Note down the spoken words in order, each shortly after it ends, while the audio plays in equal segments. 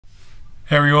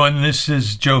Hey everyone, this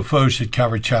is Joe Foch at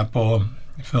Calvary Chapel,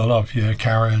 Philadelphia.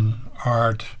 Karen,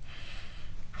 Art,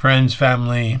 friends,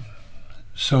 family.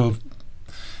 So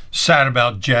sad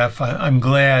about Jeff. I'm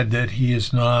glad that he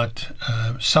is not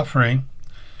suffering.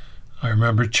 I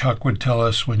remember Chuck would tell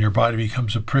us, when your body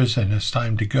becomes a prison, it's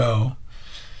time to go.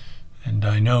 And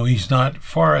I know he's not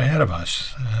far ahead of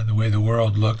us, the way the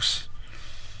world looks.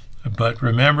 But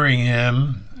remembering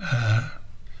him,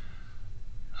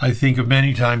 I think of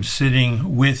many times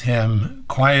sitting with him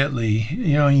quietly.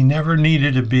 You know, he never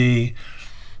needed to be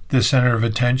the center of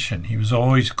attention. He was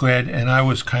always glad, and I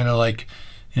was kind of like,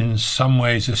 in some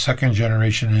ways, a second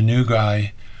generation, a new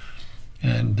guy.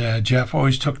 And Jeff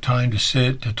always took time to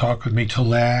sit, to talk with me, to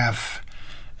laugh.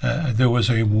 There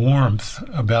was a warmth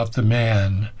about the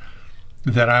man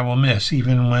that I will miss,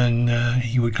 even when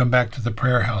he would come back to the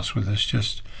prayer house with us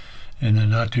just in the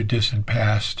not too distant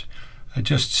past.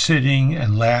 Just sitting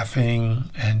and laughing,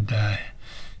 and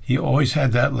he always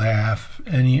had that laugh,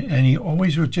 and he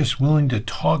always was just willing to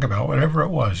talk about whatever it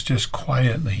was, just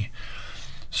quietly.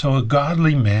 So a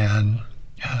godly man,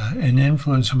 an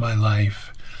influence in my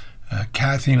life.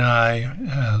 Kathy and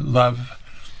I love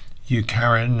you,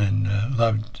 Karen, and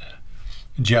loved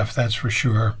Jeff, that's for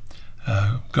sure.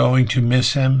 Going to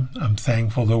miss him. I'm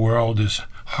thankful the world is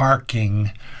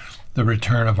harking the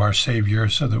return of our Savior,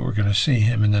 so that we're going to see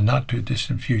him in the not too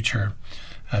distant future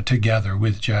together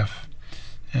with Jeff.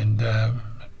 And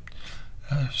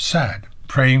sad.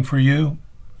 Praying for you,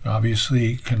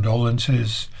 obviously,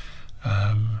 condolences.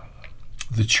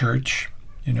 The church,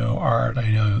 you know, Art,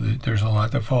 I know that there's a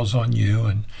lot that falls on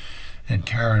you, and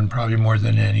Karen probably more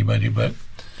than anybody, but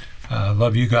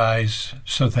love you guys.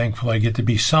 So thankful I get to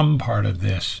be some part of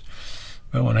this.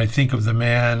 But when I think of the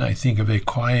man, I think of a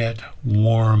quiet,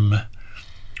 warm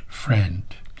friend.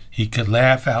 He could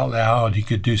laugh out loud, he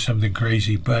could do something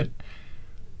crazy, but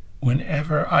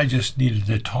whenever I just needed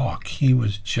to talk, he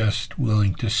was just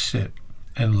willing to sit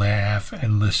and laugh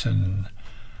and listen.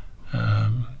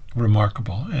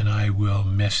 Remarkable, and I will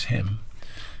miss him.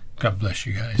 God bless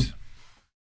you guys.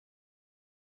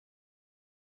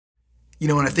 You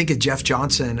know, when I think of Jeff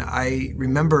Johnson, I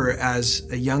remember as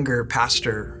a younger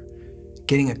pastor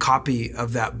getting a copy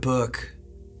of that book,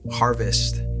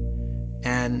 Harvest.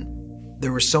 And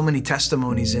there were so many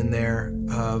testimonies in there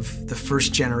of the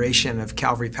first generation of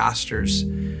Calvary pastors.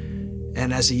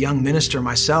 And as a young minister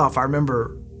myself, I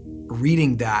remember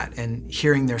reading that and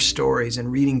hearing their stories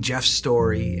and reading Jeff's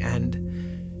story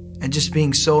and just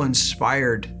being so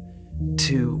inspired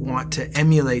to want to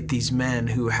emulate these men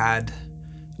who had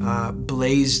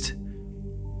blazed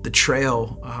the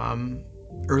trail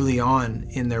early on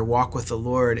in their walk with the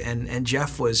Lord. And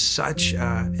Jeff was such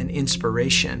an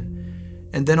inspiration.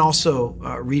 And then also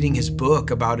reading his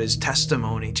book about his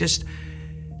testimony, it's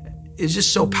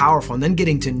just so powerful. And then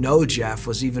getting to know Jeff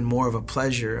was even more of a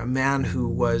pleasure. A man who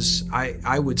was,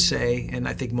 I would say, and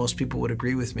I think most people would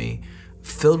agree with me,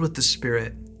 filled with the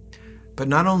Spirit. But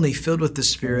not only filled with the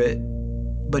Spirit,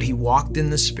 but he walked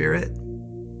in the Spirit.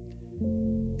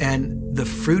 And the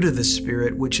fruit of the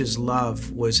Spirit, which is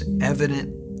love, was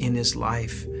evident in his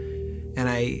life. And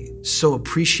I so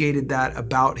appreciated that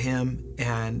about him.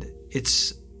 And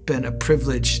it's been a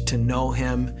privilege to know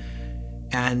him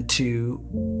and to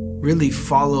really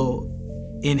follow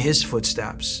in his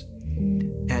footsteps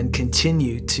and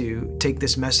continue to take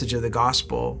this message of the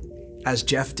gospel as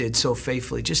Jeff did so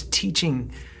faithfully, just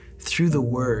teaching through the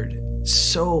word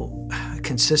so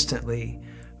consistently.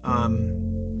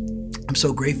 I'm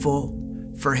so grateful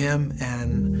for him,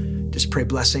 and just pray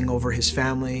blessing over his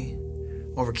family,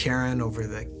 over Karen, over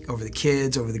the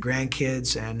kids, over the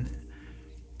grandkids, and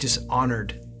just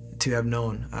honored to have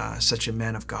known such a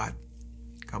man of God.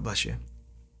 God bless you.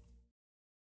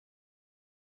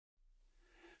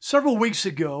 Several weeks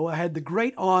ago, I had the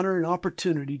great honor and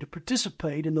opportunity to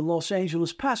participate in the Los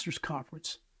Angeles Pastors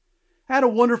Conference. I had a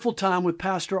wonderful time with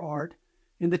Pastor Art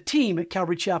and the team at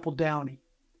Calvary Chapel, Downey.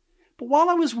 But while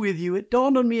I was with you, it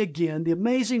dawned on me again the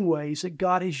amazing ways that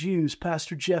God has used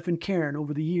Pastor Jeff and Karen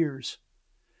over the years.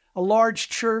 A large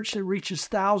church that reaches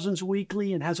thousands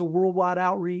weekly and has a worldwide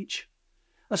outreach.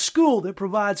 A school that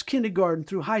provides kindergarten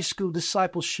through high school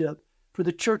discipleship for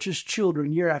the church's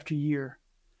children year after year.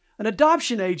 An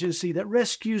adoption agency that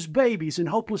rescues babies in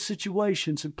hopeless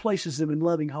situations and places them in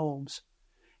loving homes.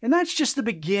 And that's just the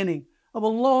beginning of a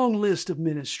long list of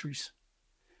ministries.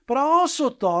 But I also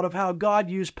thought of how God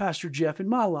used Pastor Jeff in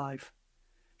my life.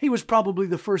 He was probably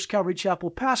the first Calvary Chapel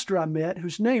pastor I met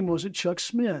whose name wasn't Chuck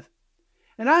Smith.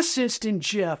 And I sensed in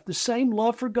Jeff the same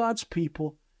love for God's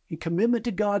people and commitment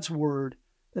to God's Word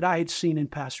that I had seen in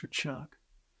Pastor Chuck.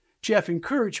 Jeff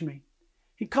encouraged me.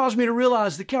 He caused me to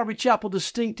realize the Calvary Chapel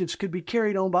distinctives could be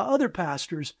carried on by other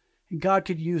pastors, and God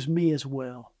could use me as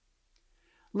well.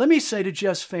 Let me say to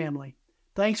Jeff's family,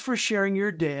 thanks for sharing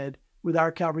your dad with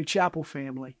our Calvary Chapel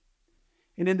family.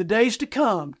 And in the days to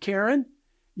come, Karen,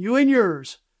 you and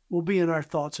yours will be in our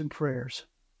thoughts and prayers.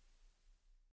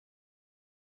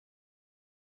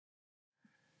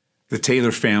 The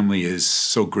Taylor family is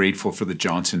so grateful for the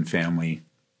Johnson family,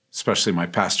 especially my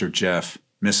pastor Jeff.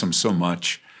 Miss him so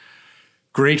much.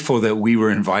 Grateful that we were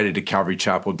invited to Calvary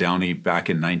Chapel Downey back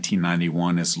in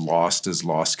 1991 as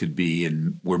lost could be,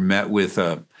 and we're met with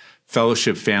a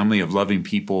fellowship family of loving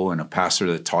people and a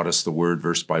pastor that taught us the word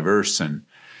verse by verse. And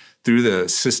through the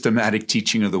systematic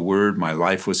teaching of the word, my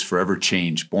life was forever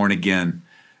changed, born again,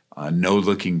 no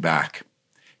looking back.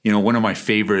 You know, one of my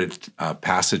favorite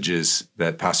passages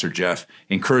that Pastor Jeff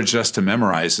encouraged us to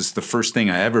memorize, is the first thing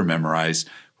I ever memorized,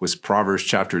 was Proverbs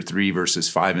chapter 3, verses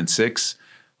 5 and 6.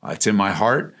 It's in my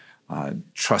heart.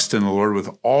 Trust in the Lord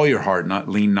with all your heart,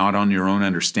 lean not on your own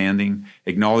understanding.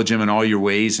 Acknowledge him in all your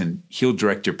ways, and he'll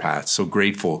direct your path. So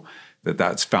grateful that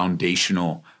that's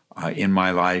foundational in my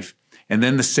life. And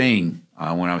then the saying,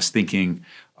 when I was thinking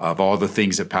of all the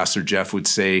things that Pastor Jeff would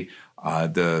say,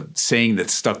 the saying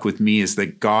that stuck with me is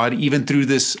that God, even through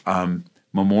this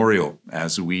memorial,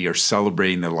 as we are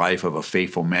celebrating the life of a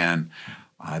faithful man,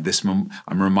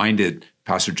 I'm reminded,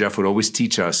 Pastor Jeff would always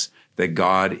teach us that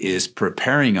God is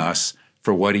preparing us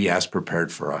for what he has prepared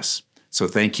for us. So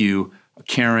thank you,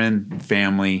 Karen,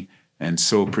 family, and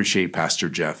so appreciate Pastor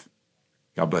Jeff.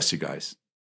 God bless you guys.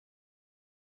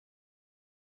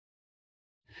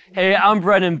 Hey, I'm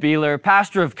Brennan Beeler,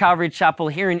 pastor of Calvary Chapel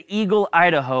here in Eagle,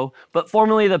 Idaho, but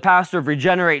formerly the pastor of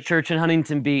Regenerate Church in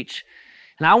Huntington Beach.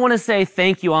 And I want to say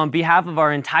thank you on behalf of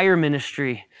our entire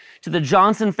ministry, to the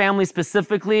Johnson family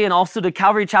specifically, and also to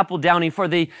Calvary Chapel Downey for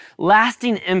the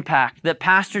lasting impact that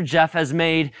Pastor Jeff has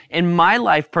made in my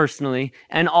life personally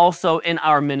and also in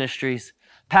our ministries.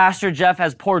 Pastor Jeff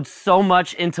has poured so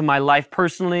much into my life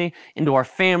personally, into our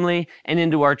family, and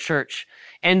into our church.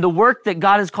 And the work that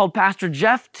God has called Pastor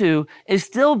Jeff to is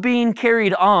still being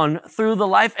carried on through the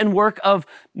life and work of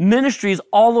ministries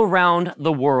all around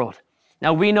the world.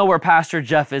 Now, we know where Pastor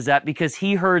Jeff is at because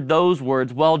he heard those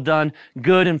words, "Well done,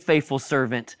 good and faithful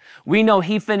servant." We know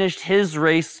he finished his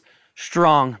race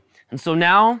strong. And so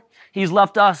now he's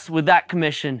left us with that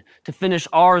commission to finish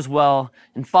ours well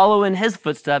and follow in his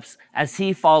footsteps as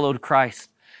he followed Christ.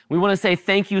 We want to say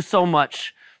thank you so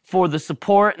much for the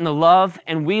support and the love,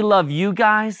 and we love you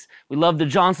guys. We love the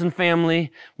Johnson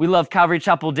family. We love Calvary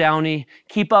Chapel Downey.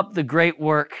 Keep up the great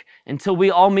work until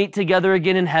we all meet together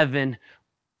again in heaven.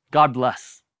 God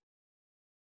bless.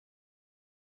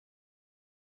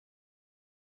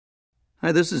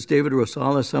 Hi, this is David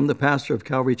Rosales. I'm the pastor of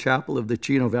Calvary Chapel of the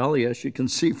Chino Valley, as you can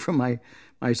see from my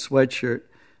sweatshirt.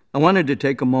 I wanted to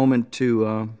take a moment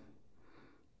to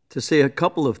say a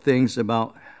couple of things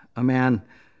about a man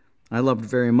I loved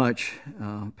very much,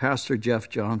 Pastor Jeff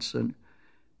Johnson.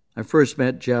 I first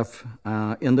met Jeff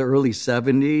in the early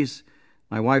 70s.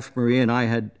 My wife Maria and I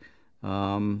had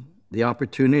the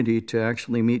opportunity to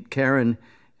actually meet Karen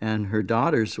and her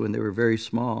daughters when they were very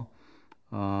small,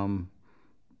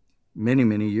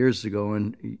 many years ago.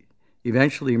 And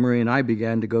eventually Maria and I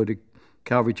began to go to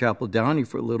Calvary Chapel Downey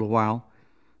for a little while.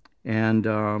 And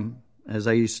as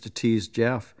I used to tease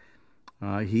Jeff,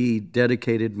 he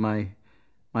dedicated my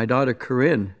daughter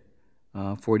Corinne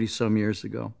 40-some years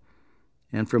ago.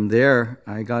 And from there,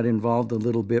 I got involved a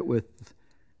little bit with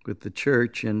the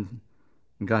church and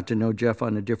got to know Jeff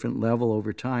on a different level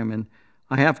over time. And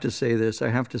I have to say this, I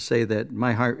have to say that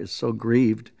my heart is so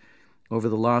grieved over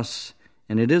the loss,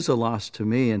 and it is a loss to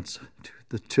me and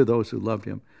to those who loved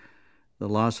him, the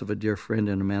loss of a dear friend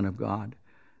and a man of God.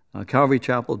 Calvary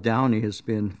Chapel Downey has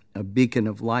been a beacon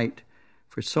of light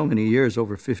for so many years,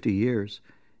 over 50 years.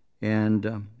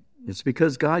 And it's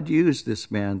because God used this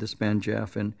man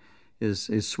Jeff, and his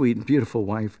sweet and beautiful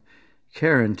wife,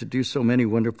 Karen, to do so many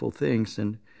wonderful things.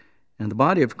 And the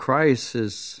body of Christ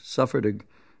has suffered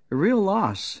a real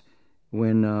loss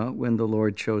when the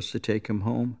Lord chose to take him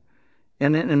home.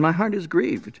 And my heart is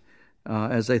grieved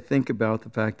as I think about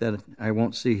the fact that I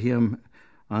won't see him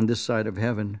on this side of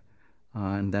heaven,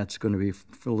 and that's going to be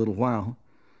for a little while.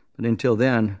 But until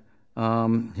then,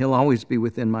 he'll always be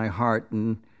within my heart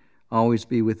and always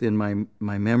be within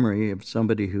my memory of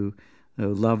somebody who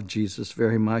loved Jesus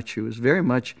very much, who was very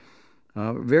much,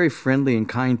 very friendly and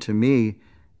kind to me,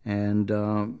 and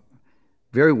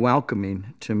very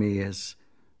welcoming to me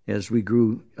as we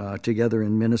grew together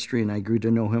in ministry, and I grew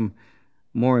to know him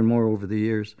more and more over the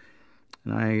years.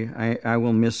 And I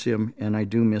will miss him, and I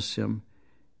do miss him.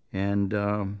 And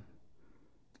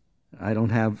I don't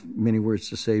have many words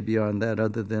to say beyond that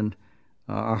other than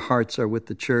our hearts are with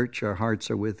the church, our hearts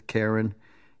are with Karen,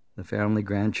 the family,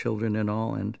 grandchildren and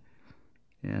all, and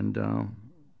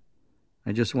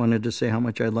I just wanted to say how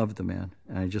much I love the man,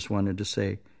 and I just wanted to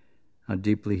say how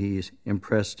deeply he's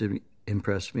impressed me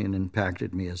and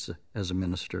impacted me as a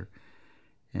minister.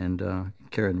 And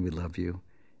Karen, we love you,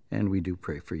 and we do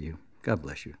pray for you. God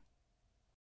bless you.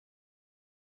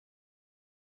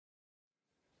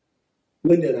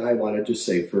 Linda and I want to just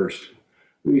say first,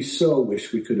 we so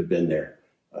wish we could have been there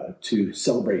to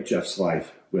celebrate Jeff's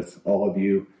life with all of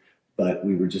you, but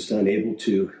we were just unable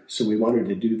to. So we wanted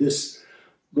to do this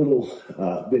little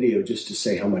video just to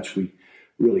say how much we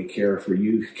really care for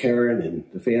you, Karen, and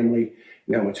the family,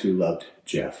 and how much we loved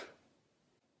Jeff.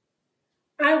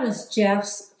 I was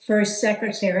Jeff's first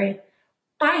secretary.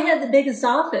 I had the biggest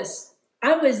office.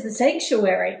 I was the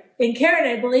sanctuary. And Karen,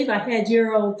 I believe I had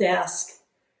your old desk.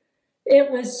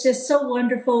 It was just so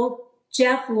wonderful.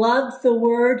 Jeff loved the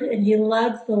Word and he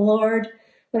loved the Lord.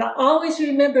 But I always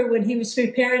remember when he was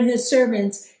preparing his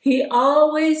sermons, he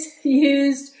always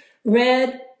used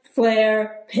red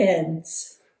flare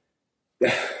pens.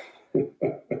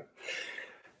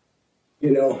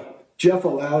 You know, Jeff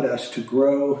allowed us to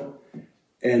grow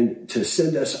and to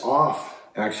send us off,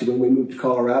 actually, when we moved to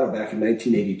Colorado back in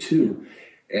 1982,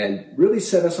 and really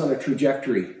set us on a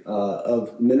trajectory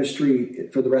of ministry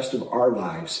for the rest of our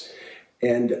lives.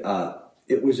 And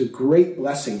it was a great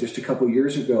blessing just a couple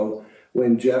years ago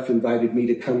when Jeff invited me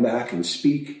to come back and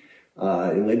speak.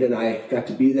 And Linda and I got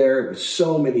to be there with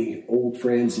so many old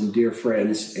friends and dear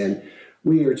friends. And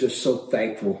we are just so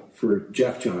thankful for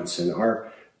Jeff Johnson,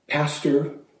 our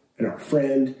pastor and our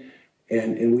friend.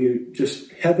 And we are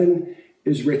just, heaven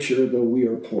is richer, though we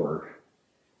are poorer.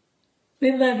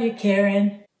 We love you,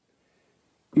 Karen.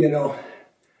 You know,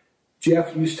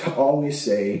 Jeff used to always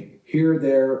say, here,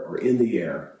 there, or in the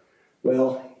air.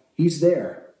 Well, he's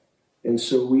there. And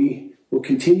so we will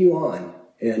continue on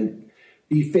and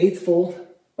be faithful,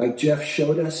 like Jeff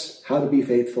showed us how to be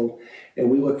faithful. And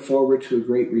we look forward to a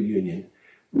great reunion.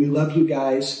 We love you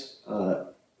guys.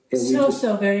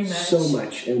 So very much. So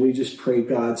much. And we just pray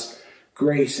God's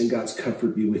grace and God's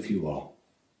comfort be with you all.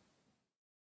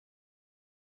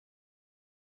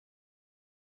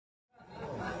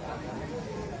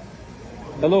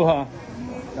 Aloha.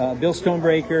 Bill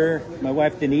Stonebreaker, my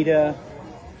wife Danita,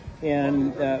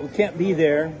 and we can't be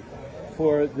there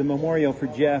for the memorial for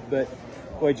Jeff, but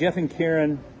boy, Jeff and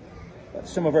Karen,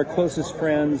 some of our closest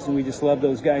friends, and we just love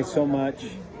those guys so much.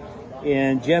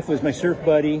 And Jeff was my surf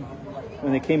buddy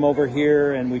when they came over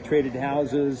here, and we traded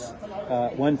houses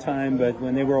one time, but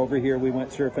when they were over here, we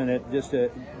went surfing at just a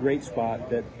great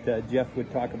spot that Jeff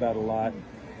would talk about a lot.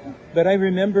 But I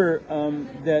remember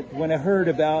that when I heard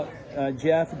about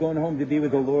Jeff going home to be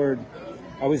with the Lord,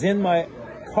 I was in my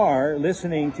car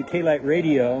listening to K-Light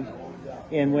Radio,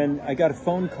 and when I got a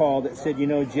phone call that said, you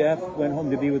know, Jeff went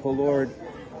home to be with the Lord,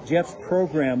 Jeff's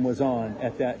program was on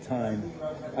at that time.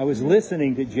 I was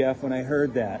listening to Jeff when I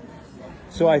heard that.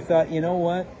 So I thought, you know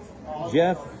what?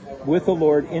 Jeff with the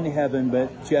Lord in heaven,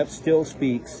 but Jeff still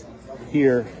speaks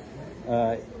here,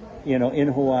 you know, in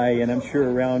Hawaii, and I'm sure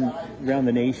around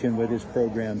the nation with his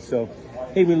program. So,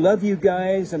 hey, we love you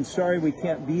guys. I'm sorry we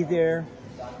can't be there,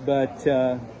 but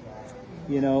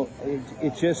you know,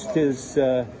 it just is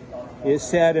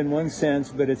sad in one sense,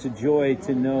 but it's a joy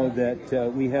to know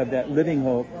that we have that living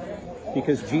hope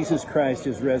because Jesus Christ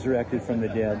is resurrected from the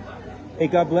dead. Hey,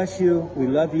 God bless you. We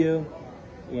love you.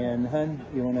 And hun,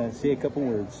 you want to say a couple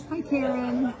words? Hi,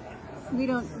 Karen. We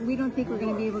don't think we're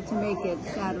going to be able to make it,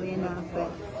 sadly enough,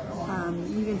 but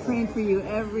we've been praying for you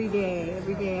every day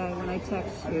when I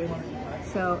text you.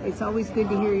 So it's always good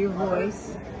to hear your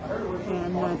voice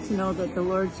and to know that the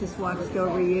Lord's just watched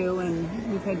over you and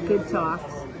you've had good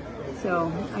talks.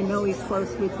 So I know he's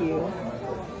close with you.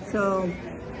 So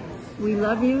we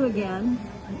love you again.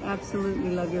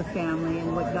 Absolutely love your family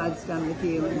and what God's done with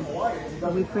you.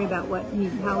 And we pray about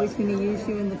how he's going to use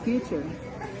you in the future.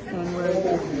 And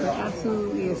we're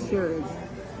absolutely assured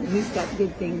that he's got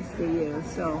good things for you.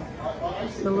 So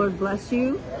the Lord bless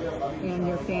you and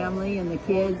your family and the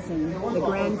kids and the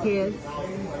grandkids.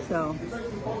 So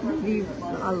love you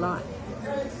a lot.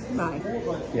 Bye.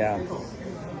 Yeah.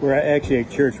 We're actually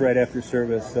at church right after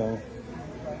service, so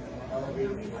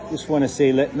just want to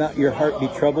say, let not your heart be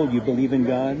troubled. You believe in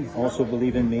God, also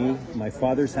believe in me. My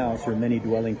Father's house are many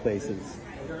dwelling places,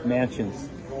 mansions.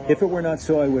 If it were not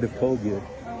so, I would have told you.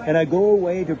 And I go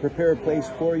away to prepare a place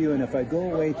for you, and if I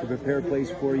go away to prepare a place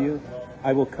for you,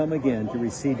 I will come again to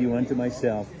receive you unto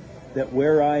myself, that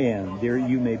where I am, there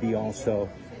you may be also.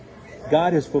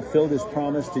 God has fulfilled his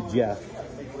promise to Jeff.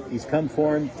 He's come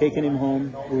for him, taken him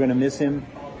home. We're going to miss him,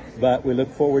 but we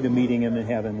look forward to meeting him in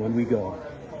heaven when we go.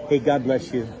 Hey, God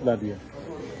bless you. Love you.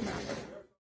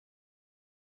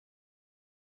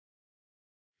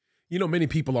 You know, many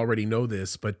people already know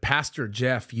this, but Pastor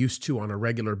Jeff used to, on a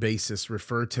regular basis,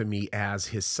 refer to me as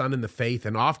his son in the faith,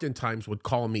 and oftentimes would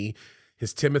call me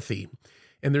his Timothy.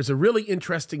 And there's a really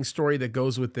interesting story that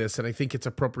goes with this, and I think it's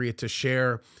appropriate to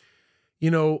share.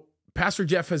 You know, Pastor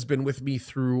Jeff has been with me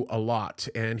through a lot,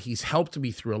 and he's helped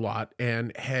me through a lot,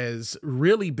 and has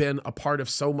really been a part of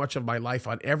so much of my life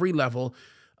on every level,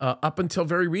 up until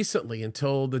very recently,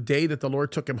 until the day that the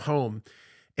Lord took him home.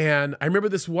 And I remember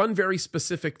this one very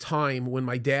specific time when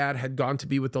my dad had gone to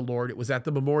be with the Lord. It was at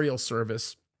the memorial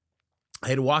service. I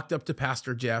had walked up to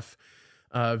Pastor Jeff,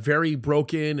 very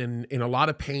broken and in a lot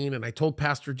of pain. And I told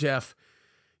Pastor Jeff,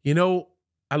 you know,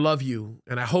 I love you.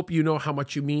 And I hope you know how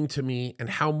much you mean to me and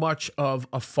how much of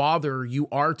a father you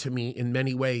are to me in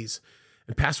many ways.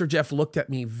 And Pastor Jeff looked at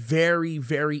me very,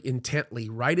 very intently,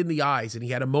 right in the eyes. And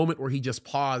he had a moment where he just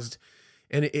paused.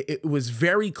 And it was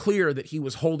very clear that he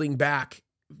was holding back,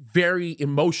 very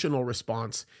emotional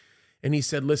response. And he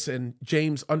said, listen,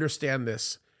 James, understand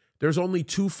this. There's only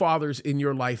two fathers in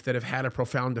your life that have had a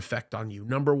profound effect on you.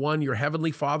 Number one, your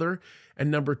heavenly father.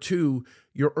 And number two,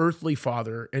 your earthly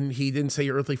father. And he didn't say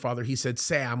your earthly father. He said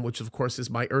Sam, which of course is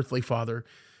my earthly father,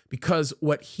 because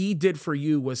what he did for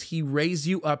you was he raised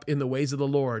you up in the ways of the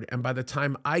Lord. And by the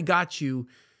time I got you,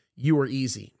 you were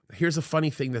easy. Here's a funny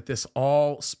thing that this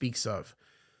all speaks of.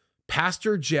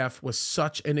 Pastor Jeff was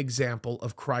such an example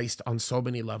of Christ on so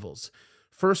many levels.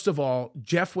 First of all,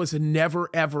 Jeff was never,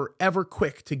 ever, ever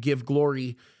quick to give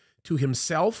glory to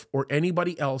himself or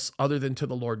anybody else other than to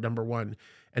the Lord, number one.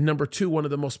 And number two, one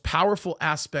of the most powerful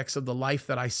aspects of the life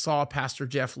that I saw Pastor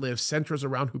Jeff live centers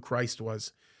around who Christ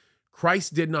was.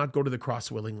 Christ did not go to the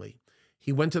cross willingly.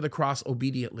 He went to the cross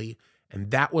obediently, and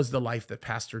that was the life that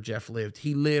Pastor Jeff lived.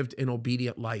 He lived an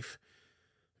obedient life.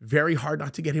 Very hard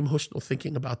not to get emotional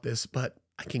thinking about this, but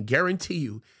I can guarantee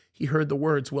you he heard the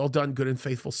words, well done, good and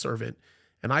faithful servant.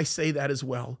 And I say that as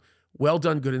well. Well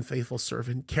done, good and faithful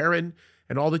servant. Karen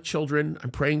and all the children, I'm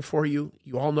praying for you.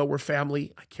 You all know we're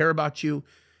family. I care about you.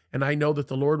 And I know that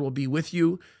the Lord will be with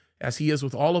you as he is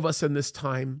with all of us in this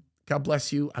time. God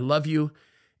bless you. I love you.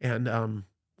 And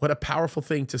what a powerful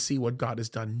thing to see what God has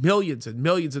done. Millions and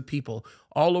millions of people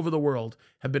all over the world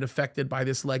have been affected by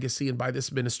this legacy and by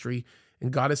this ministry.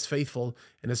 And God is faithful.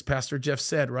 And as Pastor Jeff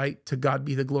said, right, to God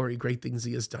be the glory, great things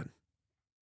he has done.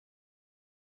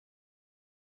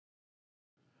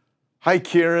 Hi,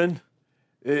 Karen,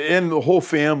 and the whole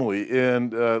family.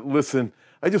 And listen,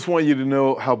 I just want you to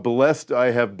know how blessed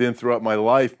I have been throughout my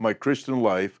life, my Christian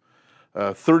life.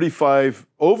 Over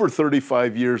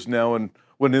 35 years now, and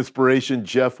what an inspiration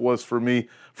Jeff was for me.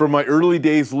 From my early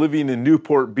days living in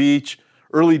Newport Beach,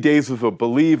 early days of a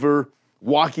believer,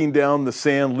 walking down the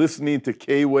sand, listening to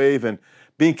K-Wave and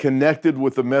being connected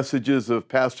with the messages of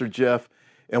Pastor Jeff,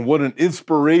 and what an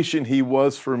inspiration he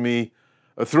was for me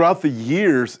throughout the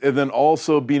years, and then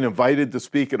also being invited to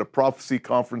speak at a prophecy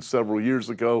conference several years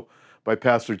ago by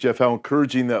Pastor Jeff, how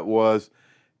encouraging that was,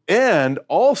 and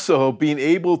also being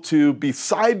able to be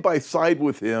side by side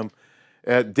with him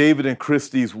at David and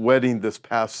Christy's wedding this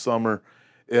past summer.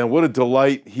 And what a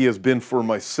delight he has been for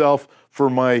myself, for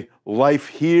my life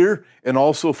here, and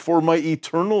also for my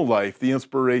eternal life, the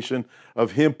inspiration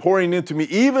of him pouring into me,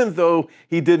 even though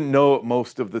he didn't know it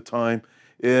most of the time.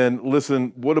 And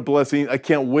listen, what a blessing. I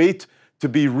can't wait to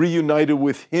be reunited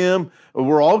with him.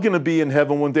 We're all going to be in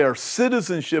heaven one day. Our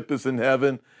citizenship is in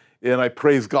heaven. And I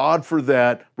praise God for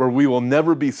that, where we will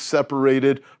never be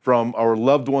separated from our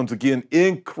loved ones again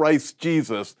in Christ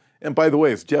Jesus. And by the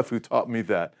way, it's Jeff who taught me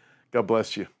that. God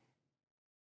bless you.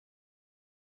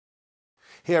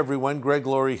 Hey everyone, Greg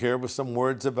Laurie here with some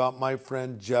words about my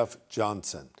friend Jeff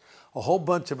Johnson. A whole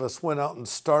bunch of us went out and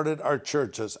started our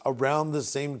churches around the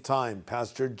same time.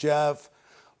 Pastor Jeff,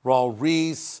 Raul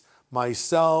Reese,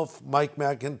 myself, Mike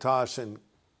McIntosh, and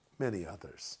many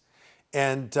others.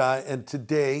 And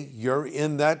today you're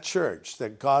in that church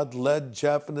that God led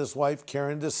Jeff and his wife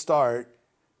Karen to start,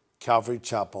 Calvary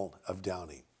Chapel of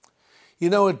Downey. You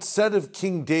know, it's said of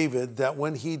King David that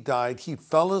when he died, he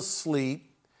fell asleep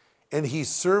and he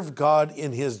served God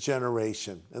in his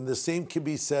generation. And the same can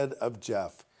be said of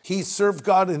Jeff. He served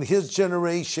God in his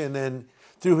generation, and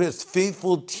through his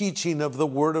faithful teaching of the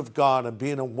Word of God and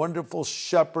being a wonderful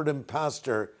shepherd and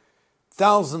pastor,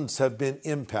 thousands have been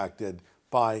impacted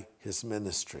by his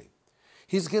ministry.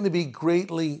 He's going to be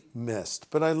greatly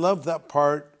missed. But I love that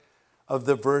part of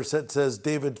the verse that says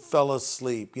David fell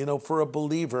asleep. You know, for a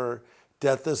believer,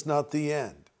 death is not the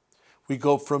end. We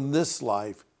go from this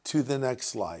life to the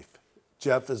next life.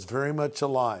 Jeff is very much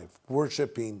alive,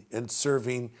 worshiping and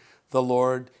serving the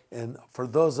Lord. And for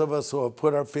those of us who have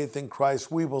put our faith in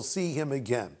Christ, we will see him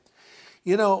again.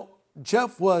 You know,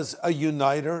 Jeff was a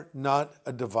uniter, not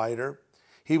a divider.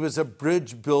 He was a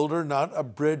bridge builder, not a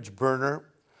bridge burner,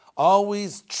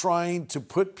 always trying to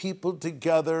put people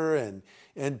together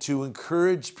and to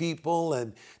encourage people.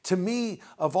 And to me,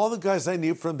 of all the guys I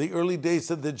knew from the early days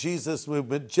of the Jesus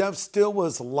movement, Jeff still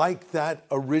was like that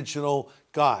original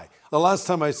guy. The last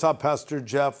time I saw Pastor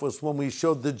Jeff was when we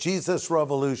showed the Jesus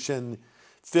Revolution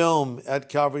film at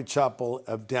Calvary Chapel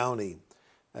of Downey.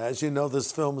 As you know,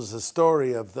 this film is a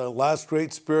story of the last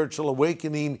great spiritual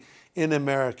awakening in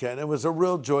America. And it was a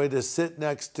real joy to sit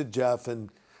next to Jeff and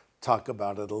talk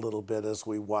about it a little bit as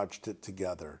we watched it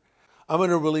together. I'm going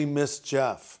to really miss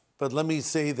Jeff, but let me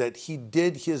say that he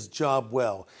did his job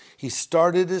well. He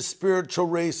started his spiritual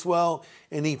race well,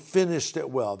 and he finished it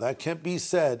well. That can't be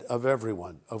said of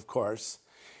everyone, of course.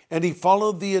 And he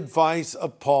followed the advice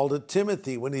of Paul to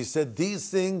Timothy when he said, these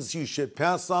things you should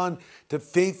pass on to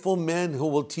faithful men who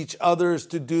will teach others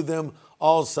to do them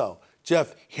also.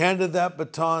 Jeff handed that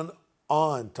baton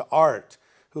on to Art,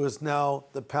 who is now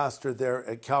the pastor there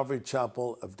at Calvary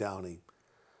Chapel of Downey.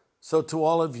 So to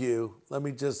all of you, let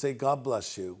me just say God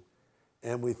bless you.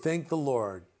 And we thank the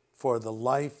Lord for the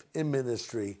life and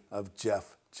ministry of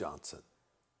Jeff Johnson.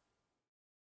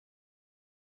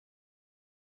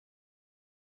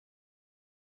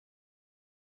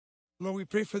 Lord, we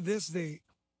pray for this day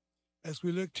as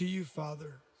we look to you,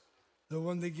 Father, the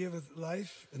one that giveth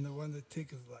life and the one that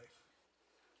taketh life.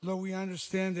 Lord, we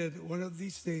understand that one of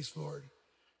these days, Lord,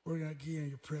 we're going to be in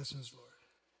your presence, Lord.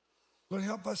 Lord,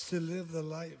 help us to live the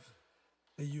life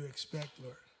that you expect,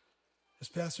 Lord. As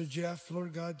Pastor Jeff,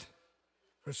 Lord God,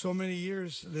 for so many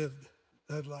years lived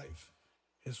that life.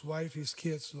 His wife, his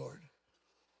kids, Lord,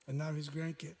 and now his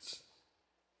grandkids.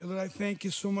 And Lord, I thank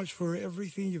you so much for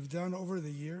everything you've done over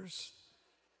the years.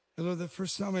 And Lord, the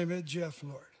first time I met Jeff,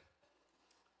 Lord,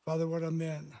 Father, what a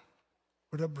man,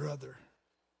 what a brother,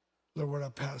 Lord, what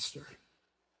a pastor.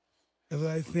 And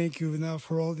Lord, I thank you now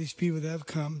for all these people that have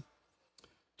come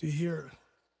to hear,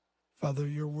 Father,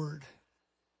 your word,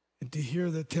 and to hear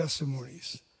the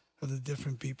testimonies of the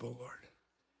different people, Lord.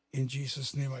 In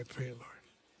Jesus' name I pray, Lord.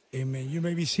 Amen. You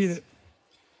may be seated.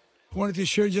 I wanted to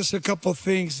share just a couple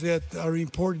things that are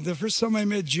important. The first time I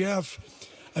met Jeff,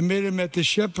 I met him at the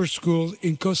Shepherd School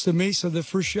in Costa Mesa, the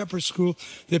first Shepherd School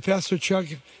that Pastor Chuck,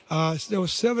 there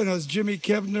was 7 of us, Jimmy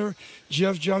Kepner,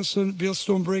 Jeff Johnson, Bill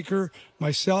Stonebreaker,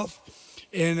 myself.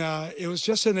 And it was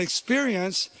just an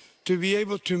experience to be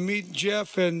able to meet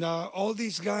Jeff and all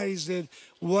these guys that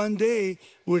one day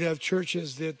would have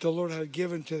churches that the Lord had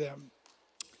given to them.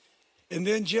 And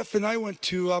then Jeff and I went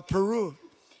to Peru.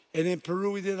 And in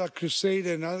Peru, we did a crusade,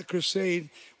 and another crusade.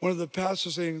 One of the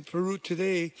pastors in Peru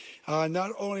today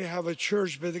not only have a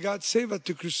church, but they got saved at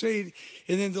the crusade.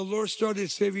 And then the Lord started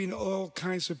saving all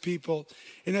kinds of people.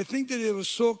 And I think that it was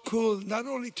so cool, not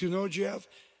only to know Jeff,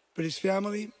 but his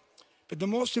family. But the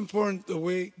most important, the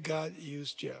way God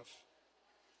used Jeff.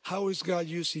 How is God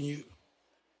using you?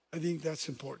 I think that's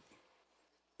important.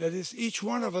 That is, each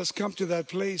one of us come to that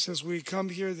place as we come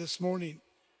here this morning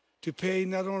to pay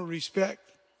not only respect,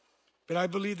 but I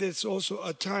believe that it's also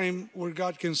a time where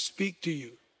God can speak to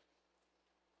you.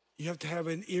 You have to have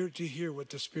an ear to hear what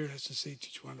the Spirit has to say to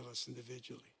each one of us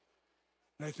individually.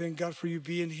 And I thank God for you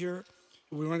being here.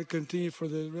 We want to continue for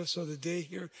the rest of the day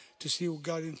here to see what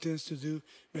God intends to do.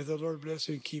 May the Lord bless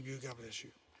you and keep you. God bless you.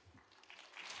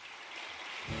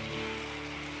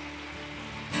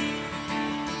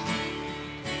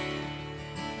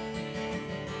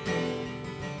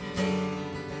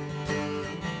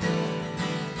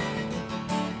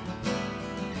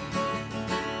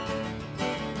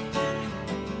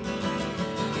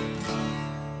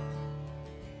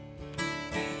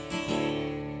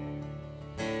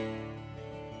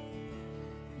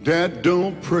 Dad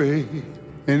don't pray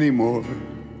anymore.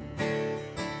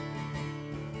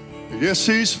 I guess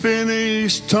he's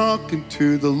finished talking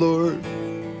to the Lord.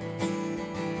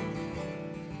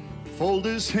 Fold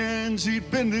his hands, he'd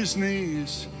bend his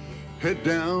knees, head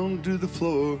down to the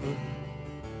floor.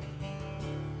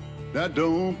 Dad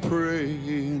don't pray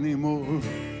anymore.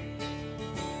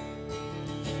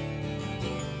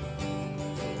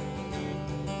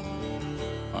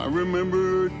 I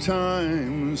remember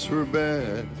times were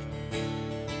bad.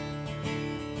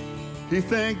 He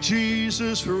thanked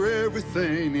Jesus for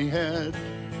everything he had.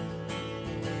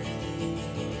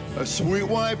 A sweet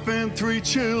wife and 3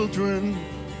 children,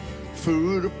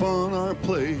 food upon our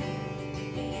plate.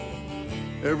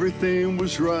 Everything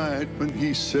was right when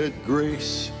he said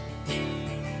grace.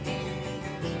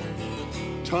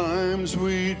 times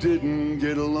we didn't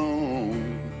get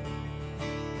along.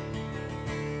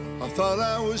 I thought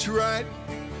I was right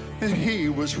and he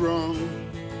was wrong.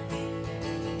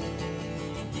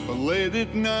 But late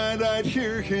at night I'd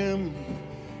hear him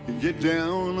get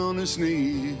down on his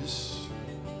knees,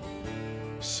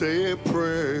 say a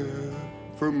prayer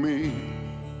for me.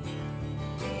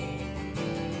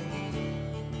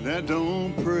 And I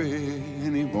don't pray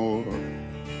anymore.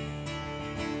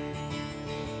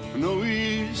 I know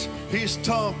he's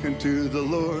talking to the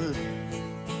Lord.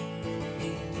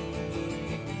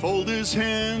 Fold his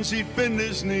hands, he'd bend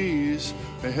his knees,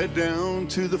 head down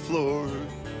to the floor.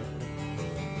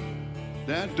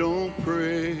 I don't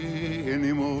pray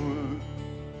anymore.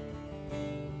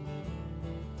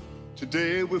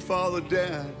 Today we followed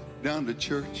Dad down to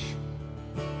church.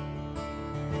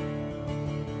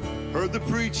 Heard the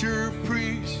preacher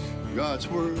preach God's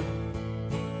word.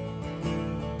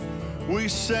 We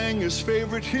sang his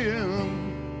favorite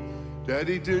hymn.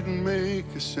 Daddy didn't make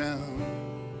a sound.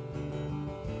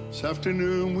 This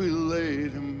afternoon we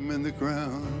laid him in the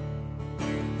ground.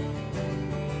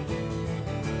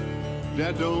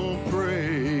 Dad don't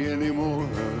pray anymore.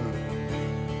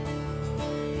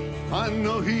 I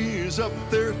know he's up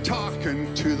there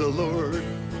talking to the Lord.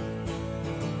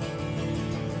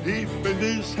 He bent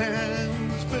his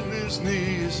hands, bent his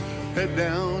knees, head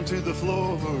down to the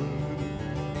floor.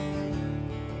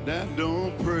 Dad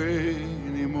don't pray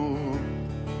anymore.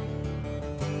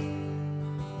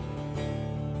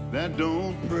 Dad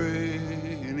don't pray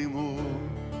anymore.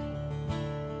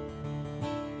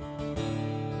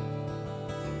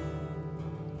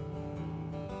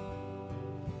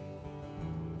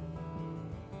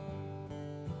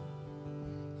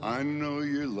 I know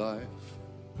your life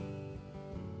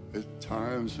at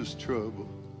times was trouble.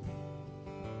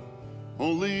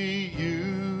 Only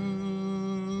you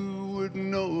would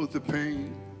know the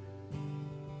pain.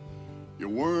 You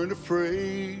weren't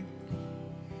afraid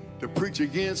to preach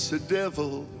against the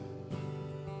devil.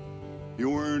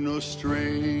 You were no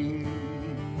stranger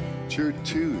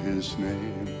to his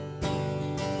name.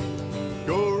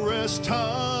 Go rest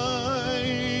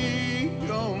high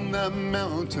on that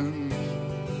mountain.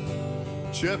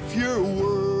 Jeff, your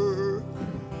work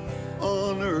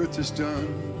on earth is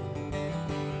done.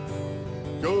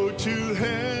 Go to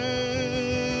heaven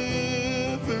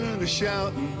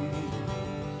a-shouting.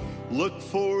 Look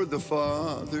for the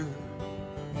Father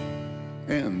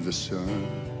and the Son.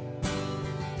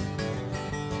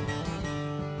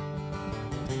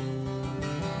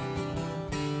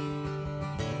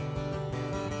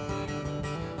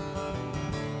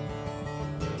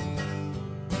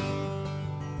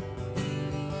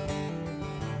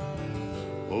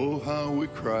 Oh, how we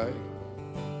cried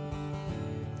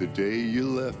the day you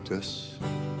left us.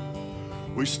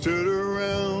 We stood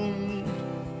around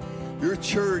your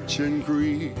church in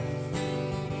grief.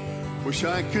 Wish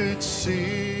I could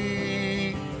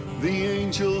see the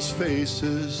angels'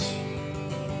 faces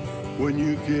when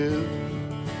you give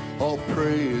all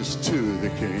praise to the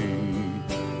King.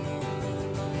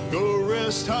 Go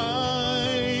rest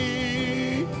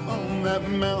high on that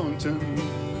mountain.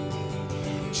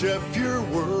 Jeff, your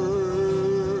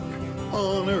work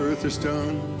on earth is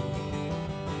done.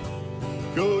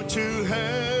 Go to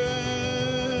heaven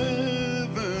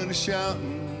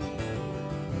shouting.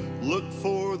 Look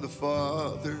for the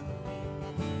Father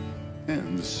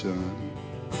and the Son.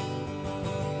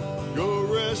 Go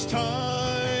rest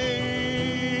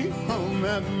high on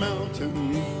that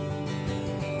mountain.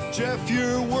 Jeff,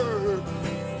 your work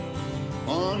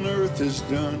on earth is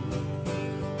done.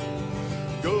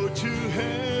 Go to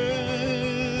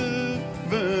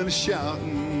heaven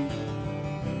shouting.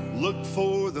 Look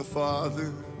for the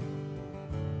Father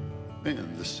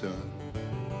and the Son.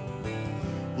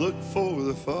 Look for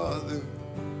the Father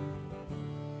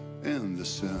and the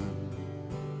Son.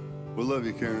 We love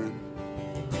you, Karen.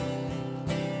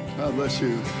 God bless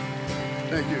you.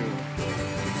 Thank you.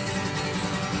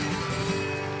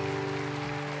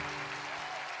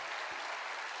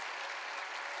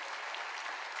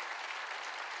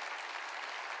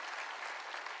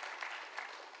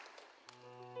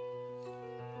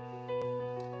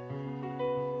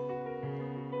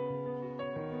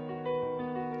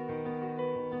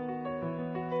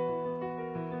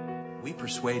 We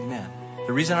persuade men.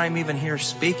 The reason I'm even here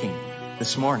speaking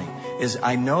this morning is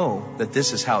I know that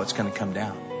this is how it's going to come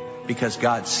down because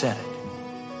God said it.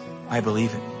 I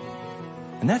believe it.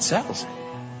 And that settles it.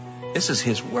 This is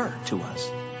His word to us.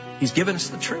 He's given us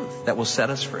the truth that will set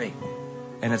us free.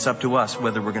 And it's up to us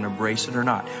whether we're going to embrace it or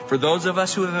not. For those of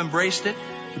us who have embraced it,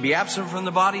 to be absent from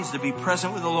the body is to be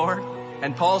present with the Lord.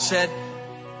 And Paul said,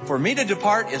 For me to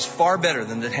depart is far better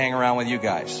than to hang around with you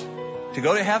guys. To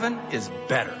go to heaven is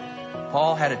better.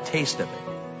 Paul had a taste of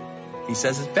it. He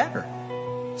says it's better.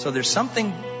 So there's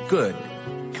something good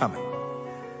coming,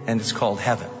 and it's called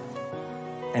heaven.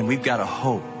 And we've got a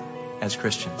hope as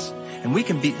Christians. And we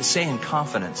can say in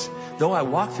confidence, though I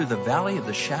walk through the valley of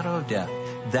the shadow of death,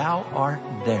 thou art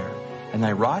there. And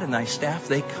thy rod and thy staff,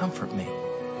 they comfort me.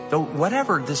 Though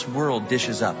whatever this world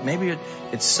dishes up, maybe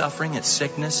it's suffering, it's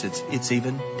sickness, it's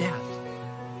even death,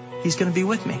 he's going to be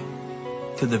with me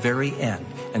to the very end.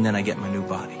 And then I get my new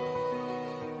body.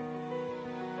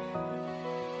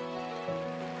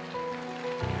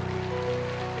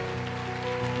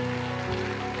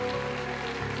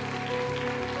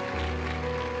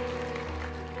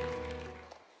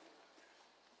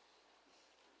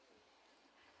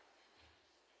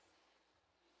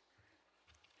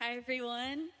 Hi,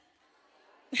 everyone.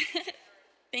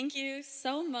 Thank you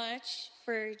so much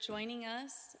for joining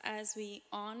us as we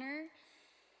honor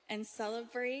and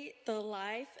celebrate the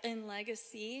life and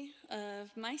legacy of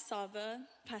my Saba,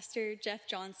 Pastor Jeff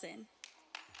Johnson.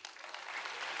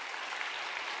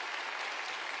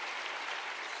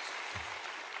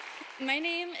 My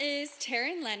name is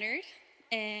Taryn Leonard,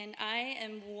 and I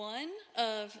am one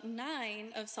of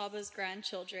 9 of Saba's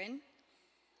grandchildren.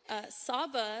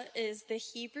 Saba is the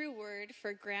Hebrew word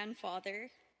for grandfather.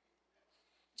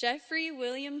 Jeffrey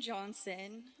William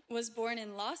Johnson was born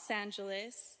in Los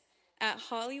Angeles at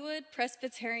Hollywood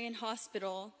Presbyterian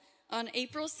Hospital on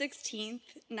April 16,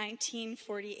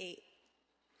 1948.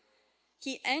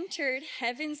 He entered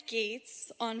Heaven's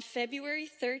Gates on February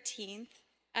 13th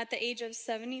at the age of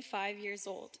 75 years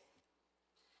old.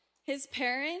 His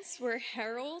parents were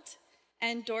Harold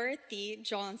and Dorothy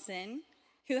Johnson,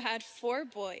 who had 4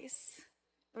 boys,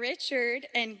 Richard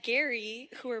and Gary,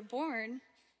 who were born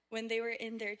when they were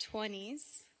in their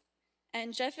 20s,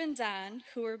 and Jeff and Dan,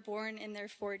 who were born in their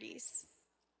 40s.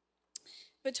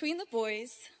 Between the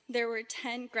boys, there were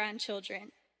 10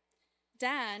 grandchildren.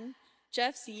 Dan,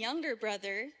 Jeff's younger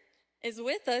brother, is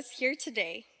with us here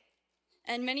today,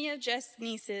 and many of Jeff's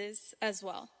nieces as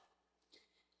well.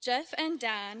 Jeff and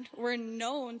Dan were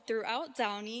known throughout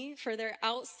Downey for their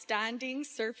outstanding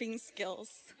surfing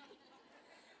skills.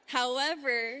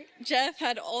 However, Jeff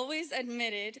had always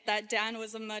admitted that Dan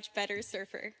was a much better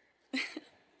surfer.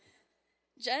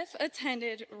 Jeff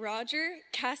attended Roger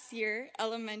Cassier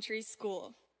Elementary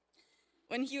School.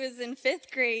 When he was in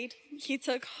 5th grade, he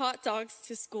took hot dogs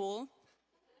to school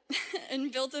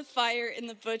and built a fire in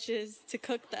the bushes to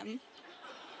cook them.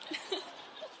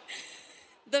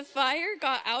 The fire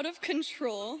got out of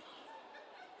control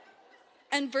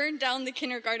and burned down the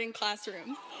kindergarten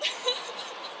classroom.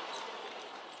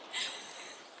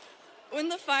 When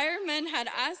the firemen had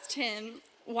asked him,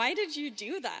 "Why did you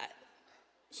do that?"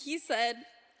 he said,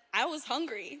 "I was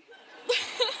hungry."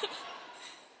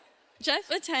 Jeff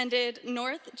attended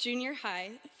North Junior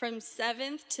High from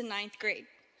 7th to 9th grade.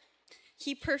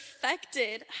 He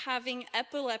perfected having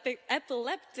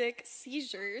epileptic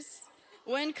seizures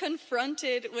when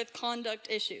confronted with conduct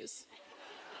issues.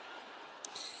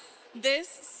 This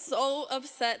so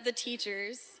upset the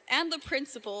teachers and the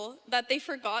principal that they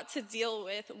forgot to deal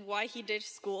with why he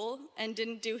ditched school and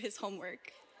didn't do his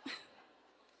homework.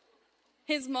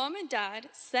 His mom and dad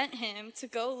sent him to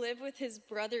go live with his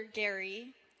brother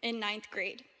Gary in 9th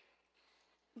grade.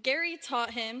 Gary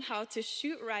taught him how to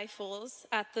shoot rifles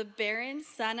at the barren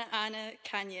Santa Ana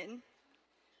Canyon.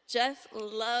 Jeff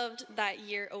loved that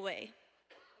year away.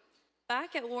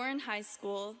 Back at Warren High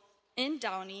School in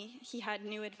Downey, he had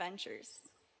new adventures.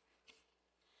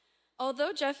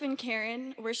 Although Jeff and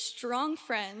Karen were strong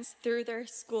friends through their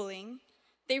schooling,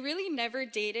 they really never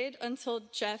dated until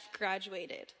Jeff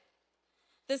graduated.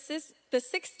 The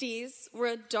 60s were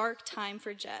a dark time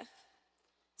for Jeff.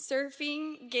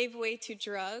 Surfing gave way to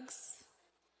drugs.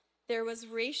 There was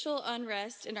racial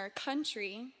unrest in our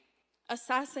country,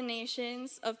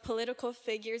 assassinations of political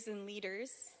figures and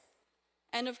leaders,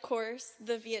 and of course,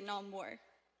 the Vietnam War.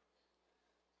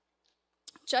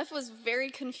 Jeff was very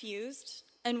confused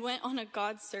and went on a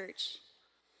God search.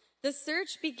 The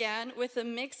search began with a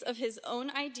mix of his own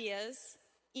ideas,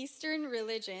 Eastern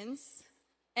religions,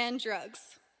 and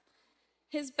drugs.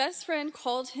 His best friend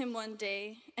called him one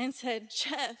day and said,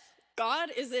 "Jeff,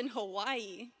 God is in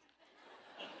Hawaii."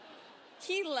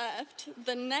 He left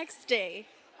the next day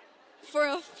for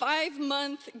a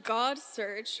 5-month God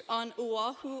search on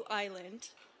Oahu Island.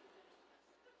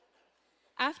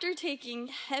 After taking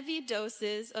heavy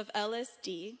doses of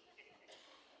LSD,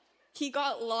 he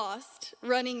got lost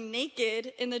running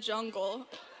naked in the jungle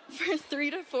for 3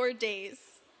 to 4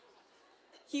 days.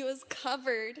 He was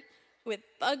covered with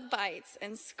bug bites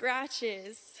and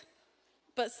scratches,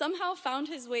 but somehow found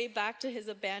his way back to his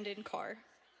abandoned car.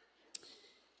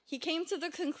 He came to the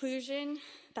conclusion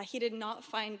that he did not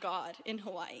find God in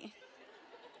Hawaii.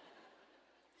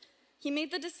 He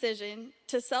made the decision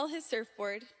to sell his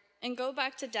surfboard and go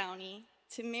back to Downey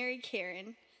to marry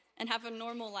Karen and have a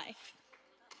normal life.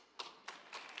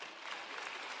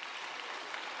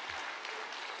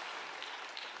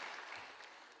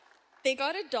 They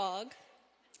got a dog,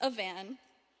 a van,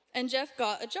 and Jeff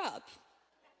got a job.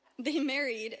 They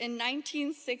married in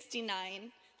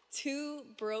 1969, 2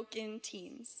 broken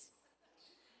teens.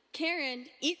 Karen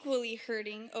equally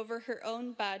hurting over her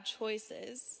own bad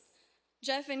choices.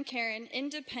 Jeff and Karen,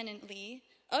 independently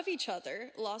of each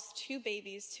other, lost 2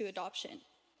 babies to adoption.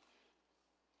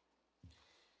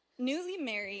 Newly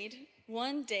married,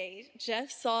 one day, Jeff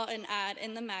saw an ad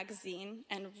in the magazine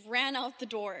and ran out the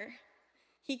door.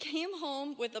 He came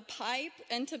home with a pipe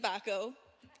and tobacco,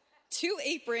 2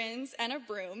 aprons and a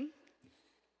broom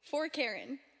for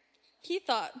Karen. He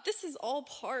thought, this is all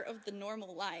part of the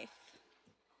normal life.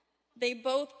 They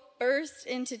both burst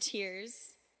into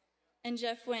tears, and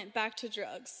Jeff went back to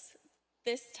drugs,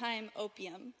 this time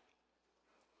opium.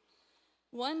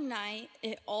 One night,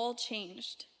 it all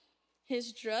changed.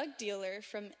 His drug dealer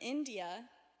from India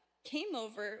came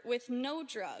over with no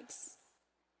drugs,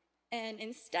 and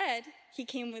instead, he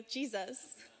came with Jesus.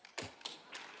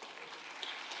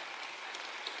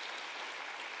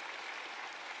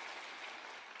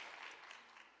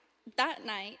 That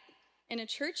night, in a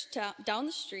church down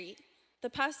the street, the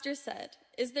pastor said,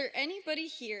 "Is there anybody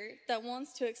here that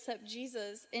wants to accept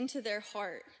Jesus into their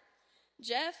heart?"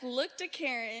 Jeff looked at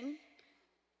Karen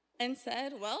and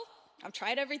said, "Well, I've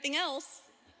tried everything else.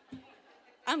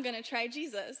 I'm going to try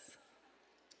Jesus."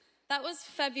 That was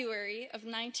February of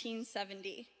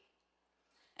 1970.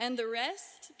 And the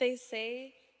rest, they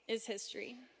say, is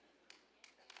history.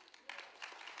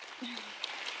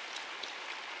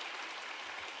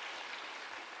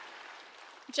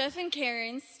 Jeff and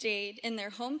Karen stayed in their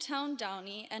hometown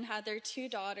Downey and had their 2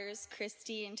 daughters,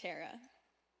 Christy and Tara.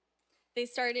 They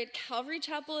started Calvary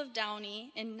Chapel of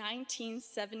Downey in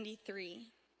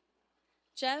 1973.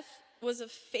 Jeff was a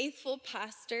faithful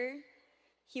pastor.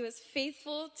 He was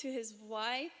faithful to his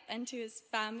wife and to his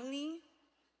family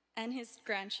and his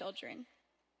grandchildren.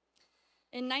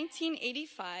 In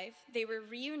 1985, they were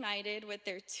reunited with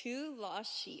their 2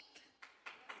 lost sheep.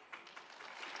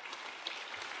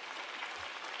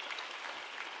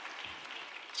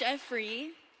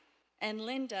 Jeffrey and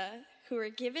Linda, who were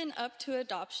given up to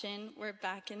adoption, were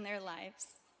back in their lives.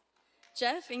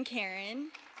 Jeff and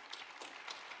Karen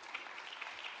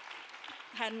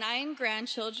had 9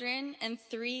 grandchildren and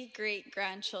 3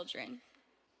 great-grandchildren.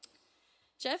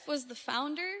 Jeff was the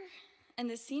founder and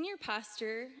the senior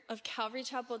pastor of Calvary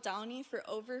Chapel Downey for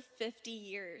over 50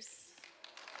 years.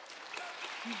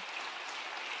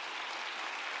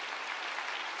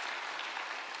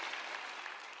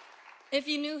 If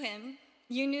you knew him,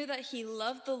 you knew that he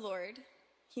loved the Lord,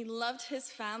 he loved his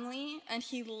family, and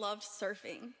he loved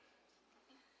surfing.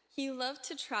 He loved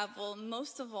to travel,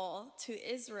 most of all, to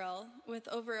Israel with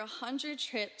over 100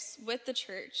 trips with the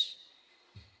church,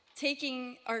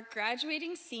 taking our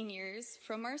graduating seniors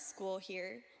from our school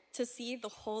here to see the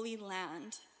Holy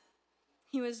Land.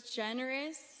 He was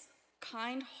generous,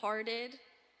 kind-hearted,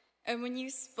 and when you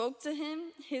spoke to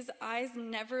him, his eyes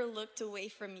never looked away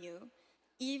from you.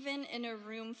 Even in a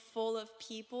room full of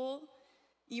people,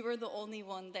 you were the only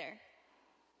one there.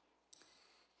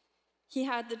 He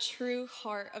had the true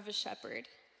heart of a shepherd.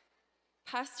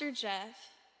 Pastor Jeff,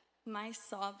 my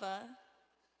Saba,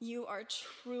 you are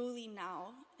truly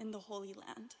now in the Holy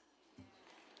Land.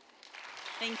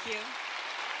 Thank you.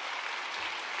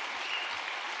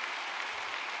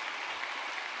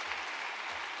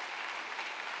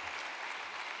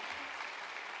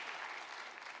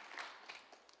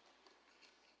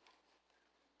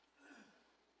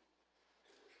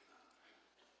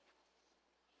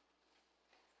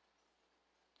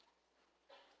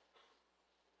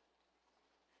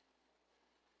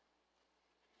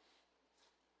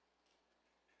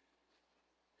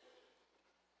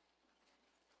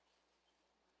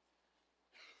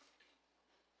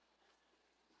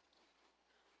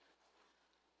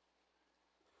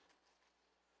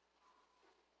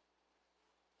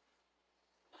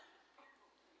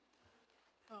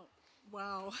 Oh,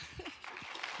 wow.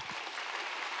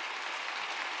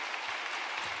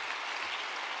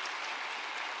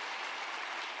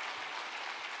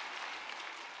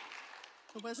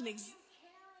 It wasn't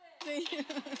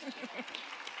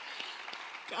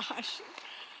Gosh,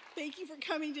 thank you for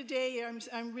coming today.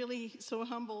 I'm really so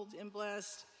humbled and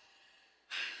blessed.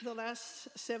 The last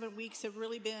 7 weeks have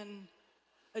really been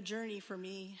a journey for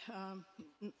me.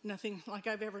 Nothing like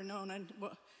I've ever known.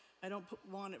 I don't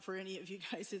want it for any of you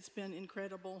guys. It's been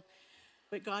incredible.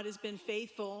 But God has been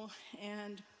faithful.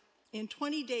 And in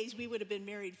 20 days, we would have been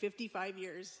married 55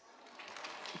 years.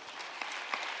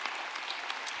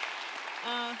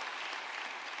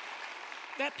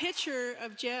 That picture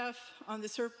of Jeff on the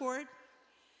surfboard,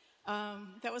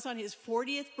 that was on his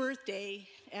 40th birthday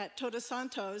at Todos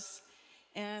Santos.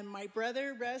 And my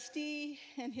brother, Rusty,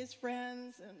 and his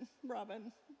friends, and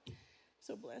Robin,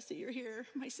 so blessed that you're here.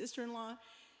 My sister-in-law,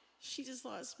 she just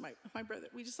lost my brother.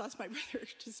 We just lost my brother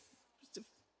just a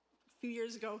few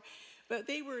years ago. But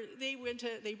they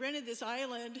rented this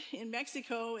island in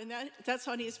Mexico, and that's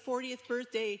on his 40th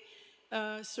birthday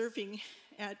surfing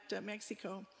at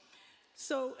Mexico.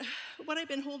 So what I've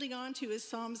been holding on to is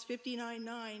Psalms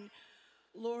 59:9.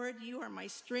 Lord, you are my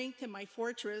strength and my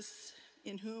fortress,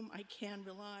 in whom I can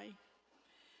rely.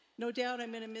 No doubt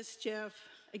I'm going to miss Jeff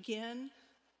again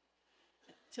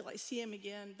till I see him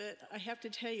again, but I have to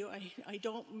tell you, I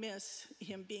don't miss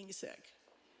him being sick.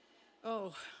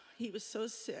 Oh, he was so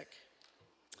sick.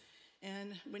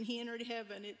 And when he entered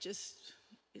heaven, it just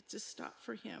stopped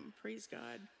for him. Praise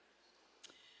God.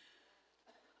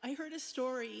 I heard a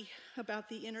story about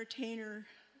the entertainer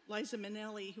Liza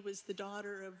Minnelli, who was the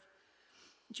daughter of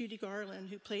Judy Garland,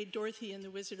 who played Dorothy in The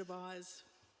Wizard of Oz.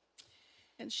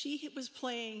 And she was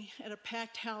playing at a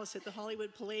packed house at the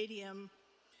Hollywood Palladium,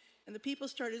 and the people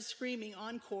started screaming,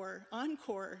 "Encore,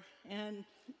 encore." And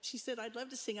she said, "I'd love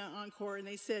to sing an encore." And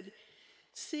they said,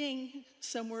 "Sing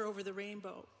Somewhere Over the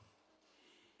Rainbow."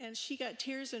 And she got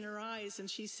tears in her eyes, and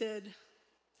she said,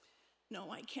 "No,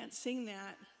 I can't sing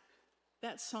that.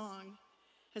 That song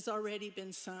has already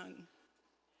been sung."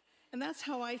 And that's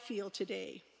how I feel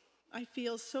today. I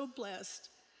feel so blessed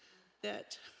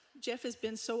that Jeff has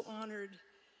been so honored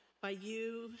by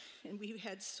you, and we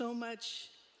had so many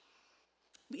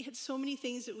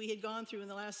things that we had gone through in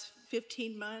the last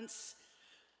 15 months.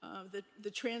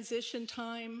 The transition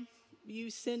time, you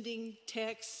sending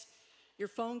texts, your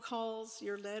phone calls,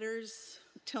 your letters,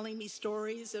 telling me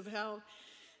stories of how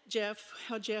Jeff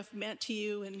meant to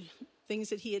you and things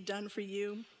that he had done for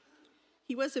you.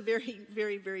 He was a very,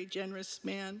 very, very generous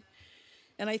man.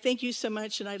 And I thank you so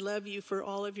much, and I love you for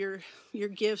all of your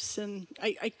gifts. And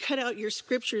I cut out your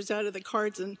scriptures out of the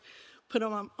cards and put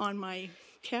them on my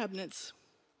cabinets.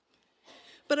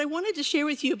 But I wanted to share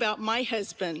with you about my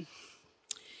husband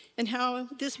and how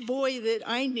this boy that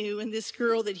I knew and this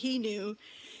girl that he knew,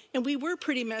 and we were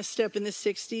pretty messed up in the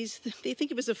 60s. They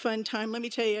think it was a fun time. Let me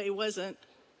tell you, it wasn't.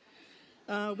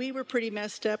 We were pretty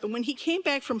messed up. And when he came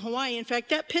back from Hawaii, in fact,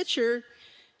 that picture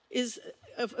is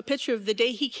a picture of the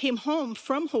day he came home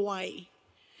from Hawaii.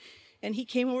 And he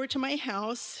came over to my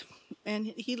house,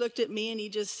 and he looked at me, and he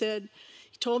just said,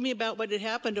 he told me about what had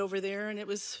happened over there, and it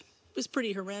was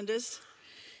pretty horrendous.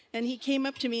 And he came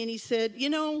up to me and he said, you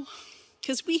know,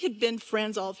 because we had been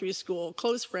friends all through school,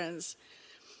 close friends.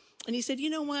 And he said, you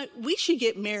know what, we should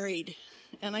get married.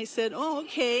 And I said, oh,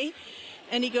 okay.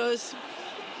 And he goes,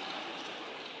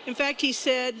 in fact, he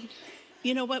said,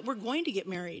 you know what, we're going to get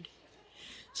married.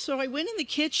 So I went in the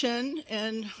kitchen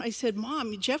and I said,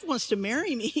 Mom, Jeff wants to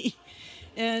marry me.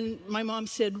 And my mom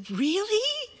said,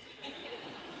 really?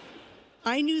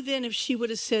 I knew then if she would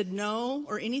have said no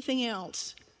or anything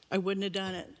else, I wouldn't have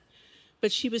done it.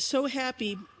 But she was so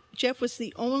happy. Jeff was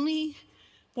the only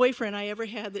boyfriend I ever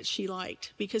had that she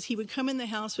liked, because he would come in the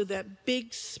house with that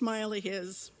big smile of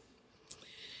his.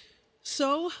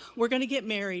 So we're going to get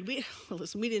married.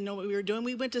 Listen, we didn't know what we were doing.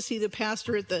 We went to see the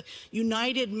pastor at the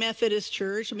United Methodist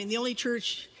Church. I mean, the only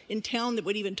church in town that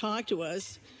would even talk to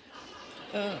us.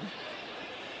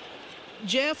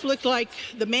 Jeff looked like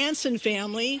the Manson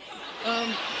family.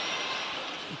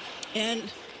 And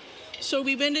so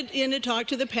we went in to talk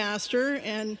to the pastor,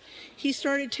 and he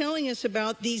started telling us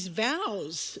about these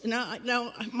vows.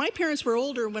 Now, my parents were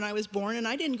older when I was born, and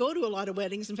I didn't go to a lot of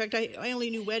weddings. In fact, I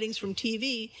only knew weddings from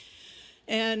TV.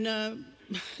 And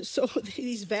so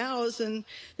these vows, and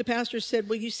the pastor said,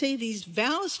 well, you say these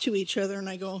vows to each other. And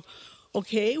I go,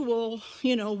 okay, well,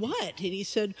 you know what? And he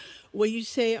said, well, you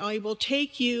say, I will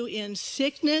take you in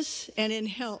sickness and in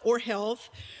health,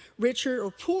 richer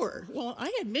or poor. Well,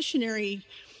 I had missionary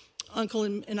uncle,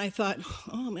 and I thought,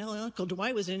 oh, my Uncle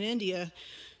Dwight was in India.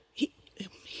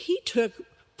 He took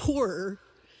poor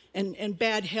and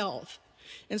bad health.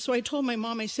 And so I told my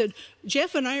mom, I said,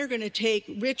 Jeff and I are going to take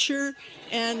richer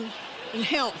and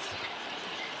health.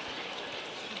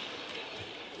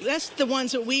 That's the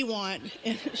ones that we want.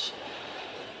 And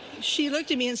she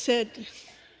looked at me and said,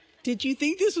 did you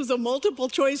think this was a multiple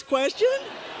choice question?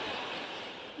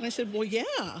 And I said, well,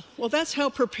 yeah. Well, that's how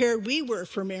prepared we were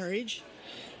for marriage.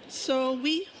 So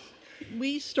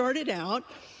we started out.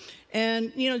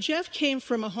 And, you know, Jeff came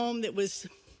from a home that was,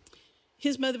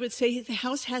 his mother would say, the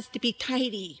house has to be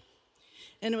tidy.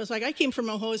 And it was like, I came from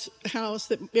a house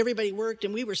that everybody worked,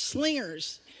 and we were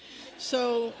slingers.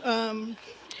 So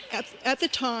at the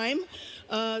time,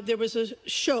 there was a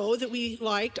show that we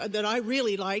liked, that I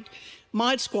really liked,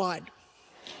 Mod Squad.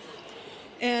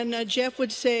 And Jeff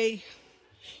would say,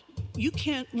 you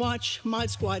can't watch Mod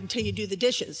Squad until you do the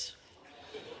dishes.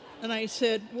 And I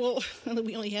said, well,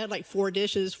 we only had like 4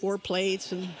 dishes, 4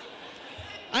 plates, and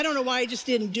I don't know why I just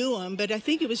didn't do them, but I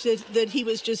think it was just that he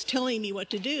was just telling me what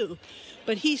to do.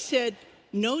 But he said,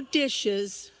 no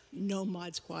dishes, no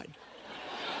Mod Squad.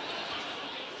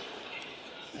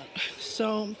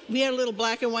 So we had a little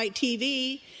black and white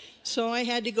TV, so I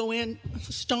had to go in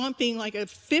stomping like a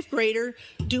 5th grader,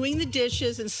 doing the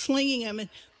dishes and slinging them and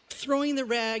throwing the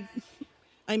rag.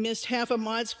 I missed half a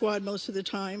Mod Squad most of the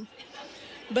time.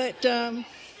 But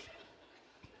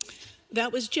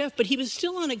that was Jeff, but he was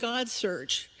still on a God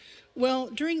search. Well,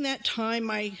 during that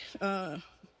time,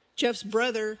 Jeff's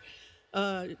brother,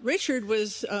 Richard,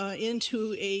 was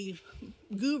into a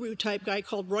guru-type guy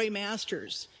called Roy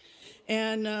Masters.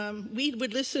 And we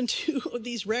would listen to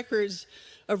these records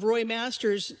of Roy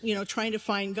Masters, you know, trying to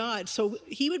find God. So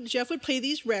Jeff would play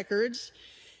these records,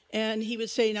 and he would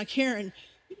say, now, Karen,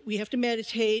 we have to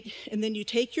meditate, and then you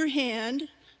take your hand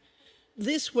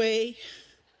this way,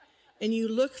 and you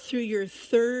look through your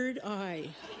 3rd eye.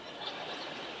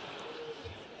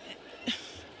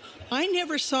 I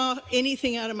never saw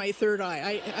anything out of my 3rd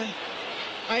eye.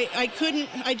 I couldn't,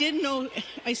 I didn't know.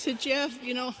 I said, Jeff,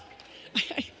 you know,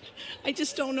 I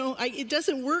just don't know. It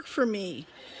doesn't work for me.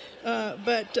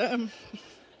 But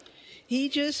he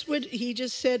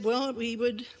just said, well, we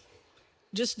would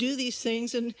just do these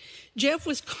things. And Jeff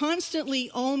was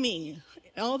constantly oming.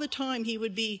 All the time he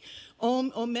would be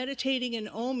meditating and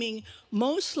oming,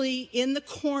 mostly in the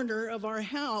corner of our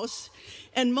house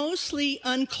and mostly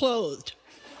unclothed.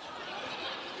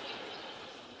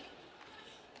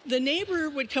 The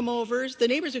neighbors would come over and say,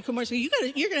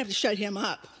 you're gonna have to shut him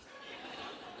up.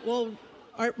 Well,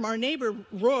 our neighbor,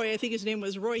 Roy, I think his name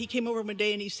was Roy, he came over one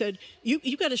day and he said,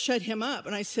 you got to shut him up.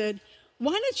 And I said,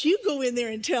 why don't you go in there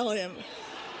and tell him?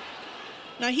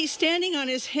 Now he's standing on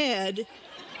his head,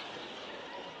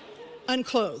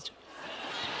 unclothed.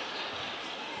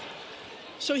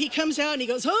 So he comes out and he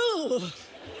goes, oh.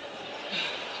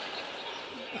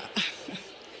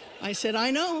 I said,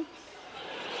 I know.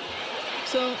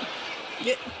 So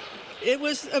it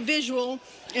was a visual,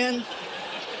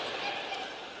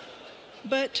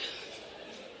 but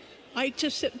I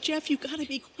just said, Jeff, you got to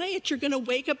be quiet. You're going to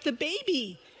wake up the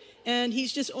baby. And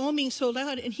he's just oming so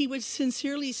loud. And he would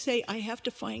sincerely say, I have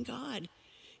to find God.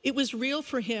 It was real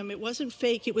for him. It wasn't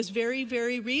fake. It was very,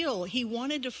 very real. He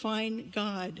wanted to find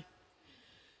God.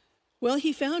 Well,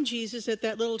 he found Jesus at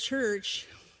that little church,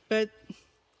 but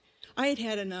I had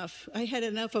had enough. I had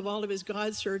enough of all of his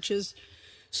God searches.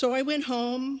 So I went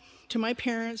home to my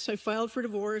parents. I filed for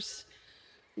divorce.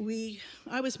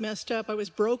 I was messed up. I was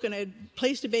broken. I had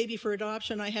placed a baby for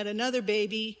adoption. I had another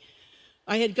baby.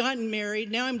 I had gotten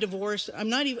married. Now I'm divorced.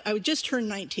 I just turned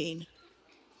 19.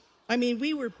 I mean,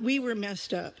 we were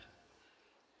messed up.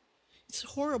 It's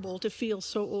horrible to feel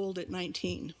so old at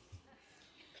 19.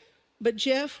 But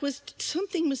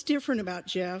something was different about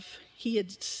Jeff. He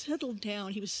had settled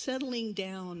down. He was settling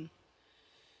down.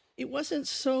 He wasn't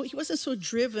so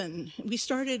driven. We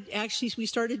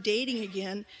started dating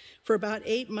again for about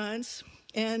 8 months.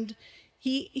 And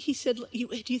he said, do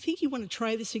you think you want to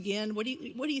try this again? What do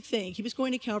you think? He was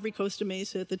going to Calvary, Costa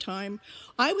Mesa at the time.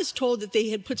 I was told that they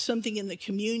had put something in the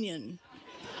communion.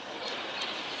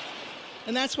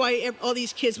 And that's why all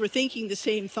these kids were thinking the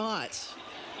same thoughts.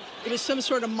 It was some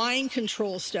sort of mind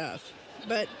control stuff.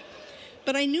 But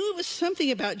I knew it was something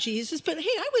about Jesus. But hey,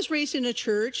 I was raised in a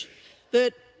church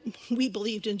that we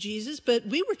believed in Jesus, but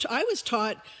I was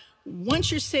taught, once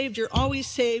you're saved, you're always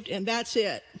saved, and that's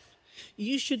it.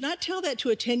 You should not tell that to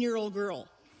a 10-year-old girl,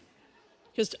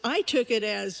 because I took it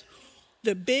as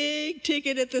the big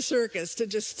ticket at the circus to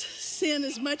just sin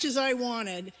as much as I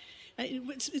wanted.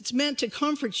 It's meant to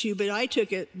comfort you, but I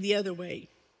took it the other way.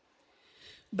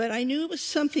 But I knew it was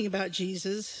something about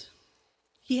Jesus.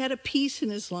 He had a peace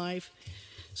in his life.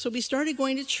 So we started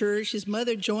going to church. His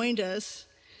mother joined us.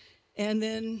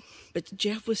 But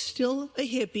Jeff was still a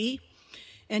hippie.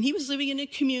 And he was living in a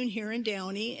commune here in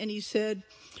Downey. And he said,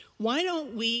 why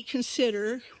don't we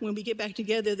consider, when we get back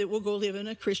together, that we'll go live in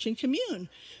a Christian commune?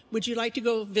 Would you like to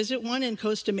go visit one in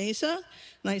Costa Mesa?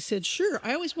 And I said, sure.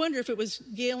 I always wonder if it was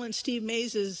Gail and Steve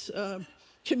Mays'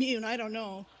 commune, I don't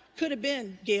know. Could have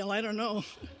been, Gail, I don't know.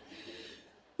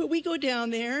 But we go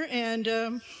down there,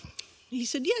 and he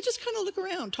said, yeah, just kind of look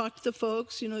around, talk to the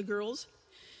folks, the girls.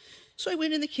 So I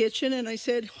went in the kitchen, and I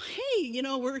said, hey,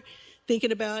 we're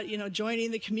thinking about,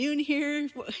 joining the commune here.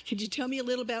 Could you tell me a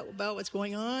little about what's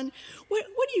going on? What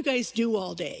do you guys do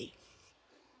all day?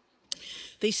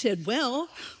 They said, well,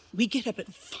 we get up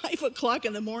at 5 o'clock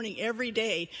in the morning every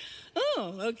day.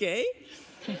 Oh, okay.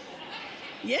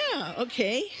 Yeah,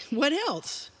 okay. What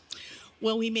else?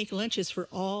 Well, we make lunches for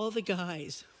all the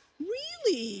guys.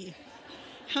 Really?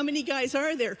 How many guys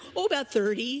are there? Oh, about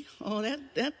 30. Oh,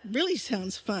 that really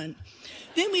sounds fun.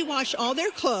 Then we wash all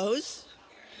their clothes,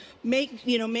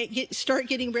 start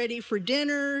getting ready for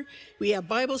dinner. We have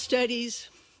Bible studies.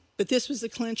 But this was the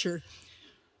clincher.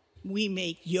 We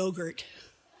make yogurt.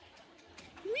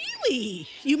 Really?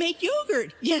 You make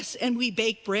yogurt? Yes, and we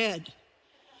bake bread.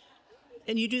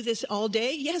 And you do this all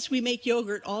day? Yes, we make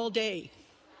yogurt all day.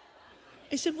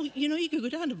 I said, well, you could go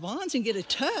down to Vaughn's and get a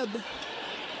tub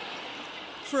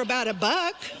for about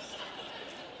 $1.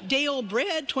 Day-old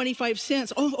bread, 25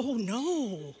 cents. Oh,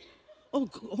 no.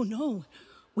 Oh, no.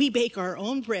 We bake our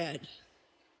own bread.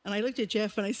 And I looked at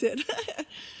Jeff and I said,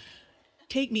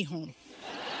 take me home.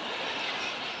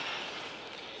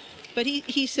 But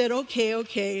he said,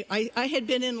 okay. I had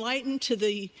been enlightened to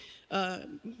the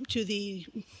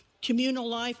communal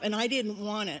life, and I didn't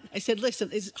want it. I said, listen,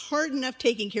 it's hard enough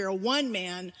taking care of one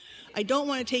man. I don't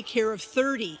want to take care of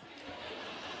 30.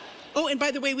 Oh, and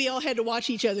by the way, we all had to watch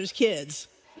each other's kids.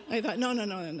 I thought, no, I'm not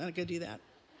going to do that.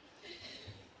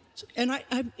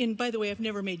 And by the way, I've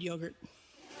never made yogurt.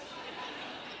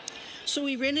 So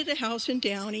we rented a house in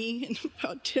Downey, and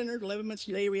about 10 or 11 months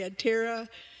later, we had Tara.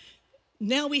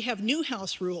 Now we have new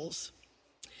house rules.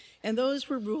 And those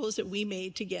were rules that we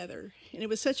made together. And it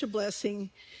was such a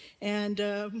blessing.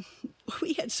 And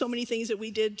we had so many things that we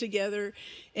did together.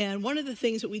 And one of the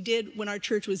things that we did when our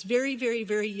church was very, very,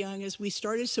 very young is we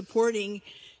started supporting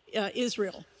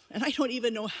Israel. And I don't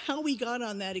even know how we got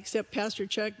on that, except Pastor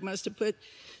Chuck must have put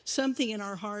something in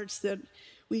our hearts that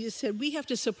we just said, we have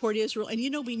to support Israel. And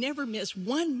we never missed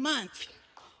 1 month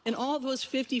in all those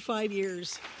 50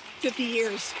 years.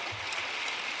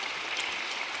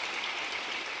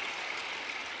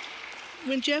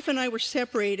 When Jeff and I were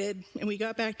separated and we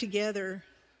got back together,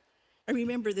 I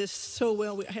remember this so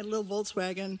well. I had a little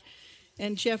Volkswagen,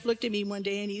 and Jeff looked at me one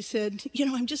day and he said,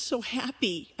 I'm just so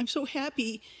happy. I'm so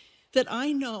happy that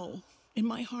I know in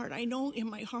my heart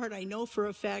for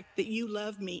a fact that you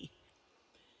love me.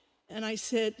 And I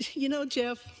said,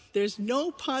 Jeff, there's no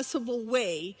possible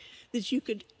way that you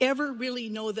could ever really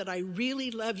know that I really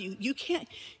love you.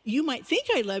 You might think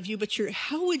I love you, but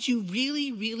how would you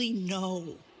really, really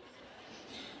know?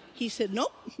 He said,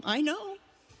 nope, I know.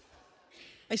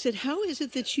 I said, how is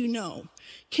it that you know?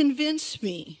 Convince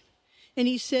me. And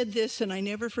he said this, and I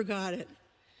never forgot it.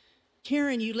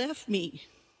 Karen, you left me.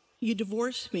 You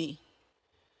divorced me.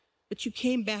 But you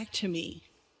came back to me.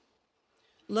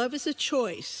 Love is a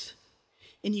choice,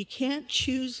 and you can't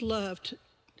choose to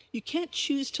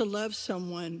love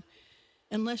someone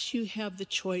unless you have the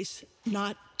choice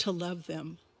not to love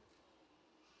them.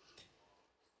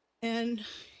 And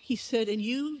he said, and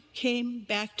you came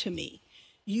back to me.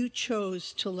 You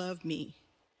chose to love me.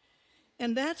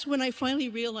 And that's when I finally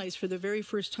realized for the very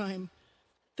first time,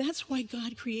 that's why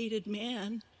God created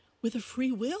man with a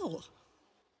free will.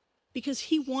 Because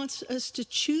he wants us to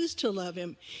choose to love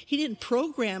him. He didn't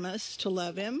program us to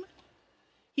love him.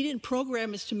 He didn't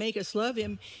program us to make us love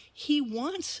him. He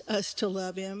wants us to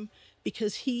love him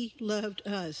because he loved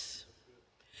us.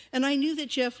 And I knew that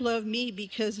Jeff loved me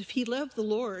because if he loved the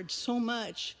Lord so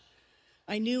much,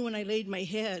 I knew when I laid my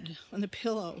head on the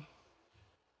pillow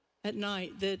at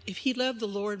night that if he loved the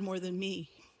Lord more than me,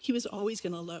 he was always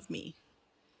going to love me.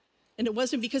 And it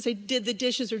wasn't because I did the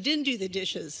dishes or didn't do the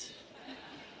dishes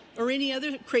or any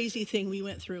other crazy thing we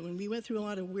went through. And we went through a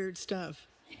lot of weird stuff.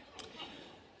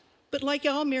 But like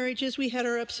all marriages, we had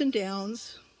our ups and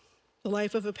downs. The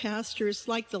life of a pastor is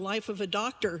like the life of a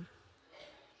doctor.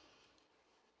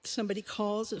 Somebody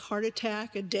calls, a heart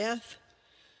attack, a death,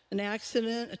 an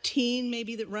accident, a teen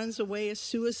maybe that runs away, a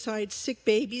suicide, sick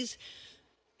babies,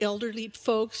 elderly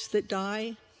folks that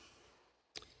die.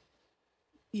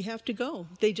 You have to go.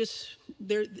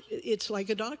 It's like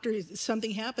a doctor. If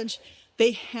something happens,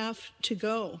 they have to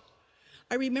go.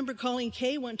 I remember calling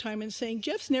Kay one time and saying,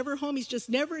 Jeff's never home. He's just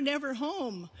never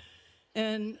home.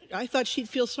 And I thought she'd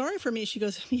feel sorry for me. She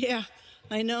goes, yeah,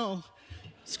 I know.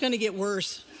 It's going to get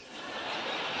worse.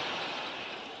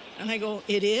 And I go,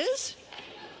 it is?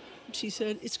 She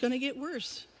said, it's going to get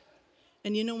worse.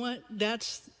 And you know what?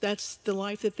 That's the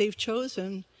life that they've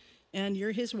chosen. and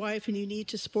you're his wife, and you need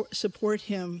to support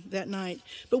him that night.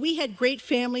 But we had great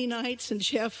family nights, and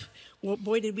Jeff, well,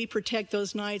 boy, did we protect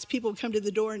those nights. People would come to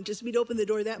the door, and we'd open the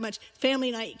door that much.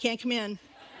 Family night, you can't come in.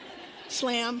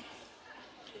 Slam.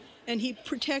 And he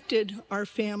protected our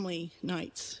family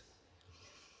nights.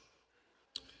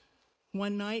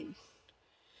 One night,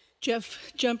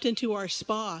 Jeff jumped into our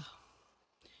spa.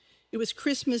 It was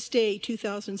Christmas Day,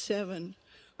 2007.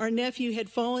 Our nephew had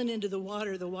fallen into the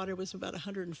water. The water was about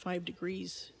 105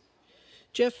 degrees.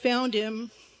 Jeff found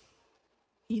him.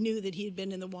 He knew that he had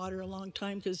been in the water a long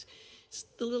time because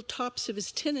the little tops of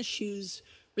his tennis shoes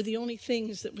were the only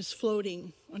things that was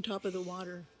floating on top of the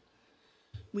water.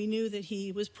 We knew that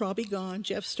he was probably gone.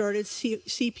 Jeff started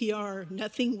CPR.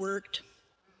 Nothing worked.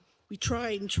 We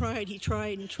tried and tried. He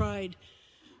tried and tried.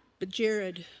 But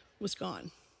Jared was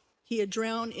gone. He had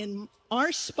drowned in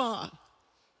our spa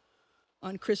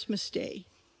on Christmas Day.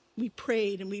 We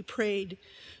prayed and we prayed.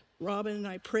 Robin and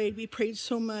I prayed. We prayed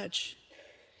so much.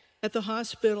 At the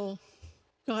hospital,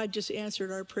 God just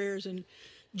answered our prayers, and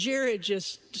Jared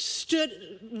just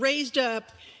raised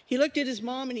up. He looked at his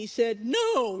mom and he said,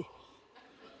 "No."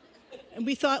 And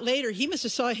we thought later, he must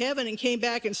have saw heaven and came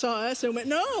back and saw us and went,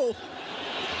 "No."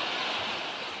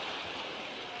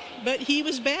 But he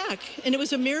was back, and it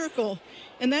was a miracle.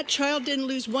 And that child didn't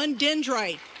lose one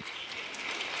dendrite.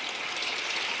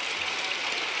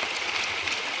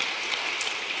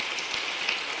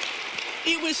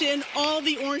 It was in all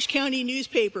the Orange County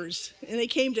newspapers, and they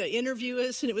came to interview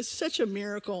us, and it was such a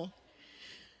miracle.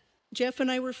 Jeff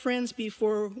and I were friends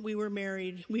before we were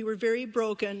married. We were very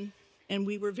broken, and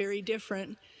we were very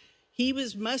different. He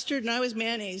was mustard, and I was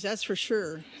mayonnaise, that's for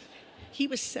sure. He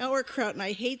was sauerkraut, and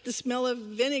I hate the smell of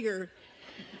vinegar.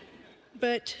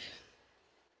 But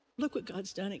look what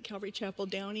God's done at Calvary Chapel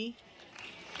Downey.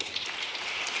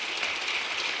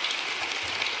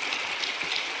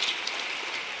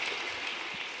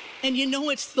 And you know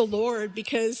it's the Lord,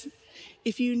 because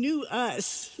if you knew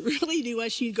us, really knew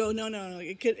us, you'd go, no,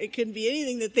 it couldn't be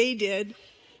anything that they did,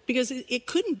 because it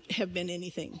couldn't have been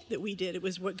anything that we did. It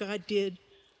was what God did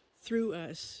through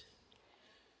us.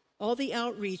 All the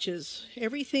outreaches,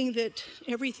 everything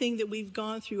that we've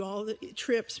gone through, all the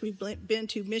trips we've been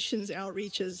to, missions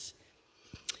outreaches.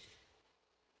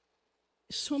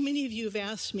 So many of you have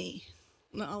asked me,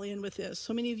 and I'll end with this,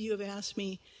 so many of you have asked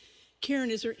me,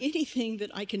 "Karen, is there anything that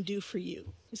I can do for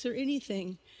you? Is there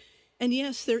anything?" And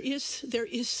yes, there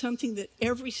is something that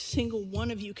every single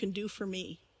one of you can do for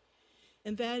me.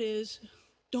 And that is,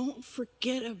 don't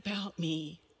forget about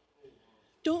me.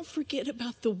 Don't forget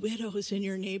about the widows in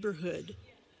your neighborhood.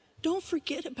 Don't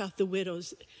forget about the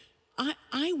widows.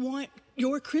 I want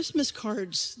your Christmas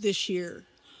cards this year.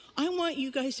 I want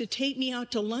you guys to take me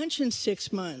out to lunch in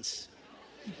 6 months.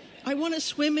 I want to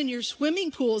swim in your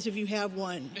swimming pools if you have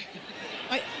one.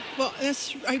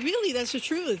 That's the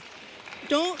truth.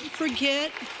 Don't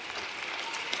forget.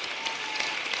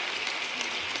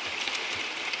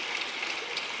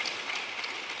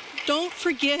 Don't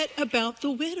forget about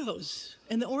the widows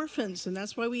and the orphans. And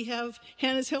that's why we have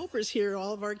Hannah's Helpers here,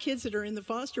 all of our kids that are in the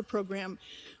foster program.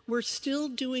 We're still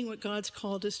doing what God's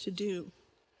called us to do.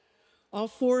 All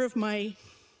 4 of my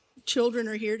children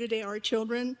are here today, our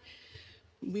children.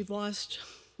 We've lost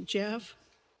Jeff,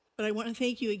 but I want to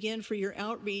thank you again for your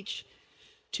outreach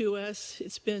to us.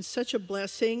 It's been such a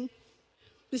blessing.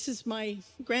 This is my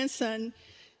grandson,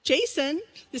 Jason.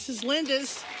 This is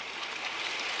Linda's.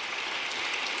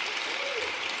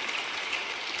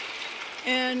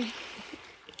 And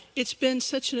it's been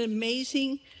such an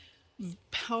amazing,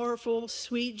 powerful,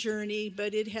 sweet journey,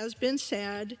 but it has been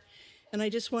sad. And I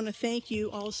just want to thank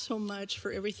you all so much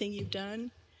for everything you've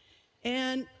done.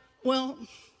 And, well,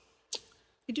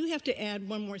 I do have to add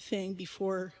one more thing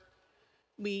before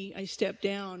I step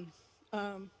down.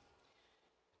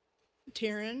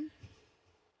 Taryn,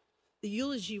 the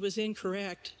eulogy was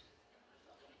incorrect.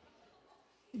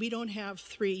 We don't have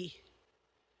 3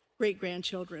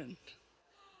 great-grandchildren.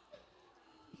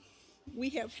 We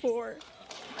have 4.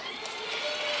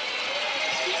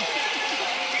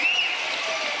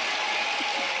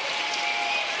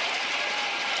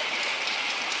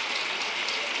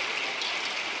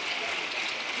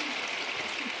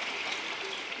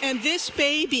 And this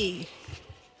baby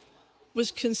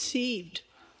was conceived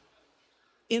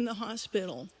in the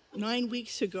hospital 9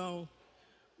 weeks ago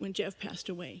when Jeff passed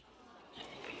away.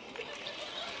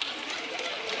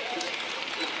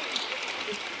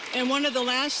 And one of the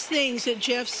last things that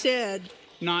Jeff said...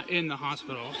 Not in the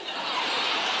hospital.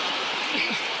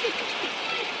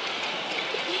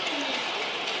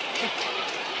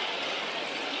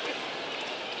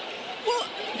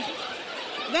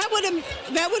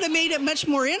 That would have made it much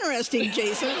more interesting,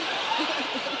 Jason.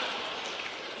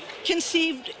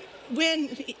 Conceived when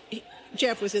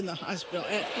Jeff was in the hospital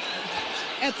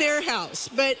at their house.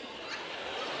 But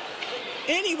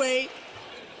anyway,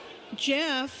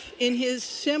 Jeff, in his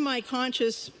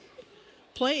semi-conscious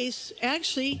place,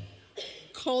 actually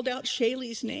called out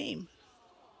Shaylee's name.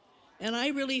 And I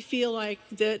really feel like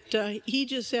that he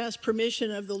just asked permission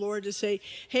of the Lord to say,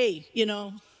 hey, you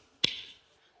know,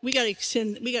 we got to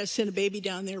send a baby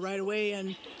down there right away.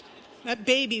 And that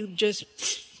baby just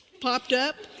popped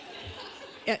up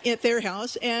at their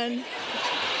house.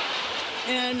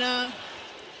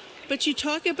 But you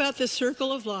talk about the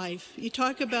circle of life. You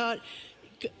talk about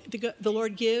the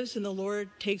Lord gives and the Lord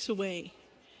takes away.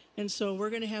 And so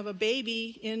we're going to have a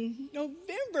baby in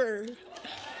November.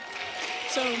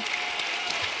 So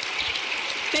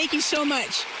thank you so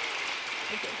much.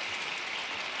 Okay.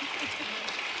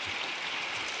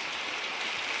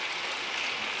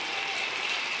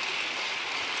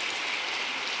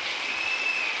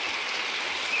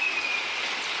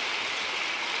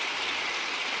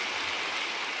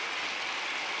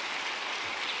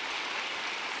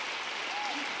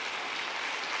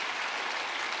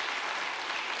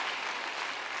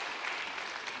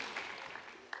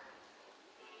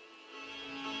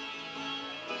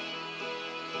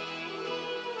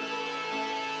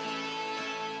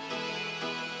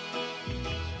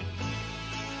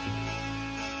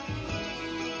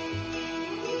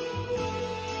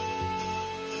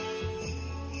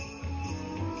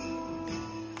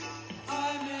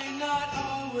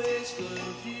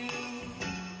 Love you,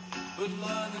 but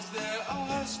long as there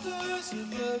are stars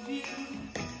above you,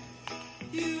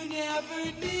 you never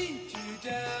need to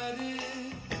doubt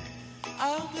it.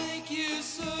 I'll make you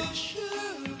so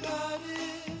sure about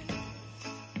it.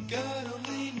 God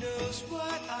only knows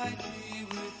what I'd be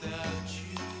without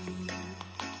you.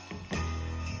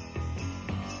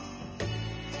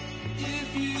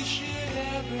 If you should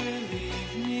ever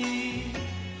leave me,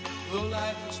 well,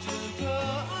 life would still go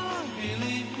on,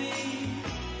 believe me.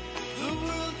 The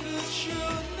world could show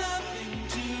nothing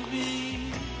to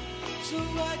me, so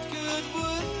what good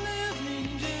would living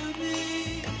do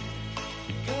me?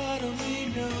 God only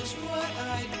knows what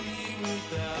I'd be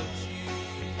without you.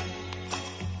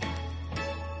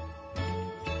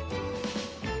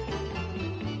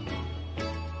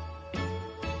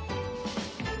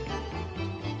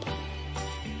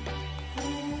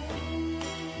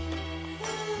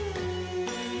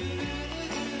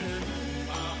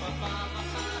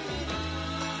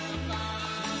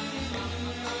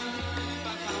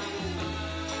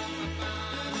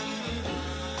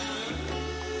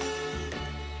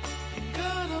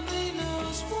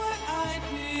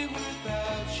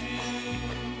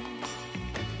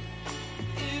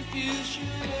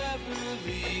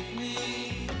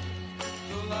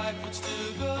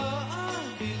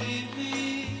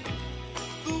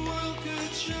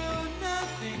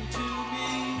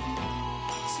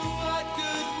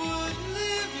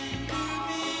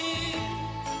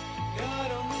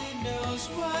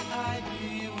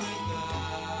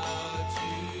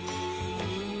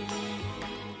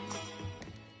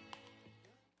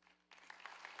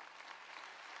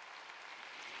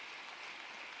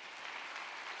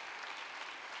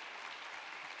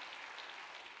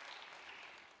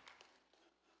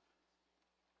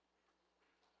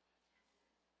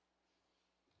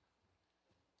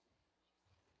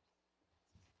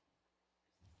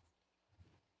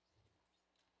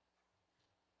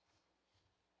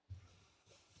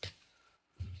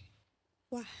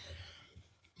 Wow.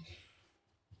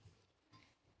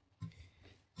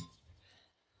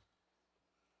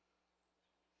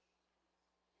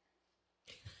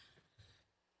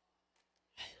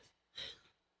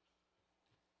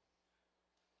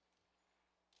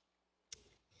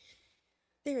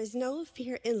 There is no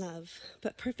fear in love,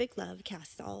 but perfect love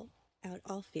casts out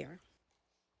all fear.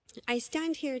 I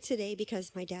stand here today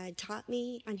because my dad taught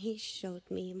me and he showed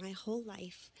me my whole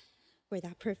life where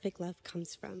that perfect love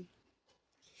comes from.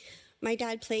 My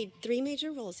dad played 3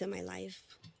 major roles in my life.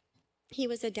 He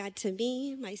was a dad to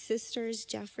me, my sisters,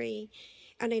 Jeffrey,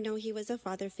 and I know he was a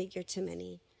father figure to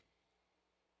many.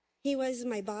 He was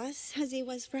my boss as he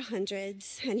was for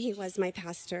hundreds, and he was my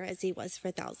pastor as he was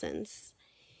for thousands.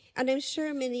 And I'm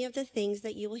sure many of the things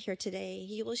that you will hear today,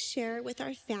 you will share with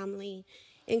our family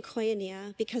in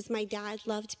Koinonia because my dad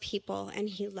loved people and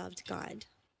he loved God.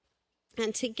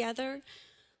 And together,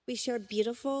 we share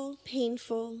beautiful,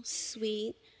 painful,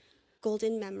 sweet,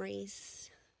 golden memories.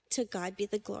 To God be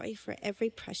the glory for every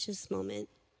precious moment.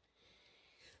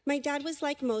 My dad was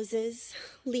like Moses,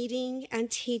 leading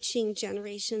and teaching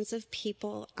generations of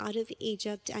people out of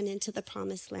Egypt and into the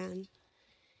promised land.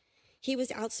 He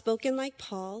was outspoken like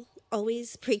Paul,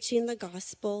 always preaching the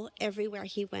gospel everywhere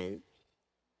he went.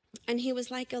 And he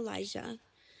was like Elijah,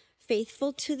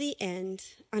 faithful to the end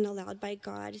and allowed by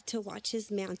God to watch his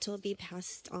mantle be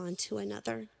passed on to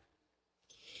another.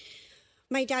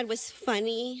 My dad was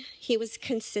funny, he was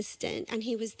consistent, and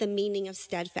he was the meaning of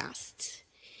steadfast.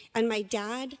 And my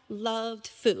dad loved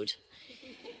food,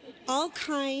 all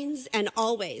kinds and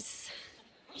always.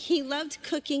 He loved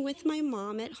cooking with my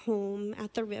mom at home,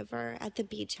 at the river, at the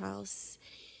beach house.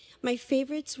 My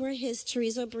favorites were his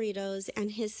chorizo burritos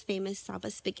and his famous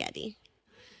Saba spaghetti.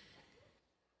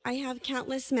 I have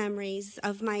countless memories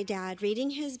of my dad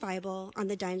reading his Bible on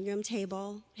the dining room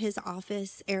table, his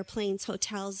office, airplanes,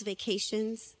 hotels,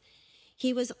 vacations.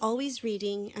 He was always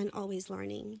reading and always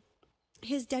learning.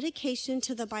 His dedication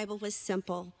to the Bible was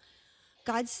simple.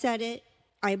 God said it,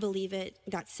 I believe it,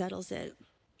 that settles it.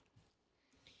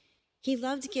 He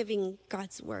loved giving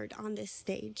God's word on this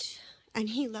stage, and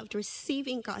he loved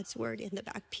receiving God's word in the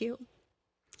back pew.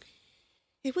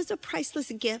 It was a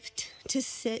priceless gift to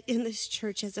sit in this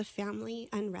church as a family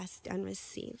and rest and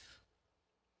receive.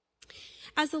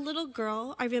 As a little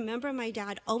girl, I remember my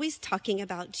dad always talking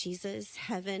about Jesus,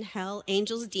 heaven, hell,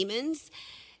 angels, demons.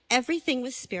 Everything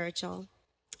was spiritual.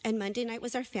 And Monday night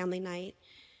was our family night,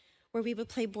 where we would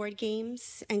play board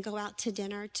games and go out to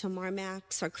dinner to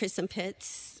Marmax or Chris and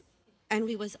Pitt's. And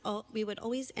we would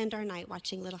always end our night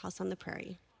watching Little House on the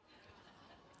Prairie.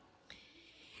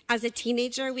 As a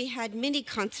teenager, we had mini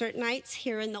concert nights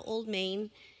here in the Old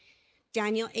Main.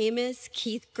 Daniel Amos,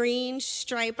 Keith Green,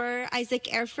 Stryper, Isaac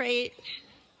Airfreight.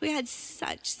 We had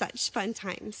such fun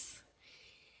times.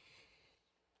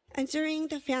 And during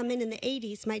the famine in the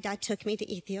 80s, my dad took me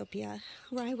to Ethiopia,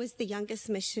 where I was the youngest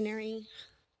missionary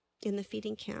in the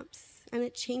feeding camps. And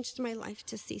it changed my life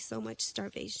to see so much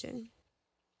starvation.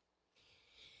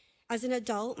 As an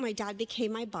adult, my dad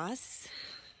became my boss.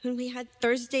 And we had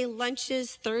Thursday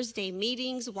lunches, Thursday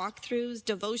meetings, walkthroughs,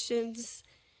 devotions.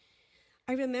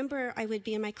 I remember I would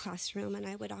be in my classroom and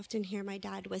I would often hear my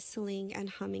dad whistling and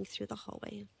humming through the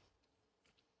hallway.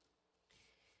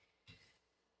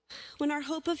 When our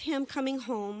hope of him coming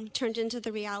home turned into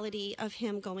the reality of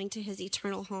him going to his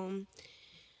eternal home,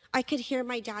 I could hear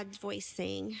my dad's voice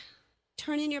saying,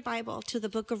 "Turn in your Bible to the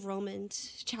book of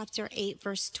Romans, chapter 8,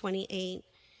 verse 28,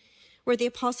 where the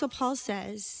Apostle Paul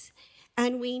says,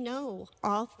 'And we know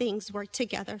all things work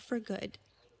together for good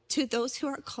to those who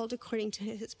are called according to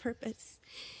his purpose.'"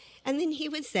 And then he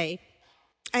would say,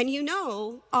 "And you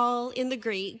know, all in the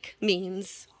Greek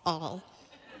means all."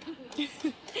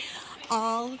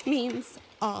 All means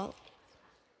all.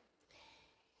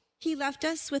 He left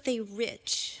us with a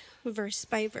rich,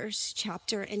 verse-by-verse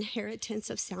chapter inheritance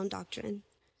of sound doctrine.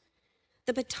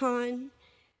 The baton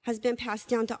has been passed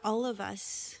down to all of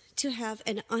us to have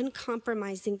an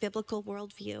uncompromising biblical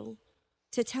worldview,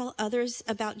 to tell others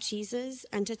about Jesus,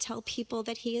 and to tell people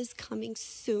that he is coming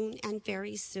soon and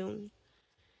very soon.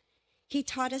 He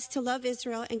taught us to love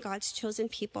Israel and God's chosen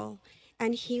people,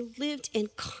 and he lived in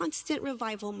constant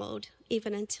revival mode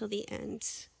even until the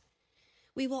end.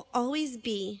 We will always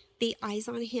be the Eyes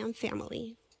on Him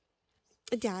family.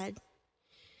 Dad,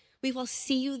 we will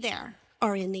see you there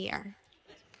or in the air.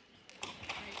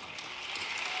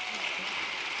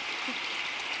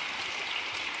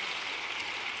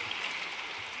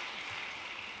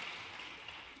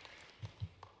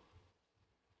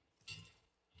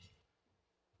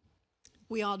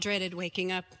 We all dreaded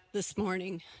waking up this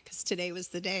morning because today was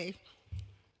the day.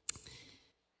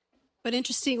 But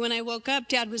interesting, when I woke up,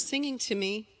 Dad was singing to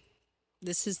me,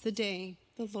 "This is the day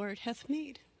the Lord hath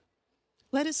made.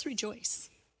 Let us rejoice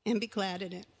and be glad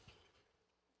in it."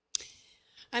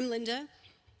 I'm Linda,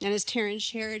 and as Taryn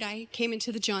shared, I came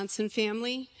into the Johnson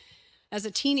family as a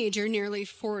teenager nearly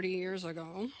 40 years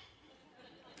ago.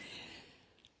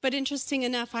 But interesting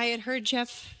enough, I had heard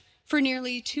Jeff for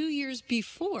nearly 2 years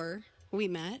before we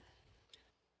met.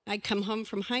 I'd come home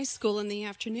from high school in the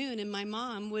afternoon, and my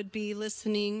mom would be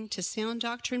listening to Sound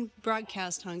Doctrine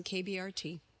broadcast on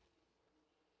KBRT.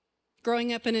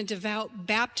 Growing up in a devout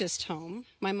Baptist home,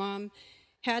 my mom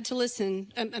had to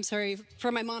listen,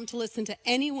 for my mom to listen to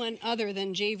anyone other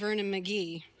than J. Vernon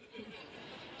McGee.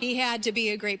 He had to be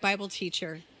a great Bible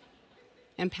teacher,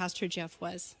 and Pastor Jeff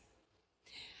was.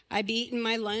 I'd be eating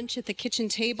my lunch at the kitchen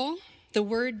table, the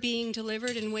word being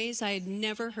delivered in ways I had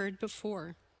never heard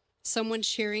before. Someone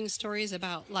sharing stories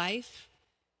about life,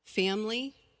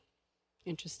 family,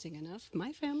 interesting enough,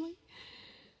 my family,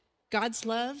 God's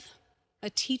love, a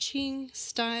teaching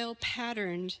style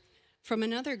patterned from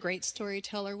another great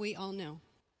storyteller we all know,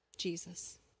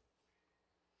 Jesus.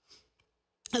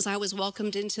 As I was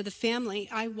welcomed into the family,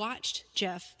 I watched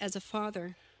Jeff as a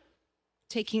father,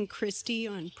 taking Christy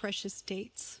on precious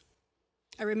dates.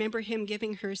 I remember him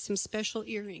giving her some special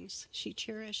earrings she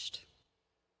cherished.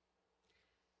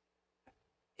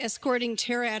 Escorting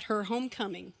Tara at her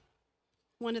homecoming.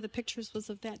 One of the pictures was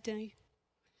of that day.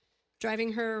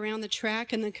 Driving her around the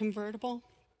track in the convertible,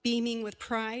 beaming with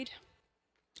pride,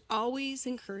 always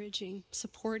encouraging,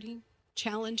 supporting,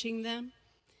 challenging them.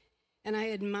 And I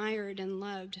admired and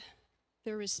loved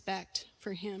their respect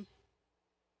for him.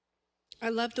 I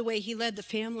loved the way he led the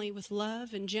family with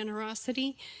love and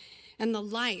generosity and the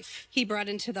life he brought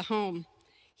into the home.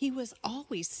 He was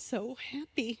always so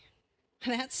happy.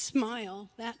 That smile,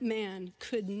 that man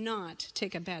could not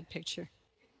take a bad picture.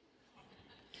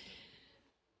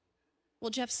 Well,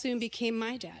 Jeff soon became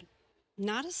my dad,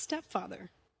 not a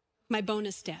stepfather, my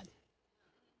bonus dad.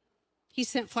 He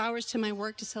sent flowers to my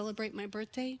work to celebrate my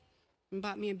birthday and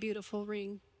bought me a beautiful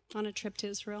ring on a trip to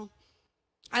Israel.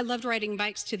 I loved riding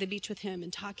bikes to the beach with him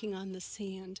and talking on the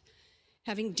sand,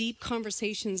 having deep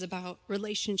conversations about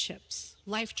relationships,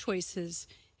 life choices,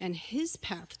 and his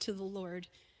path to the Lord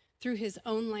through his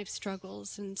own life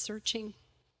struggles and searching.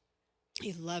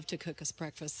 He loved to cook us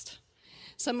breakfast.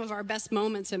 Some of our best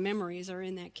moments and memories are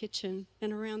in that kitchen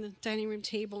and around the dining room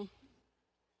table.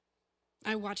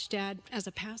 I watched Dad as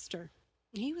a pastor.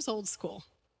 He was old school.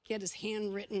 He had his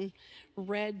handwritten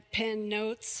red pen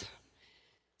notes,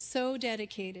 so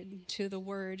dedicated to the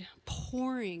word,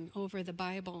 poring over the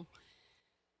Bible,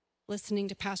 listening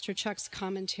to Pastor Chuck's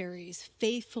commentaries,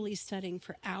 faithfully studying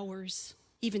for hours,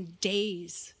 even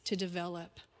days to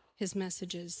develop his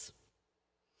messages.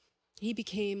 He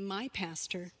became my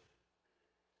pastor,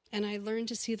 and I learned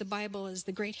to see the Bible as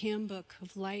the great handbook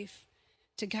of life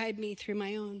to guide me through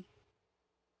my own.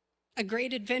 A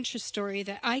great adventure story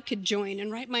that I could join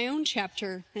and write my own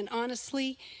chapter. And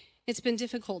honestly, it's been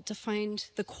difficult to find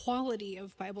the quality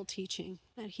of Bible teaching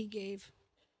that he gave.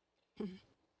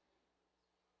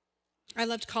 I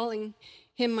loved calling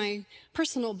him my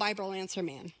personal Bible answer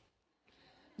man.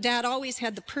 Dad always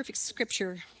had the perfect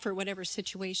scripture for whatever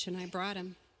situation I brought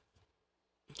him.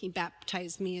 He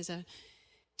baptized me as a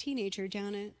teenager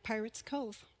down at Pirates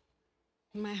Cove.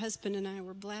 My husband and I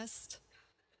were blessed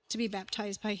to be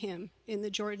baptized by him in the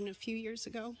Jordan a few years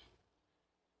ago.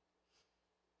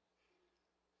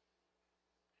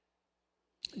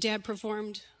 Dad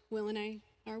performed Will and I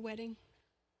our wedding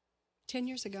 10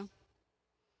 years ago.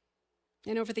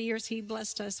 And over the years, he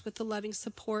blessed us with the loving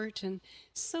support and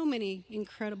so many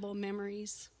incredible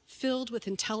memories, filled with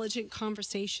intelligent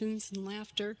conversations and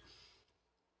laughter.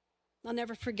 I'll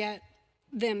never forget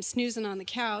them snoozing on the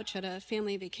couch at a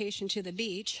family vacation to the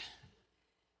beach.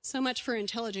 So much for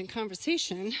intelligent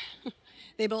conversation.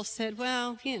 They both said,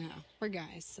 well, we're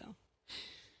guys, so.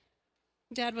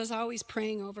 Dad was always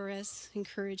praying over us,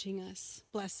 encouraging us,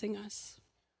 blessing us.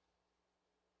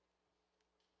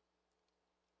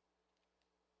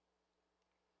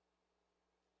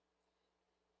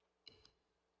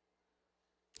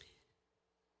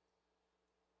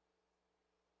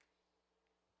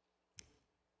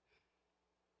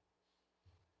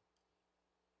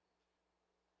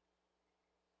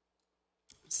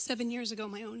 Seven years ago,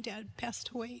 my own dad passed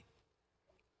away.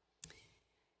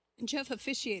 And Jeff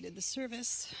officiated the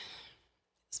service.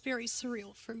 It's very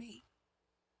surreal for me.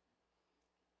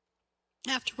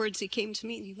 Afterwards, he came to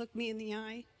me and he looked me in the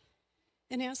eye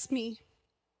and asked me,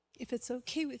 if it's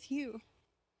okay with you,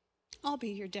 I'll be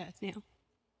your dad now.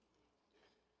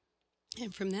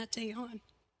 And from that day on,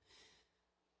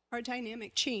 our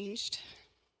dynamic changed,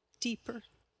 deeper,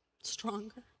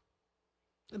 stronger,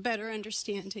 a better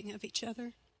understanding of each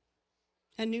other,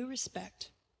 a new respect,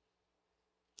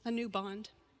 a new bond.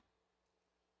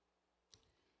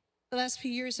 The last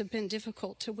few years have been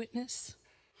difficult to witness,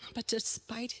 but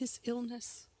despite his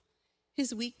illness,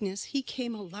 his weakness, he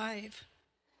came alive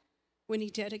when he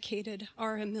dedicated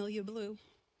our Amelia Blue.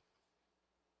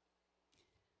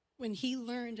 When he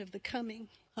learned of the coming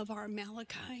of our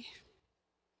Malachi,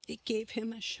 it gave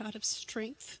him a shot of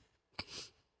strength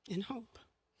and hope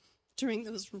during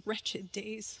those wretched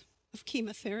days of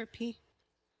chemotherapy.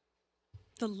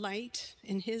 The light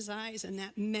in his eyes and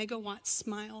that megawatt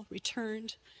smile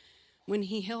returned when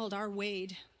he held our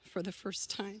Wade for the first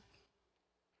time.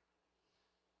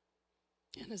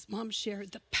 And his mom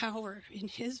shared the power in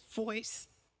his voice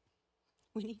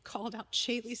when he called out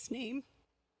Shaylee's name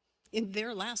in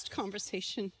their last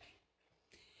conversation.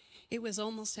 It was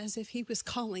almost as if he was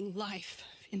calling life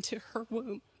into her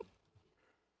womb.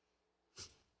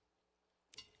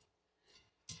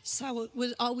 So it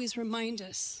would always remind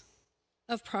us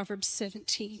of Proverbs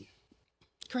 17.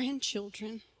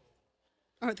 Grandchildren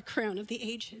are the crown of the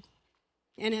aged.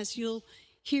 And as you'll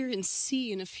hear and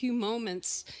see in a few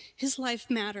moments, his life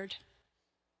mattered,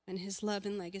 and his love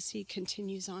and legacy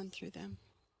continues on through them.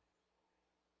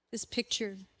 This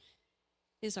picture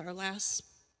is our last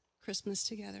Christmas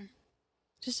together,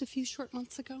 just a few short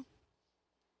months ago.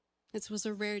 It was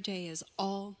a rare day as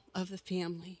all of the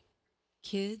family,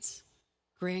 kids,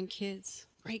 grandkids,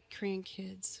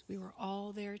 great-grandkids, we were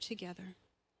all there together.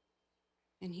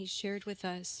 And he shared with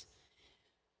us,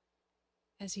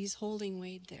 as he's holding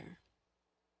Wade there,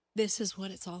 this is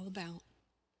what it's all about,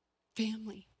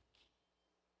 family.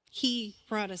 He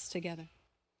brought us together.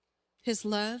 His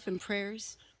love and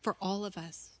prayers for all of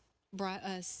us brought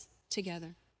us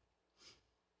together.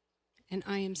 And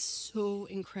I am so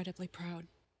incredibly proud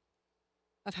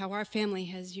of how our family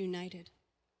has united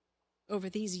over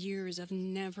these years of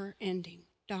never-ending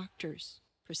doctors,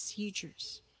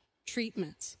 procedures,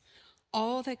 treatments,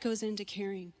 all that goes into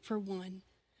caring for one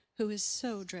who is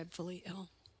so dreadfully ill.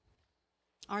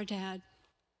 Our dad,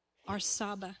 our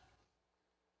Saba,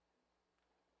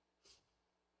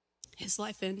 his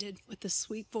life ended with the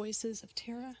sweet voices of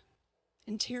Tara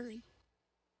and Terry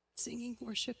singing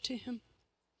worship to him.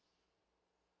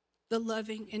 The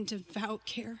loving and devout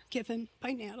care given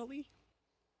by Natalie,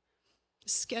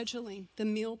 scheduling the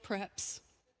meal preps,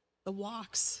 the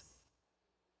walks,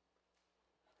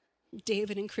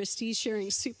 David and Christy sharing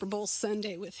Super Bowl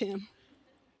Sunday with him,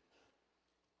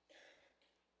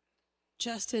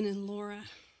 Justin and Laura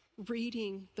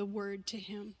reading the word to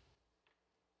him,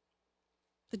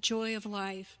 the joy of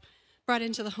life brought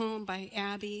into the home by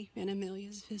Abby and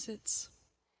Amelia's visits,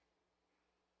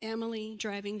 Emily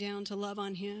driving down to love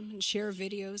on him and share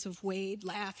videos of Wade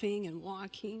laughing and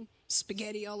walking,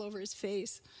 spaghetti all over his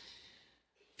face,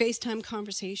 FaceTime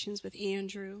conversations with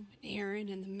Andrew and Aaron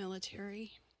in the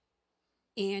military,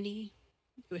 Annie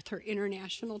with her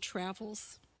international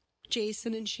travels,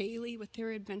 Jason and Shaylee with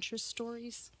their adventure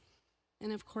stories,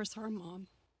 and of course our mom.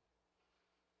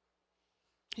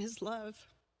 His love,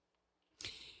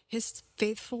 his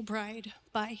faithful bride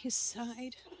by his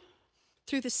side,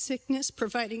 through the sickness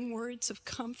providing words of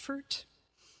comfort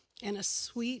and a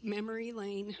sweet memory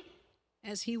lane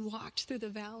as he walked through the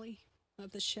valley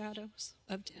of the shadows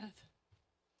of death.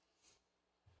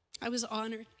 I was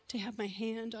honored to have my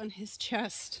hand on his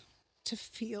chest to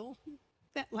feel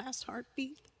that last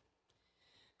heartbeat,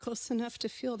 close enough to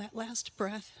feel that last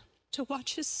breath, to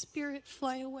watch his spirit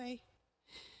fly away,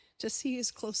 to see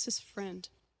his closest friend,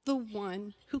 the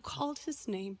one who called his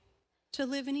name, to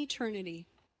live in eternity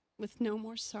with no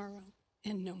more sorrow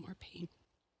and no more pain.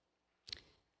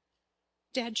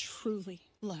 Dad truly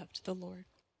loved the Lord.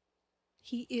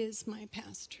 He is my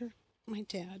pastor, my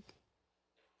dad,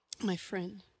 my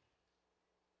friend.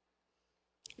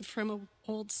 From an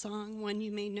old song, one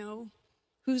you may know,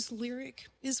 whose lyric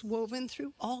is woven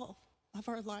through all of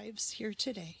our lives here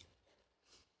today.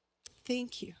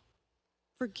 Thank you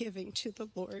for giving to the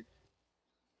Lord.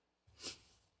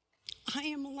 I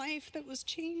am a life that was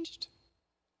changed.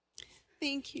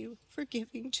 Thank you for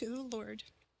giving to the Lord.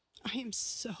 I am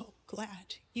so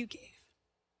glad you gave.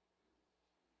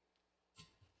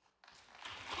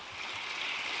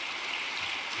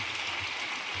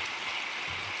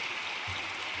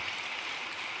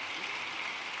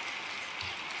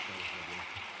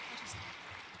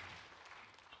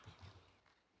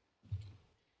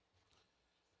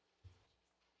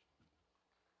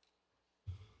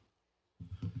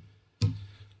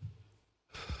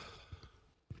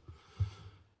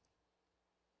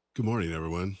 Good morning,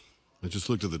 everyone. I just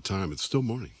looked at the time. It's still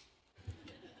morning.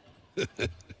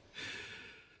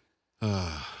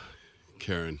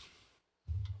 Karen,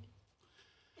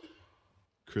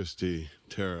 Christy,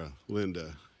 Tara,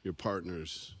 Linda, your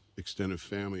partners, extended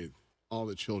family, all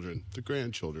the children, the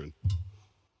grandchildren.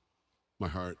 My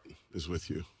heart is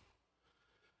with you.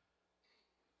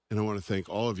 And I want to thank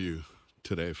all of you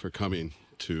today for coming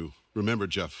to remember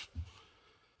Jeff.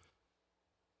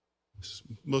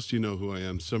 Most of you know who I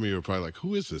am. Some of you are probably like,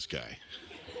 who is this guy?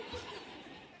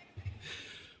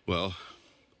 Well,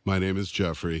 my name is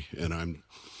Jeffrey, and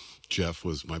Jeff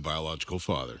was my biological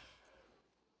father.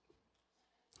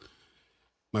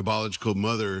 My biological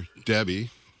mother, Debbie,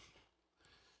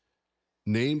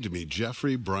 named me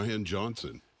Jeffrey Brian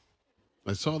Johnson.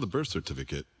 I saw the birth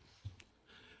certificate.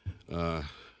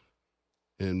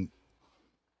 And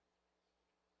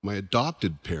my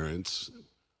adopted parents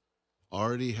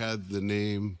already had the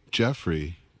name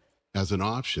Jeffrey as an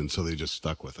option, so they just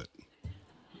stuck with it.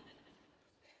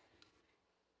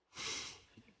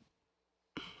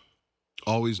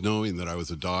 Always knowing that I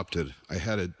was adopted, I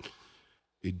had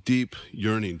a deep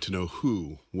yearning to know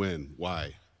who, when,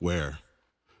 why, where.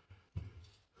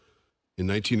 In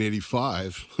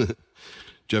 1985,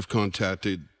 Jeff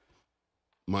contacted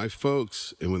my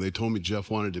folks, and when they told me Jeff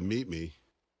wanted to meet me,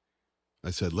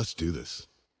 I said, let's do this.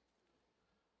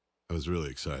 I was really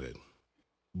excited,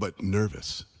 but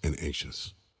nervous and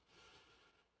anxious.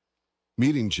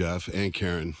 Meeting Jeff and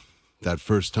Karen that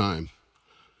first time,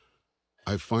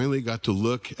 I finally got to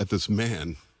look at this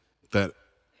man that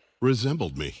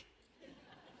resembled me.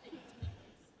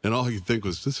 And all I could think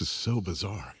was, this is so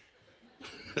bizarre.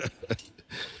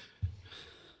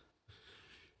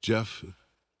 Jeff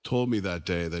told me that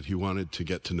day that he wanted to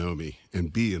get to know me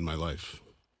and be in my life.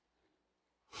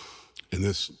 And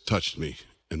this touched me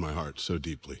in my heart so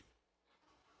deeply.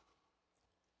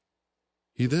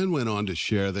 He then went on to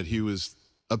share that he was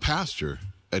a pastor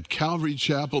at Calvary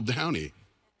Chapel, Downey,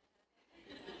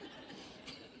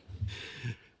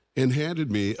 and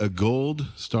handed me a gold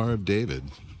Star of David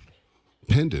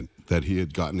pendant that he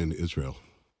had gotten in Israel.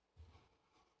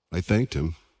 I thanked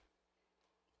him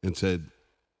and said,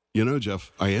 you know,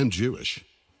 Jeff, I am Jewish.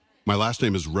 My last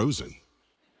name is Rosen.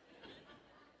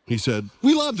 He said,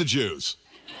 we love the Jews.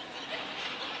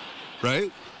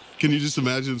 Right? Can you just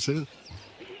imagine him saying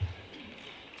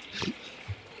it?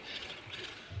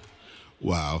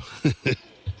 Wow.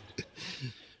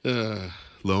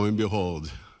 Lo and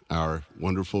behold, our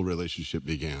wonderful relationship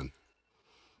began.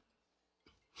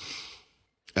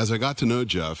 As I got to know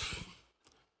Jeff,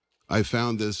 I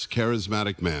found this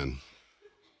charismatic man,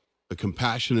 a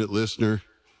compassionate listener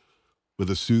with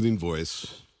a soothing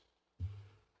voice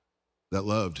that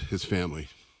loved his family.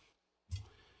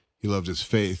 He loved his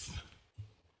faith.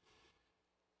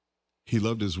 He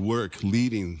loved his work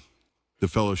leading the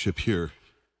fellowship here.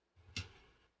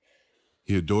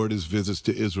 He adored his visits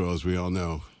to Israel, as we all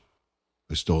know.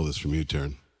 I stole this from you,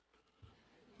 Taryn.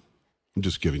 I'm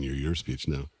just giving you your speech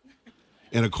now.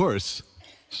 And of course,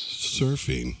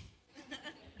 surfing.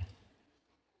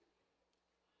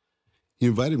 He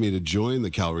invited me to join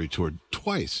the Calvary tour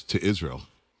twice to Israel,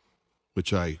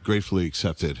 which I gratefully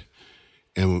accepted,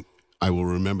 and I will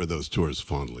remember those tours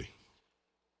fondly.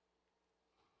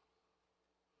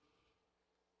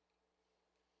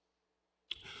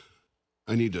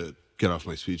 I need to get off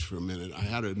my speech for a minute. I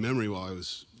had a memory while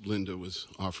Linda was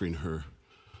offering her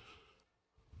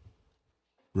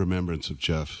remembrance of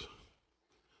Jeff.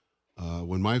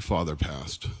 When my father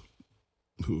passed,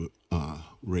 who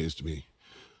raised me,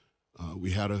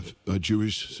 we had a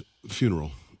Jewish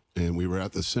funeral, and we were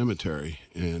at the cemetery,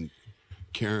 and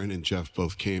Karen and Jeff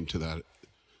both came to that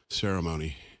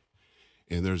ceremony.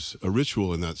 And there's a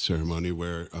ritual in that ceremony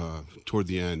where toward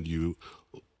the end you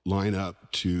line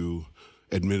up to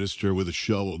administer with a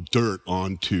shovel dirt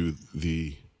onto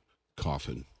the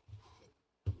coffin.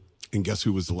 And guess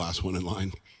who was the last one in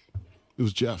line? It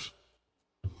was Jeff.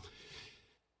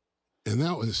 And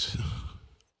that was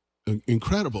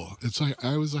incredible. It's like,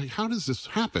 I was like, how does this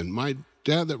happen? My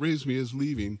dad that raised me is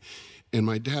leaving, and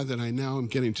my dad that I now am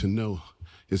getting to know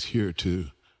is here to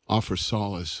offer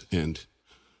solace and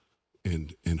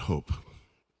hope.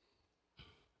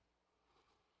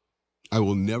 I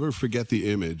will never forget the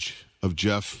image of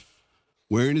Jeff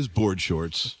wearing his board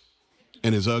shorts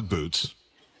and his Ugg boots,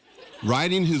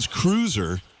 riding his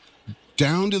cruiser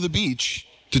down to the beach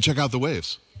to check out the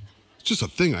waves. It's just a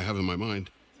thing I have in my mind.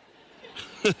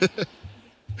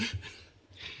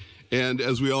 And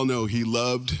as we all know, he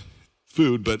loved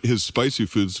food, but his spicy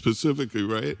food specifically,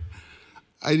 right?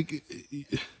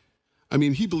 I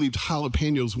mean, he believed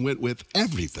jalapenos went with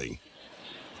everything.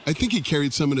 I think he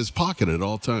carried some in his pocket at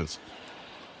all times.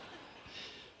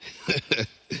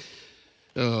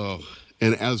 Oh,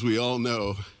 and as we all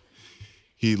know,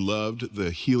 he loved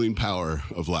the healing power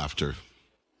of laughter.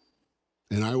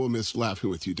 And I will miss laughing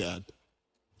with you, Dad.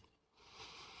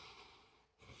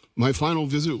 My final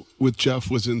visit with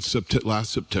Jeff was in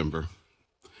last September,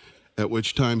 at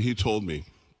which time he told me,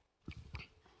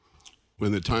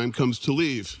 when the time comes to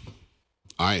leave,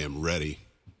 I am ready.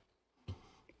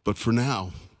 But for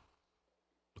now,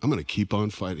 I'm going to keep on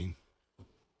fighting.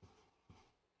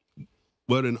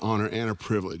 What an honor and a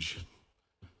privilege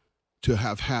to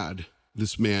have had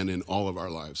this man in all of our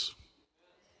lives.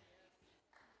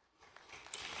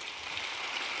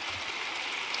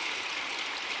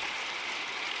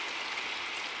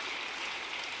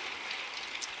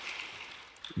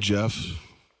 Jeff,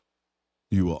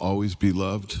 you will always be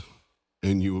loved,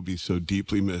 and you will be so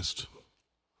deeply missed.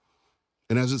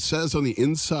 And as it says on the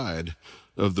inside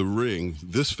of the ring,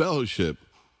 this fellowship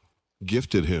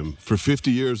gifted him for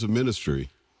 50 years of ministry.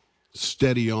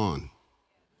 Steady on.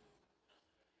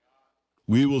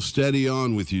 We will steady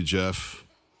on with you, Jeff,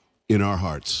 in our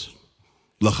hearts.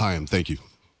 L'chaim, thank you.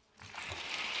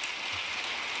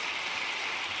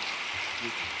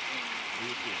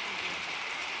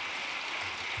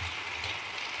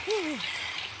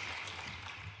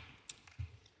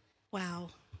 Wow.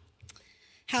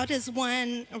 How does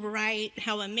one write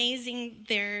how amazing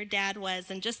their dad was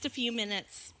in just a few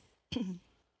minutes?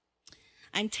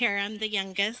 I'm Tara, I'm the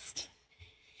youngest.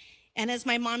 And as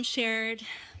my mom shared,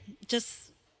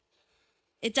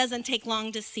 it doesn't take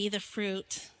long to see the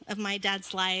fruit of my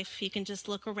dad's life. You can just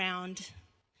look around.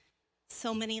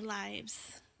 So many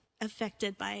lives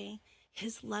affected by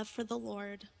his love for the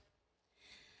Lord.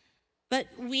 But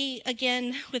we,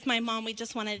 again, with my mom, we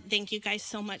just want to thank you guys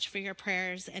so much for your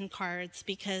prayers and cards,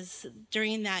 because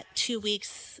during that 2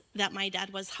 weeks that my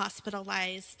dad was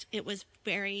hospitalized, it was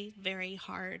very, very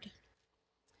hard.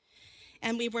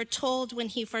 And we were told when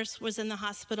he first was in the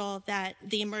hospital that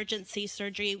the emergency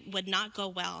surgery would not go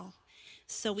well.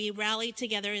 So we rallied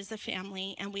together as a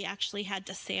family, and we actually had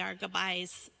to say our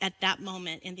goodbyes at that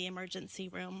moment in the emergency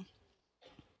room.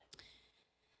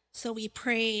 So we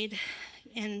prayed,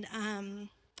 and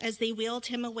as they wheeled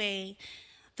him away,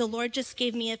 the Lord just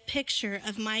gave me a picture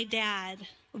of my dad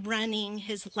running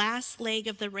his last leg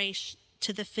of the race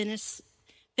to the finish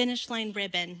line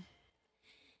ribbon.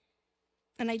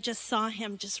 And I just saw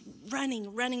him just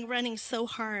running so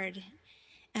hard.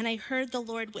 And I heard the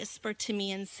Lord whisper to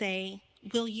me and say,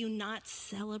 "Will you not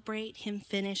celebrate him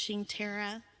finishing,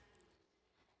 Tara?"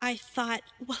 I thought,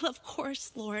 well, of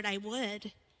course, Lord, I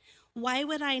would. Why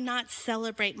would I not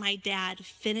celebrate my dad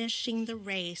finishing the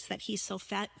race that he so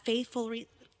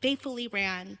faithfully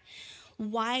ran?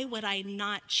 Why would I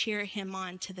not cheer him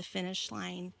on to the finish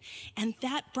line? And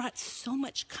that brought so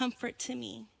much comfort to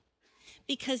me,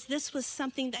 because this was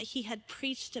something that he had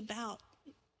preached about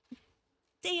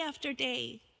day after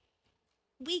day,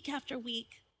 week after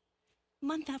week,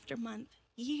 month after month,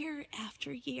 year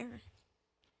after year.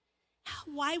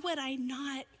 Why would I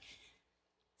not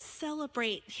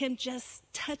celebrate him just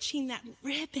touching that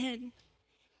ribbon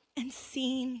and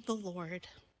seeing the Lord?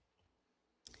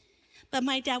 But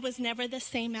my dad was never the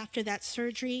same after that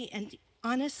surgery, and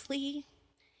honestly,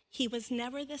 he was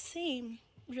never the same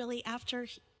really after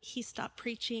he stopped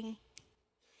preaching.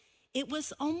 It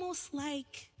was almost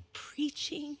like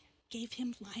preaching gave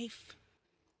him life.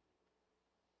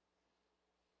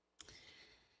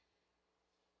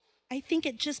 I think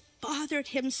it just bothered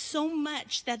him so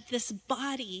much that this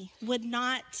body would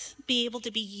not be able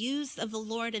to be used of the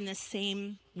Lord in the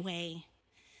same way.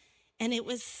 And it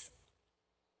was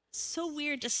so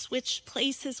weird to switch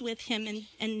places with him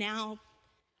and now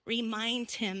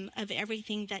remind him of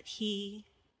everything that he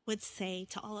would say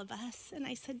to all of us. And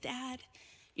I said, "Dad,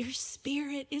 your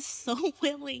spirit is so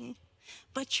willing,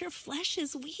 but your flesh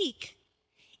is weak.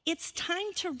 It's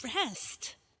time to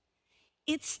rest.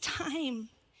 It's time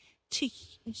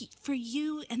for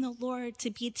you and the Lord to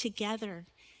be together.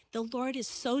 The Lord is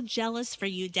so jealous for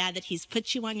you, Dad, that he's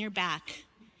put you on your back.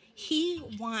 He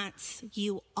wants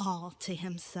you all to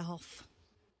himself."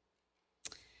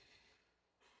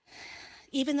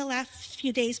 Even the last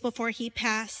few days before he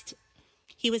passed,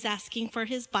 he was asking for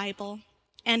his Bible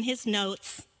and his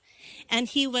notes, and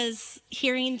he was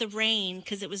hearing the rain,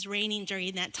 because it was raining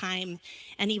during that time,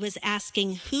 and he was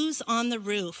asking, "Who's on the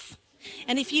roof?"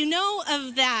 And if you know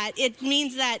of that, it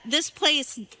means that this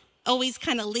place always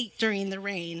kind of leaked during the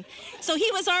rain. So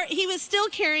he was still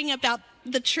caring about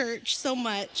the church so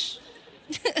much.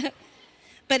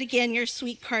 But again, your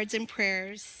sweet cards and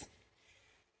prayers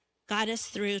got us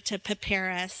through to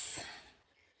prepare us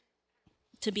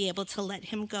to be able to let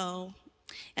him go.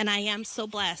 And I am so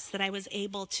blessed that I was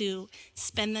able to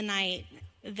spend the night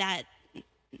that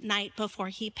night before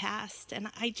he passed.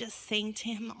 And I just sang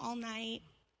to him all night.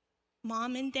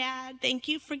 "Mom and Dad, thank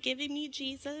you for giving me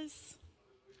Jesus.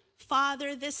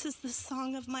 Father, this is the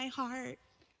song of my heart."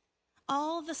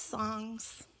 All the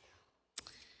songs.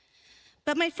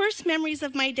 But my first memories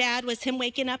of my dad was him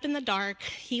waking up in the dark.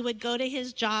 He would go to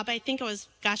his job. I think it was,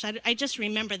 I just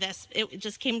remember this. It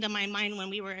just came to my mind when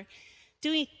we were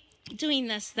doing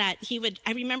this, that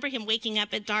I remember him waking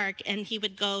up at dark, and he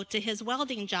would go to his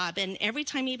welding job. And every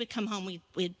time he would come home,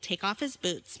 we'd take off his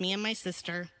boots, me and my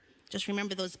sister. Just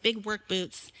remember those big work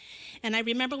boots. And I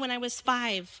remember when I was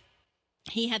 5,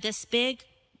 he had this big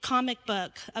comic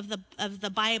book of the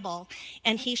Bible,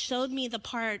 and he showed me the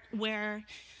part where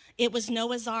it was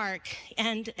Noah's Ark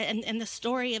and the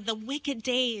story of the wicked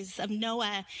days of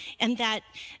Noah, and that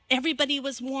everybody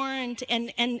was warned,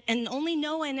 and only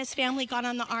Noah and his family got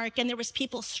on the ark, and there was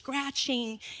people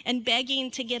scratching and begging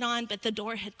to get on, but the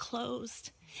door had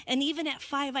closed. And even at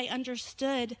 5, I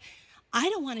understood I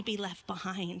don't want to be left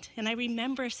behind. And I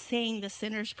remember saying the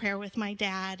sinner's prayer with my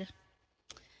dad.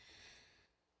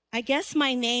 I guess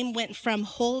my name went from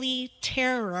Holy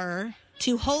Terror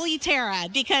to Holy Tara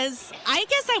because I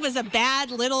guess I was a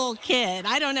bad little kid.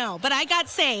 I don't know, but I got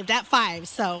saved at 5,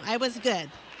 so I was good.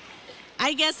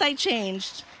 I guess I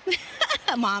changed.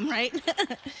 Mom, right?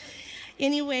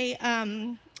 Anyway,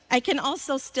 I can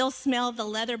also still smell the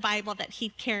leather Bible that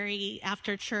he'd carry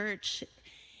after church,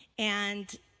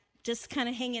 and just kind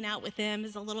of hanging out with him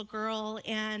as a little girl.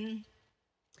 And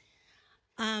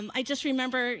I just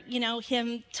remember,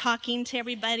 him talking to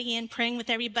everybody and praying with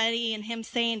everybody and him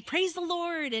saying, praise the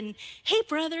Lord, and hey,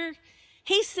 brother,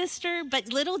 hey, sister.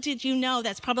 But little did you know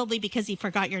that's probably because he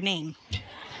forgot your name.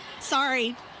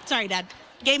 Sorry, Dad.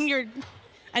 Gave him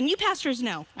and you pastors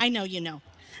know. I know you know.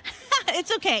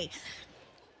 It's okay.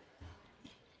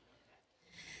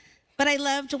 But I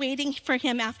loved waiting for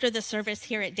him after the service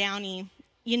here at Downey.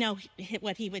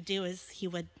 What he would do is he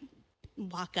would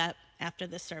walk up after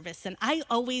the service. And I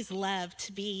always loved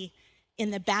to be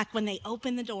in the back when they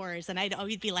opened the doors. And I'd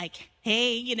always be like,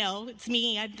 hey, it's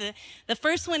me. I'm the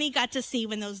first one he got to see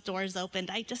when those doors opened.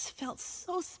 I just felt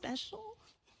so special.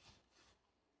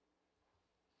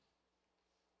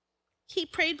 He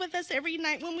prayed with us every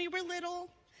night when we were little.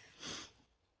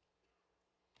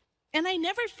 And I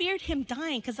never feared him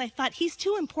dying because I thought he's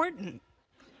too important.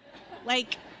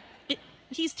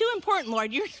 He's too important,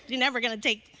 Lord. You're never going to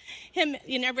take him,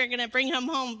 you're never going to bring him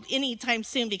home anytime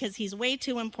soon because he's way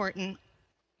too important.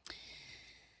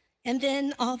 And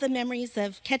then all the memories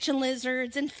of catching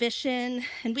lizards and fishing,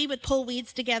 and we would pull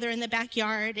weeds together in the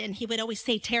backyard, and he would always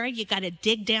say, Tara, you got to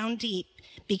dig down deep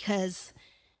because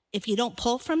if you don't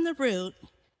pull from the root,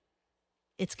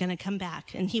 it's going to come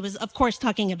back. And he was, of course,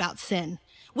 talking about sin.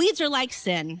 Weeds are like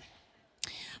sin.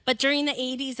 But during the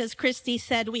 80s, as Christy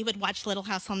said, we would watch Little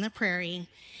House on the Prairie.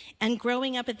 And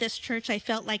growing up at this church, I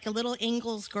felt like a little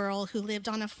Ingalls girl who lived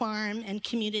on a farm and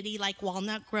community like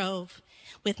Walnut Grove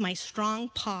with my strong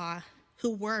pa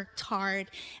who worked hard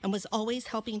and was always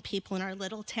helping people in our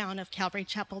little town of Calvary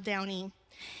Chapel, Downey.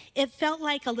 It felt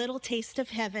like a little taste of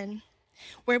heaven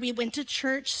where we went to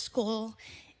church, school,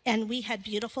 and we had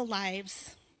beautiful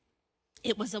lives.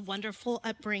 It was a wonderful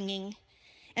upbringing.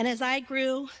 And as I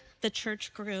grew, the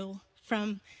church grew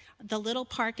from the little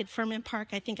park at Furman Park,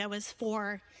 I think I was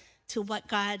 4, to what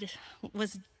God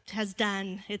has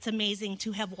done. It's amazing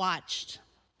to have watched.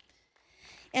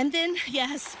 And then,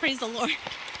 yes, praise the Lord.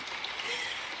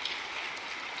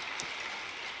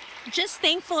 Just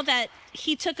thankful that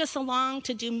he took us along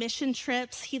to do mission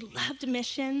trips. He loved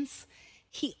missions.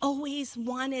 He always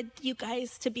wanted you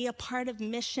guys to be a part of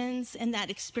missions and that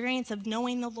experience of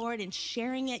knowing the Lord and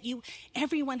sharing it.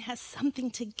 Everyone has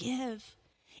something to give.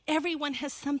 Everyone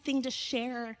has something to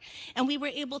share. And we were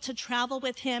able to travel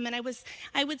with him. And I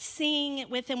would sing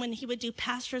with him when he would do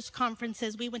pastors'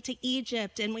 conferences. We went to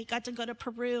Egypt and we got to go to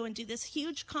Peru and do this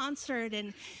huge concert,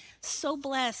 and so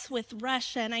blessed with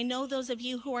Russia. And I know those of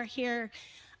you who are here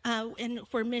and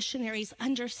were missionaries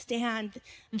understand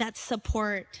that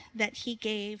support that he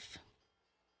gave.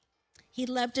 He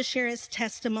loved to share his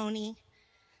testimony.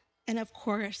 And of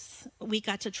course, we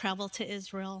got to travel to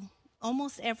Israel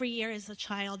almost every year as a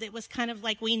child. It was kind of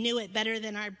like we knew it better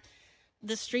than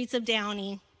the streets of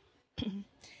Downey.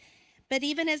 But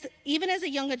even as a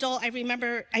young adult, I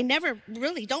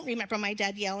don't remember my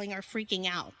dad yelling or freaking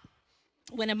out.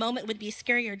 When a moment would be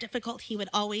scary or difficult, he would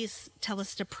always tell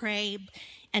us to pray,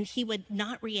 and he would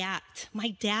not react. My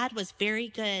dad was very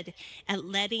good at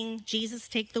letting Jesus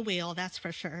take the wheel, that's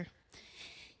for sure.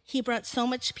 He brought so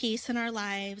much peace in our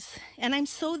lives, and I'm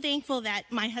so thankful that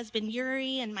my husband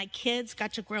Yuri and my kids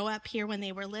got to grow up here when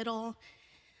they were little,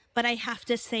 but I have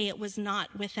to say it was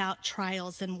not without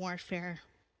trials and warfare.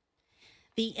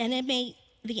 The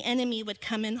enemy would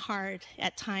come in hard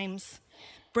at times,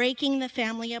 breaking the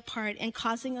family apart and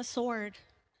causing a sword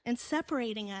and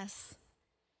separating us.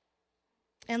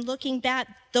 And looking back,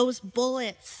 those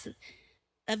bullets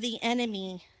of the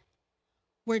enemy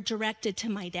were directed to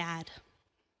my dad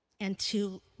and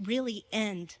to really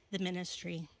end the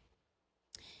ministry.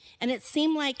 And it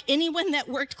seemed like anyone that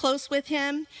worked close with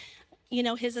him,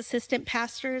 his assistant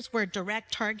pastors were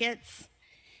direct targets.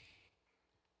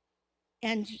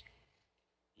 And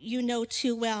you know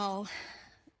too well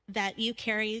that you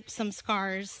carry some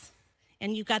scars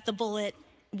and you got the bullet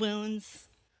wounds.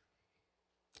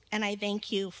 And I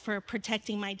thank you for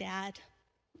protecting my dad.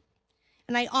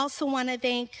 And I also want to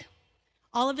thank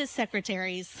all of his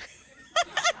secretaries.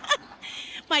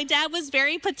 My dad was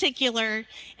very particular,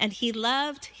 and he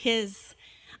loved his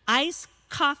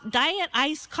diet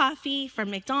iced coffee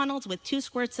from McDonald's with 2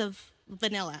 squirts of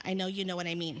vanilla. I know you know what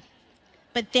I mean.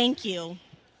 but thank you.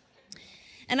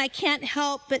 And I can't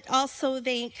help but also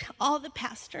thank all the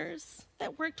pastors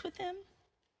that worked with him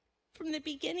from the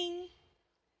beginning,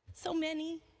 so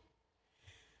many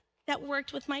that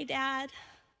worked with my dad.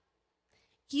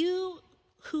 You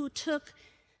who took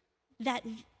that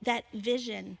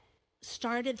vision,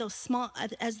 started those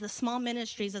small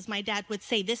ministries, as my dad would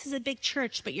say, this is a big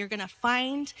church, but you're gonna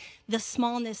find the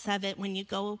smallness of it when you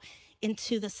go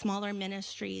into the smaller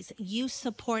ministries. You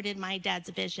supported my dad's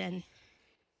vision.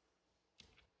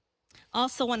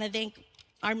 Also want to thank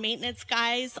our maintenance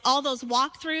guys, all those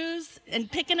walkthroughs and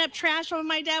picking up trash when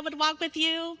my dad would walk with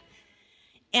you.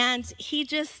 And he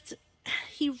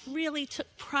really took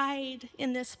pride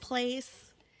in this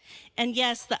place. And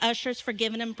yes, the ushers for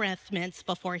giving him breath mints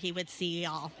before he would see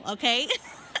y'all, okay?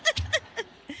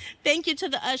 Thank you to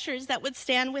the ushers that would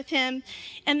stand with him.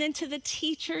 And then to the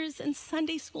teachers and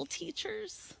Sunday school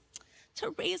teachers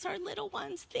to raise our little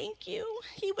ones. Thank you.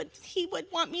 He would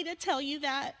want me to tell you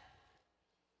that.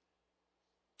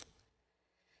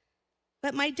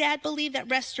 But my dad believed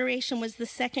that restoration was the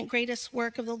second greatest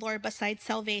work of the Lord besides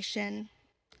salvation.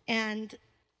 And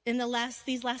in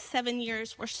these last 7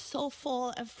 years, we're so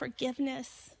full of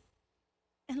forgiveness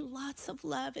and lots of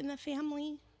love in the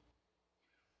family.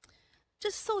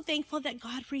 Just so thankful that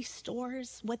God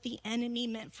restores what the enemy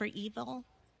meant for evil.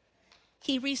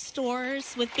 He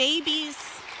restores with babies,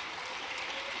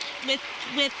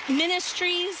 with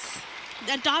ministries,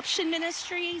 adoption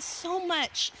ministries, so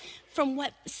much from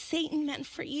what Satan meant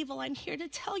for evil. I'm here to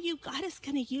tell you, God is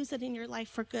going to use it in your life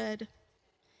for good.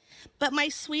 But my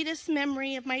sweetest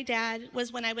memory of my dad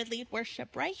was when I would lead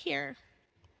worship right here.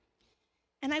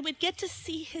 And I would get to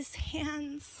see his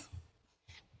hands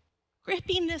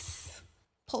gripping this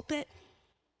pulpit.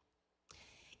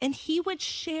 And he would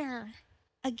share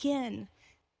again,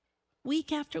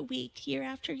 week after week, year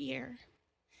after year,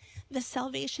 the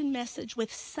salvation message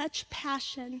with such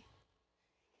passion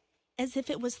as if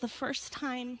it was the first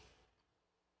time.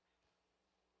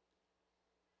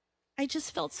 I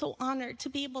just felt so honored to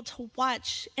be able to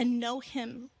watch and know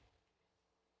him,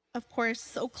 of course,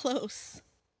 so close.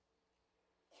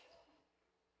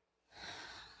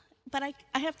 But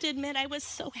I have to admit, I was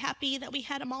so happy that we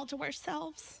had him all to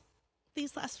ourselves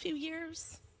these last few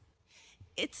years.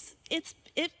 It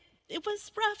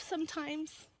was rough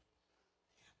sometimes,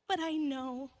 but I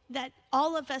know that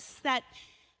all of us that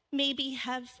maybe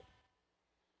have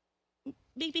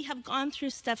gone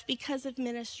through stuff because of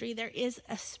ministry, there is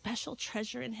a special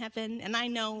treasure in heaven, and I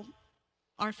know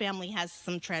our family has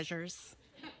some treasures.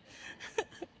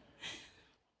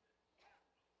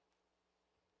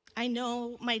 I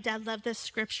know my dad loved this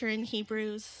scripture in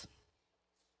Hebrews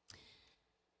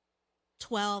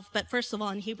 12, but first of all,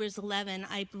 in Hebrews 11,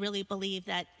 I really believe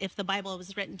that if the Bible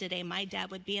was written today, my dad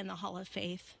would be in the Hall of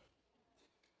Faith.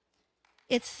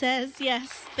 It says, yes,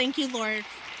 thank you, Lord.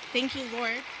 Thank you,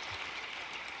 Lord.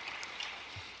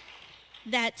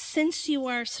 That since you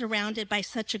are surrounded by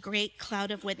such a great cloud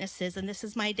of witnesses, and this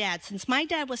is my dad, since my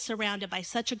dad was surrounded by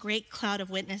such a great cloud of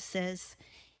witnesses,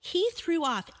 he threw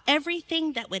off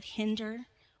everything that would hinder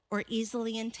or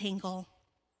easily entangle.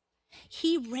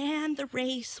 He ran the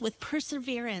race with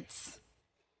perseverance,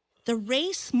 the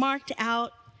race marked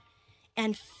out,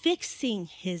 and fixing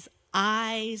his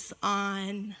eyes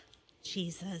on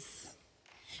Jesus.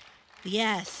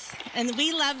 Yes, and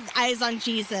we love eyes on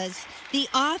Jesus, the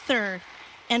author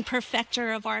and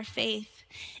perfecter of our faith.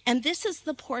 And this is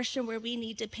the portion where we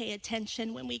need to pay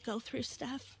attention when we go through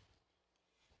stuff.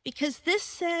 Because this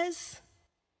says,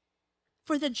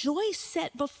 for the joy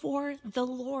set before the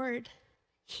Lord,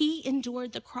 he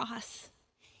endured the cross.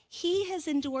 He has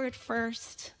endured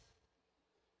first.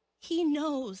 He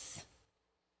knows.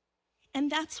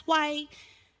 And that's why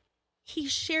he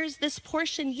shares this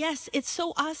portion. Yes, it's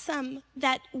so awesome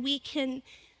that we can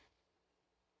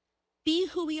be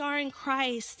who we are in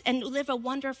Christ and live a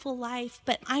wonderful life.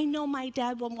 But I know my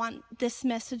dad will want this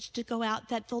message to go out,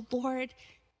 that the Lord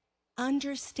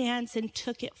understands and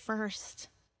took it first.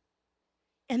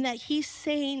 And that he's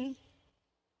saying,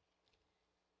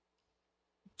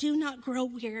 do not grow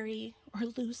weary or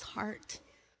lose heart.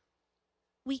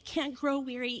 We can't grow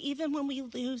weary even when we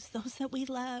lose those that we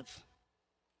love.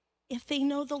 If they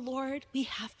know the Lord, we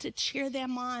have to cheer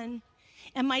them on.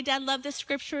 And my dad loved this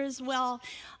scripture as well.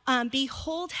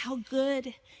 Behold how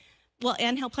good,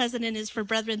 and how pleasant it is for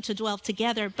brethren to dwell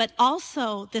together, but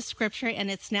also this scripture,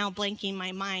 and it's now blanking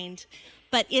my mind,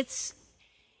 but it's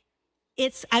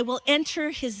I will enter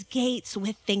his gates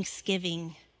with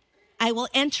thanksgiving. I will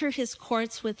enter his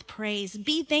courts with praise.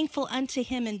 Be thankful unto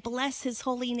him and bless his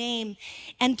holy name.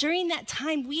 And during that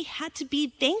time, we had to be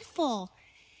thankful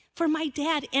for my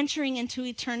dad entering into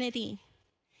eternity.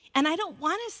 And I don't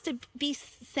want us to be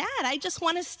sad. I just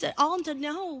want us to all to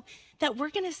know that we're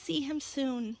going to see him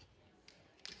soon.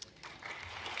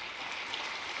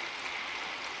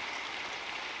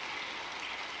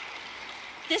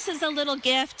 This is a little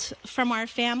gift from our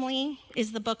family,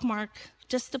 is the bookmark,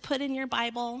 just to put in your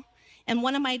Bible. And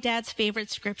one of my dad's favorite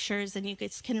scriptures, and you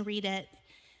guys can read it.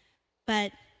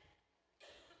 But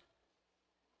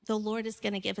the Lord is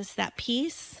going to give us that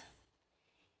peace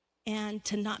and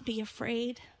to not be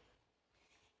afraid.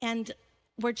 And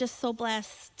we're just so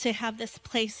blessed to have this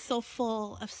place so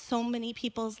full of so many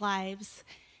people's lives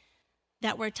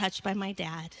that were touched by my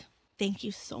dad. Thank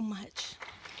you so much.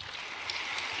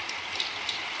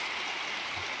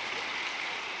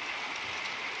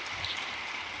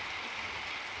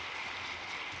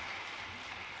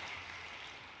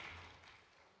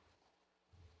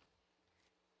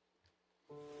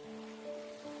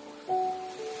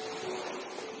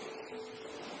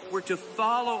 We're to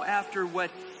follow after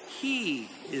what he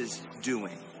is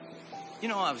doing. You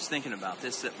know, I was thinking about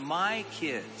this, that my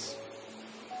kids,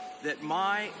 that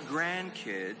my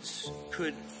grandkids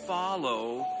could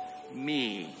follow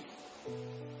me.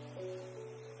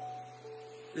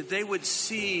 That they would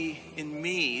see in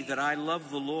me that I love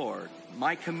the Lord,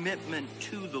 my commitment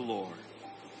to the Lord,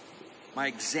 my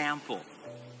example,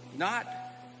 not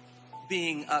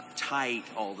being uptight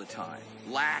all the time,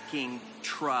 lacking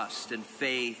trust and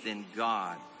faith in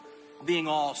God, being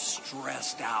all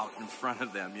stressed out in front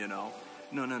of them, you know.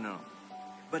 No.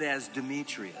 But as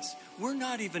Demetrius, we're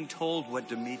not even told what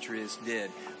Demetrius did,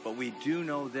 but we do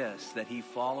know this, that he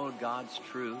followed God's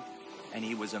truth, and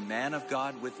he was a man of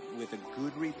God with a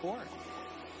good report.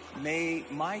 May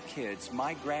my kids,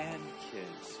 my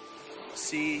grandkids,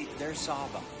 see their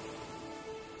Saba,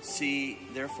 see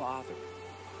their father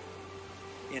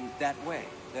in that way,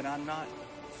 that I'm not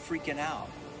freaking out,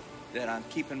 that I'm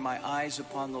keeping my eyes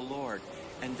upon the Lord,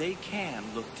 and they can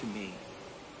look to me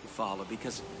to follow,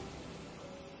 because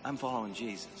I'm following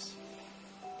Jesus.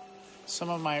 Some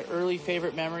of my early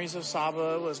favorite memories of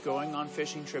Saba was going on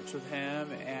fishing trips with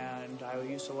him, and I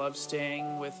used to love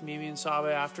staying with Mimi and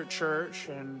Saba after church,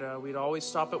 and we'd always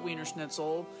stop at Wiener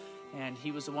Schnitzel, and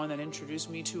he was the one that introduced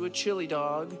me to a chili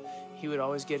dog. He would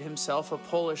always get himself a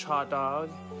Polish hot dog,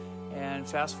 and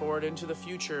fast forward into the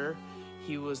future,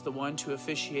 he was the one to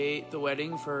officiate the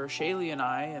wedding for Shaylee and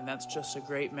I, and that's just a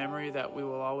great memory that we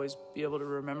will always be able to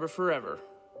remember forever.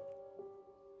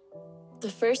 The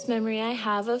first memory I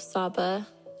have of Saba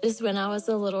is when I was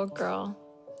a little girl.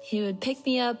 He would pick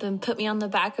me up and put me on the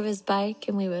back of his bike,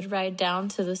 and we would ride down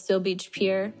to the Steel Beach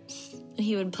Pier, and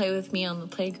he would play with me on the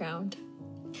playground.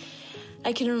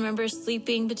 I can remember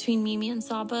sleeping between Mimi and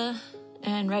Saba,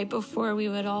 and right before we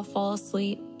would all fall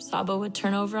asleep, Saba would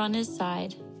turn over on his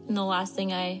side, and the last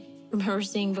thing I remember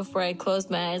seeing before I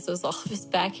closed my eyes was all of his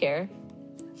back hair.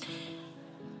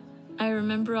 I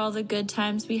remember all the good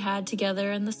times we had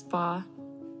together in the spa.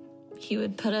 He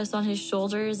would put us on his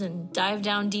shoulders and dive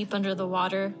down deep under the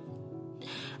water.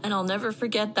 And I'll never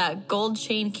forget that gold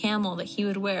chain camel that he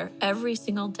would wear every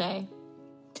single day.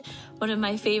 One of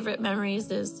my favorite memories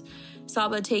is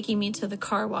Saba taking me to the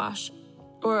car wash,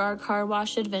 or our car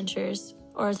wash adventures,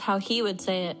 or as how he would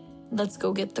say it, let's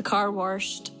go get the car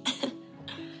washed.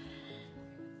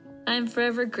 I'm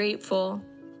forever grateful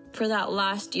for that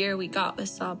last year we got with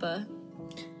Saba.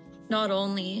 Not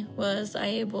only was I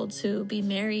able to be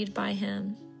married by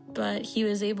him, but he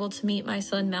was able to meet my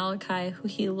son Malachi, who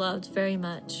he loved very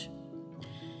much.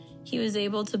 He was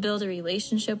able to build a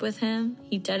relationship with him,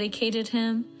 he dedicated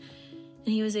him,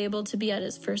 and he was able to be at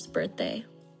his first birthday.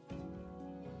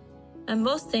 I'm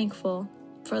most thankful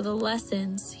for the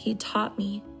lessons he taught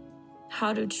me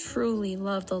how to truly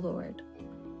love the Lord.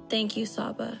 Thank you,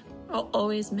 Saba. I'll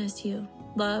always miss you.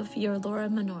 Love, your Laura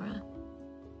Menorah.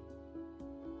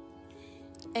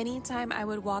 Anytime I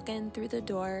would walk in through the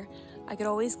door, I could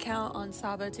always count on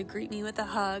Saba to greet me with a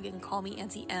hug and call me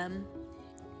Auntie M.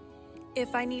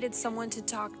 If I needed someone to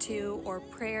talk to or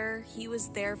prayer, he was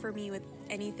there for me with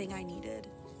anything I needed.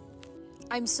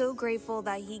 I'm so grateful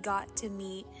that he got to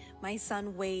meet my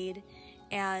son Wade,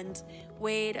 and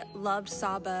Wade loved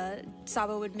Saba.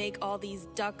 Saba would make all these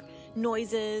duck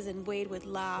noises and Wade would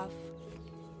laugh.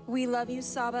 We love you,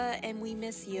 Saba, and we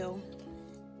miss you.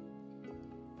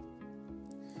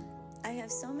 I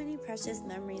have so many precious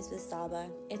memories with Saba,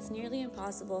 it's nearly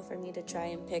impossible for me to try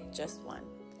and pick just one.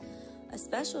 A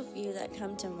special few that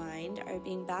come to mind are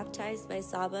being baptized by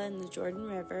Saba in the Jordan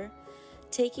River,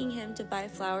 taking him to buy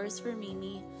flowers for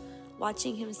Mimi,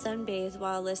 watching him sunbathe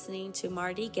while listening to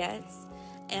Marty Getz,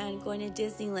 and going to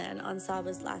Disneyland on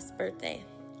Saba's last birthday.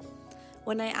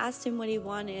 When I asked him what he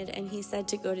wanted and he said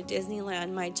to go to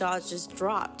Disneyland, my jaw just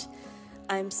dropped.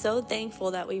 I'm so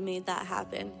thankful that we made that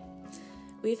happen.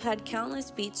 We've had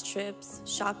countless beach trips,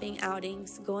 shopping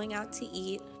outings, going out to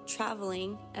eat,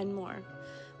 traveling, and more.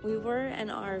 We were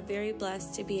and are very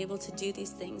blessed to be able to do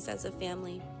these things as a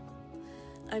family.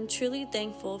 I'm truly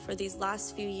thankful for these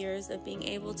last few years of being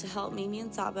able to help Mimi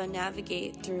and Saba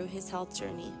navigate through his health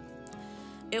journey.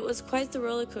 It was quite the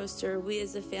roller coaster we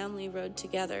as a family rode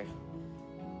together.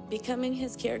 Becoming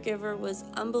his caregiver was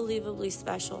unbelievably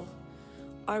special.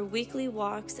 Our weekly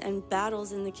walks and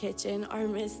battles in the kitchen are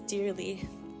missed dearly.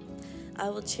 I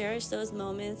will cherish those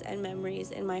moments and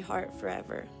memories in my heart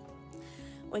forever.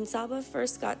 When Saba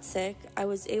first got sick, I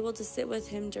was able to sit with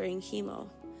him during chemo.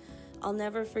 I'll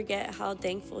never forget how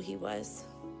thankful he was.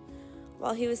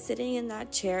 While he was sitting in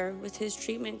that chair with his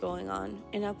treatment going on,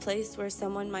 in a place where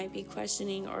someone might be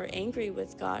questioning or angry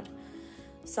with God,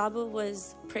 Saba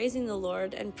was praising the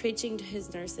Lord and preaching to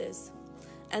his nurses.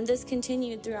 And this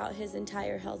continued throughout his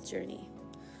entire health journey.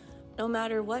 No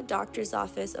matter what doctor's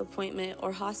office, appointment,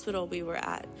 or hospital we were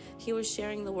at, he was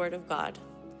sharing the word of God.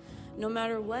 No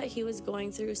matter what he was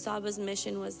going through, Saba's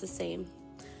mission was the same.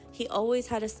 He always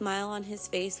had a smile on his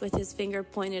face with his finger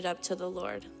pointed up to the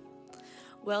Lord.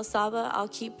 Well, Saba, I'll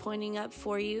keep pointing up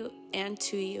for you and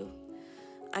to you.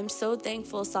 I'm so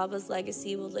thankful Saba's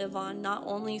legacy will live on not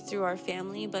only through our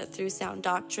family, but through Sound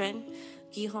Doctrine,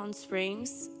 Gihon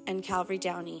Springs, and Calvary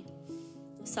Downey.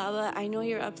 Saba, I know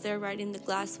you're up there riding the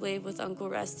glass wave with Uncle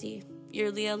Rusty.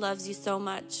 Your Leah loves you so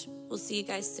much. We'll see you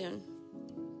guys soon.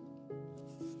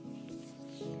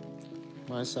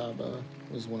 My Saba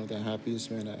was one of the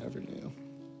happiest men I ever knew.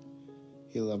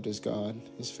 He loved his God,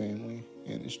 his family,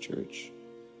 and his church.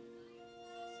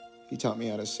 He taught me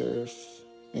how to surf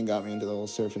and got me into the whole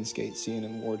surf and skate scene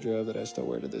and wardrobe that I still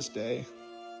wear to this day.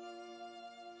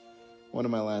 One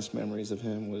of my last memories of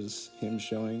him was him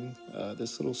showing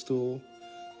this little stool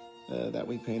that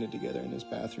we painted together in his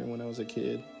bathroom when I was a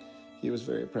kid. He was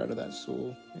very proud of that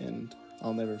stool, and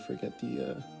I'll never forget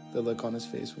the look on his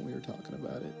face when we were talking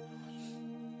about it.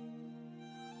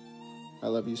 I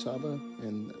love you, Saba,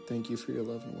 and thank you for your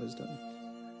love and wisdom.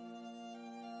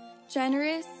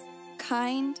 Generous,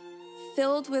 kind,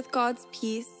 filled with God's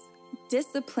peace,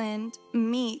 disciplined,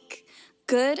 meek,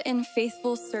 good and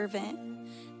faithful servant.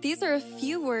 These are a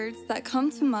few words that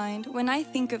come to mind when I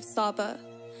think of Saba.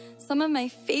 Some of my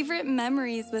favorite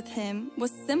memories with him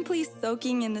was simply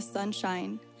soaking in the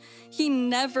sunshine. He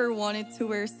never wanted to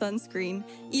wear sunscreen,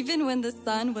 even when the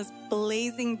sun was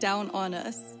blazing down on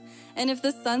us. And if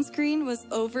the sunscreen was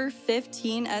over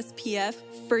 15 SPF,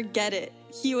 forget it.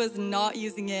 He was not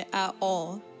using it at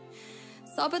all.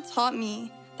 Saba taught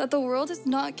me that the world is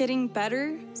not getting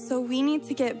better, so we need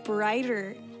to get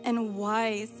brighter and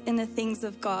wise in the things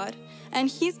of God, and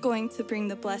He's going to bring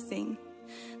the blessing.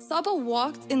 Saba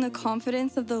walked in the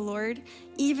confidence of the Lord,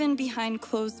 even behind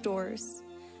closed doors.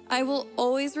 I will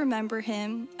always remember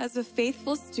him as a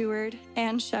faithful steward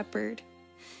and shepherd.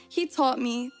 He taught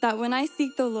me that when I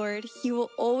seek the Lord, He will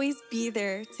always be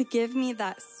there to give me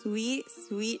that sweet,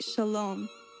 sweet shalom.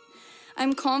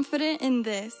 I'm confident in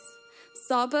this.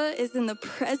 Saba is in the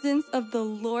presence of the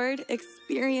Lord,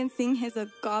 experiencing His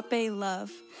agape love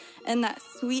and that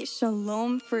sweet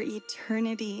shalom for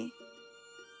eternity.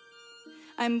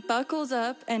 I'm buckled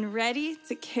up and ready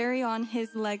to carry on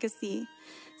His legacy.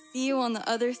 See you on the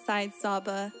other side,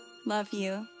 Saba. Love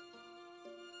you.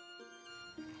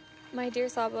 My dear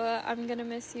Saba, I'm gonna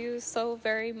miss you so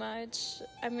very much.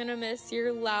 I'm gonna miss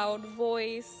your loud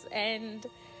voice and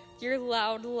your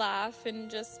loud laugh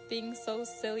and just being so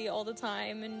silly all the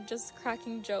time and just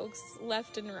cracking jokes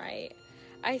left and right.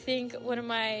 I think one of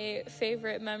my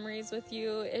favorite memories with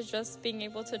you is just being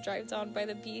able to drive down by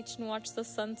the beach and watch the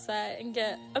sunset and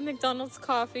get a McDonald's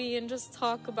coffee and just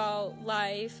talk about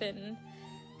life and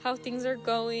how things are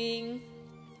going.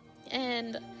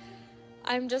 And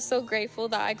I'm just so grateful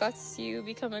that I got to see you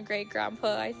become a great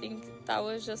grandpa. I think that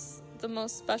was just the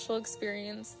most special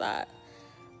experience that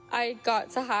I got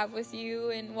to have with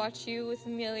you, and watch you with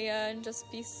Amelia and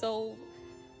just be so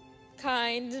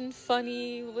kind and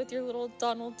funny with your little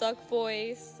Donald Duck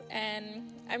voice.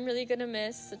 And I'm really gonna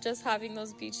miss just having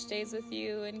those beach days with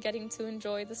you and getting to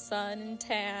enjoy the sun and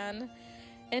tan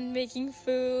and making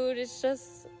food. It's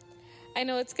just, I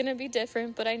know it's gonna be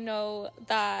different, but I know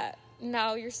that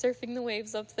now you're surfing the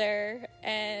waves up there,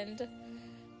 and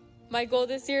my goal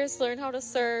this year is to learn how to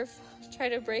surf, try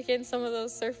to break in some of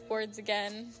those surfboards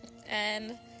again.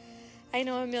 And I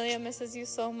know Amelia misses you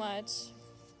so much.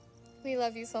 We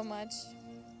love you so much.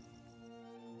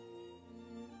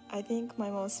 I think my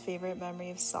most favorite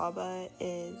memory of Saba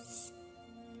is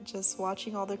just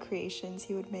watching all the creations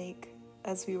he would make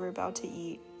as we were about to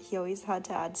eat. He always had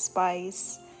to add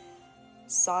spice,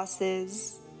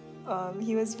 sauces.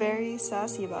 He was very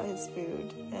sassy about his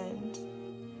food, and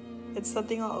it's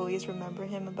something I'll always remember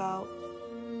him about.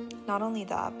 Not only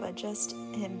that, but just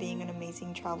him being an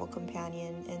amazing travel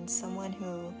companion and someone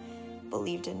who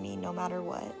believed in me no matter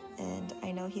what. And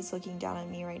I know he's looking down on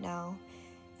me right now,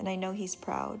 and I know he's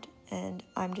proud, and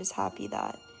I'm just happy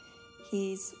that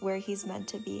he's where he's meant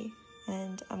to be,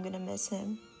 and I'm gonna miss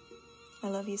him. I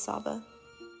love you, Saba.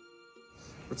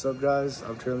 What's up, guys?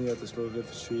 I'm currently at the store of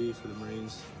infantry for the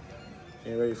Marines.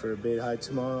 Getting ready for a big hike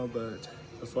tomorrow, but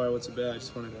before I went to bed, I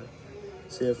just wanted to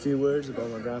say a few words about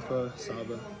my grandpa,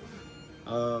 Saba.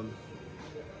 I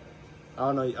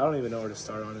don't even know where to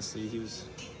start, honestly. He was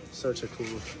such a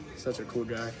cool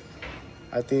guy.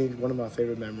 I think one of my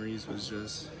favorite memories was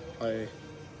just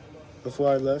before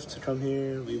I left to come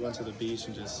here, we went to the beach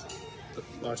and just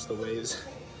watched the waves.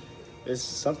 It's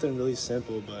something really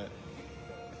simple, but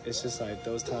it's just like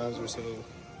those times were so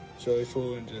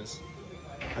joyful, and just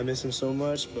I miss him so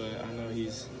much, but I know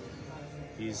he's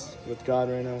with God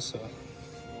right now, so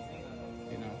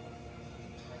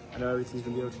I know everything's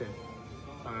gonna be okay.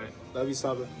 All right, love you,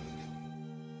 Saba.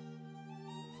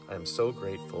 I am so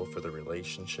grateful for the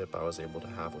relationship I was able to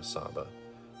have with Saba.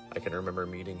 I can remember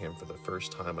meeting him for the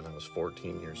first time when I was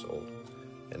 14 years old,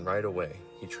 and right away,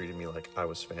 he treated me like I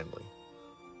was family.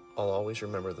 I'll always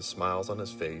remember the smiles on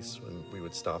his face when we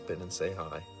would stop in and say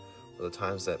hi, or the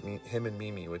times that him and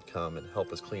Mimi would come and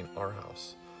help us clean our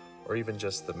house, or even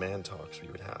just the man talks we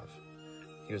would have.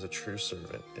 He was a true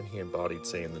servant, and he embodied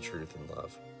saying the truth in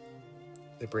love.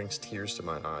 It brings tears to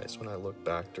my eyes when I look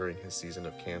back during his season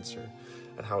of cancer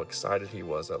and how excited he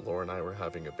was that Laura and I were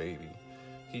having a baby.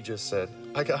 He just said,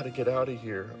 "I gotta get out of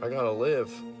here, I gotta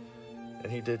live."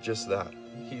 And he did just that.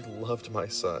 He loved my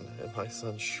son, and my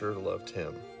son sure loved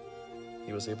him.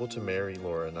 He was able to marry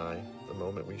Laura and I. The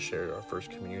moment we shared our first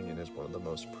communion is one of the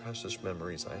most precious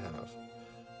memories I have.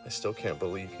 I still can't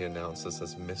believe he announced us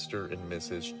as Mr. and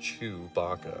Mrs.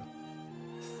 Chewbacca.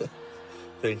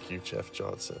 Thank you, Jeff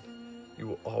Johnson. You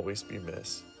will always be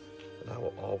missed, and I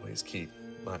will always keep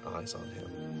my eyes on him.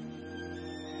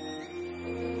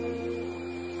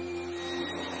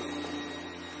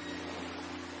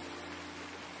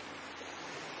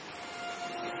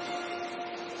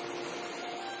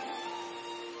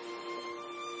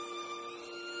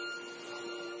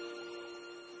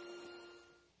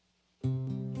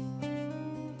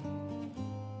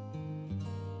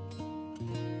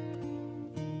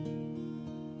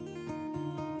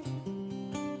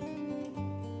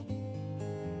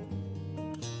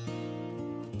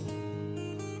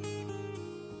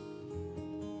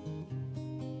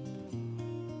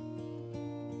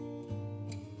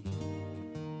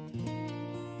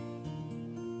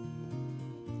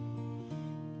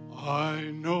 I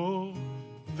know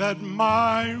that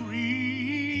my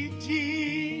Redeemer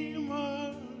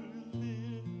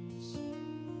lives.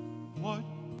 What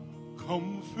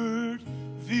comfort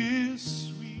this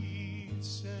sweet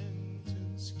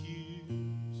sentence gives.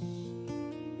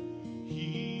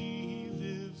 He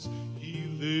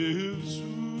lives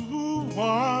who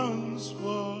once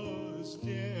was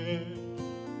dead.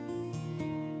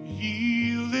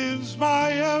 He lives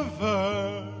my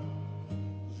ever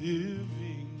living.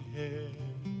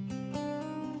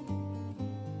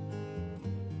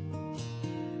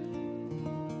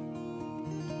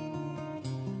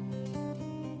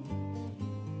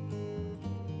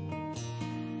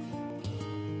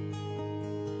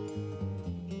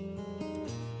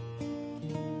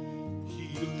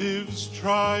 Lives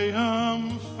triumphant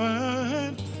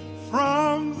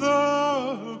from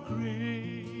the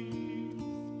grave.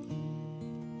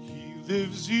 He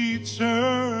lives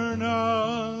eternally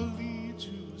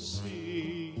to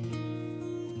save.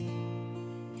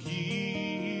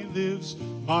 He lives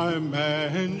my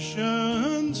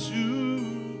mansion to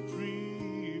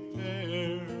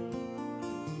prepare.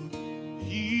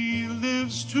 He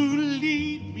lives to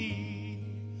lead me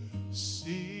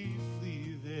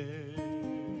safely there.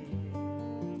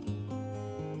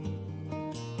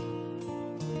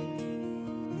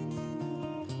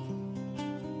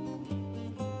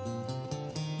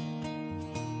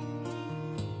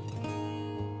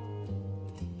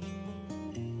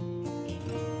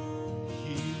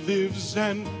 Lives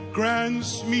and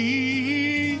grants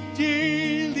me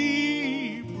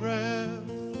daily breath.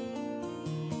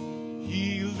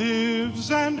 He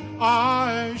lives and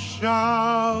I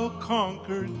shall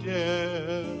conquer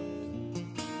death.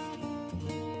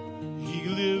 He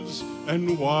lives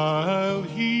and while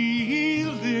he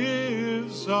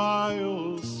lives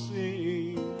I'll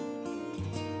sing.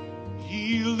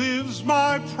 He lives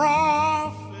my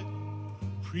prophet,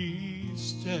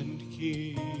 priest, and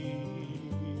king.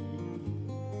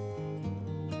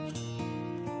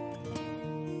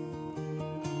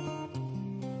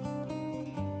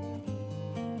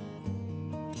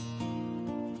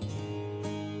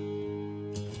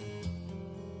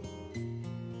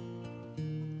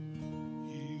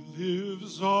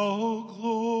 Lives all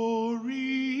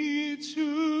glory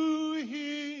to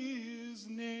his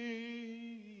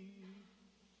name.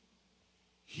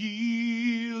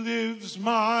 He lives,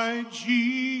 my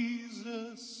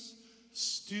Jesus,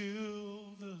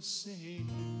 still the same.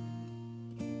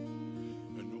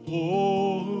 And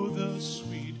oh, the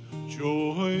sweet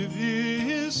joy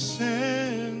this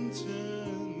sentence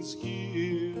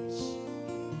gives.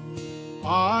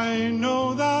 I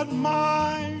know that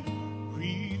my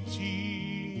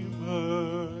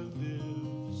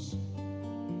lives.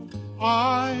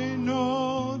 I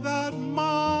know that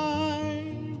my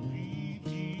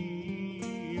Redeemer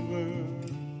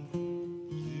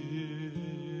lives.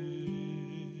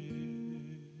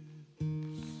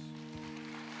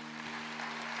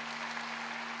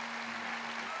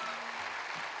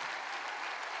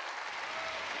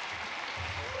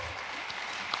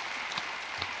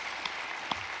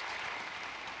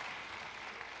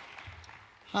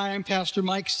 Hi, I'm Pastor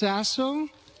Mike Sasso.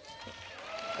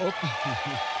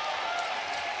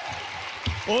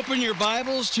 Open your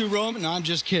Bibles to Rome. No, I'm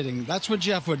just kidding. That's what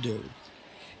Jeff would do.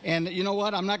 And you know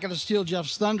what? I'm not going to steal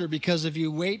Jeff's thunder, because if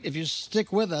you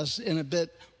stick with us in a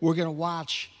bit, we're going to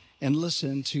watch and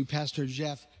listen to Pastor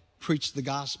Jeff preach the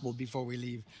gospel before we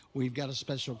leave. We've got a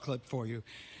special clip for you.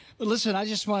 But listen, I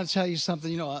just want to tell you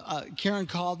something. You know, Karen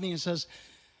called me and says,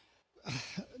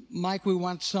 Mike, we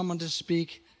want someone to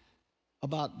speak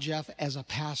about Jeff as a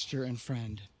pastor and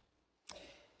friend.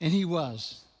 And he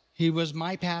was. He was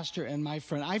my pastor and my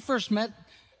friend. I first met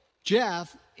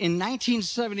Jeff in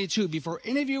 1972, before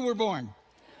any of you were born.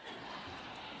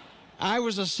 I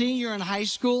was a senior in high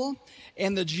school,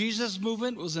 and the Jesus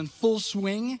movement was in full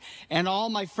swing. And all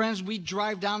my friends, we'd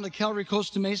drive down to Calvary,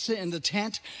 Costa Mesa in the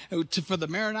tent for the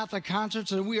Maranatha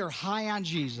concerts, and we were high on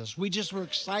Jesus. We just were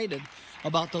excited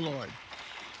about the Lord.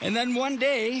 And then one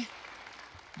day,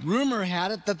 rumor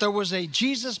had it that there was a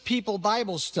Jesus People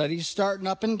Bible study starting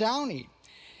up in Downey.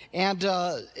 And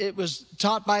it was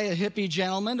taught by a hippie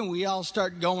gentleman, and we all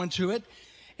started going to it.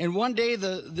 And one day,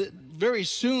 very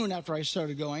soon after I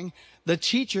started going, the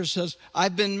teacher says,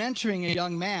 I've been mentoring a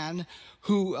young man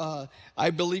who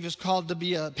I believe is called to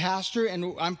be a pastor,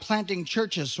 and I'm planting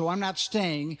churches, so I'm not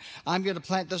staying. I'm going to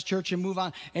plant this church and move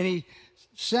on. And he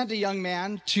sent a young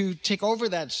man to take over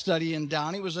that study in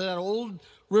Downey. It was at that old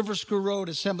River School Road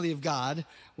Assembly of God,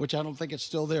 which I don't think it's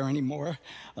still there anymore.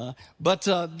 But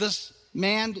this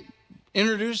man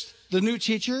introduced the new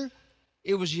teacher.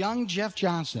 It was young Jeff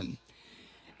Johnson.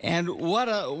 And what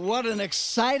an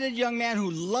excited young man who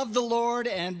loved the Lord.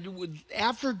 And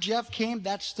after Jeff came,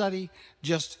 that study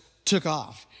just took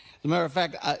off. As a matter of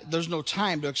fact, there's no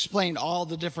time to explain all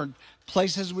the different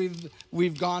places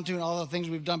we've gone to and all the things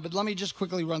we've done. But let me just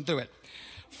quickly run through it.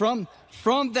 From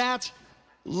that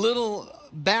little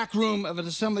back room of an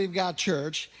Assembly of God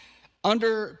church,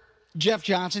 under Jeff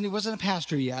Johnson, he wasn't a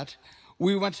pastor yet,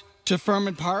 we went to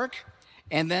Furman Park.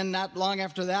 And then not long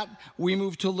after that, we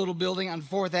moved to a little building on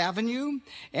 4th Avenue.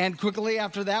 And quickly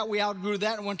after that, we outgrew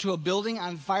that and went to a building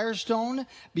on Firestone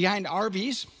behind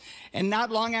Arby's. And not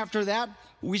long after that,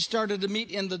 we started to meet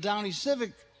in the Downey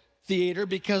Civic Theater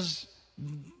because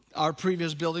our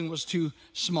previous building was too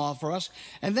small for us.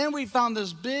 And then we found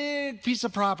this big piece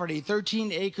of property,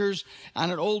 13 acres on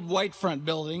an old white front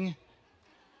building,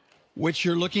 which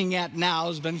you're looking at now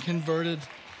has been converted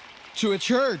to a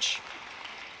church.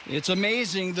 It's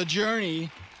amazing the journey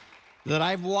that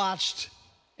I've watched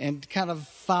and kind of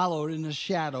followed in the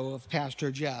shadow of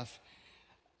Pastor Jeff.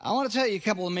 I want to tell you a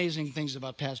couple amazing things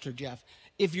about Pastor Jeff.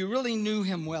 If you really knew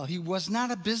him well, he was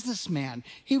not a businessman.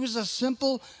 He was a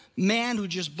simple man who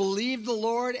just believed the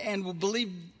Lord and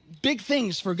believed big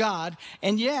things for God.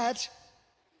 And yet,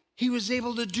 he was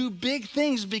able to do big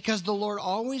things because the Lord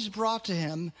always brought to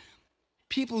him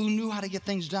people who knew how to get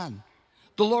things done.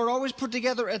 The Lord always put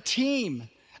together a team.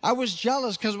 I was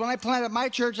jealous because when I planted my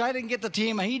church, I didn't get the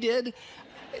team. He did.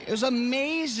 It was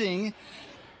amazing.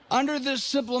 Under this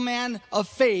simple man of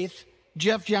faith,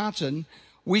 Jeff Johnson,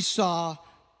 we saw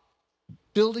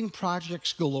building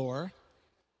projects galore,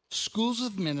 schools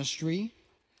of ministry,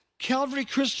 Calvary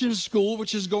Christian School,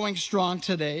 which is going strong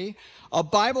today, a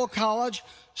Bible college,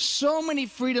 so many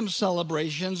freedom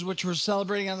celebrations, which we're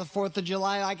celebrating on the 4th of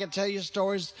July. I can tell you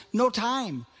stories, no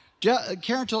time.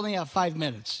 Karen told me I have 5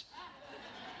 minutes.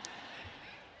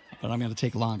 But I'm going to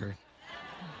take longer.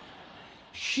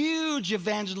 huge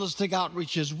evangelistic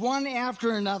outreaches, one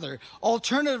after another,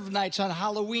 alternative nights on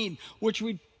Halloween, which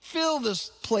would fill this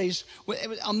place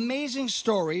with amazing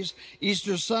stories,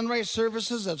 Easter sunrise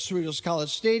services at Cerritos College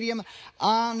Stadium,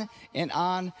 on and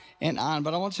on and on.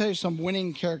 But I want to tell you some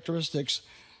winning characteristics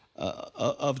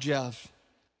of Jeff.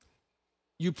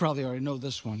 You probably already know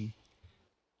this one.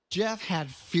 Jeff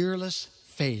had fearless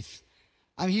faith.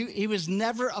 I mean, he was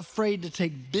never afraid to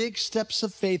take big steps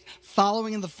of faith,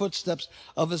 following in the footsteps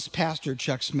of his pastor,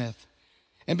 Chuck Smith.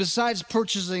 And besides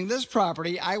purchasing this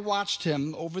property, I watched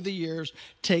him over the years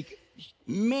take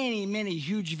many, many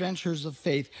huge ventures of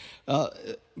faith,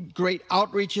 great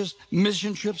outreaches,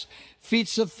 mission trips,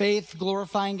 feats of faith,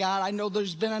 glorifying God. I know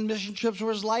there's been on mission trips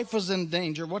where his life was in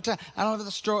danger. What time? I don't know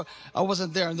the story. I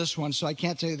wasn't there in this one, so I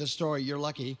can't tell you the story. You're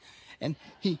lucky. And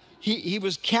he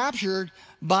was captured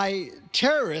by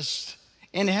terrorists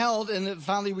and held and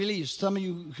finally released. Some of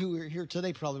you who are here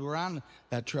today probably were on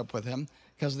that trip with him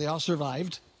because they all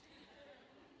survived.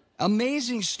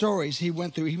 Amazing stories he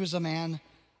went through. He was a man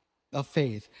of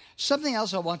faith. Something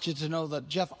else I want you to know, that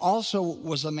Jeff also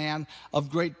was a man of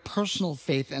great personal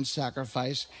faith and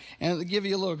sacrifice. And to give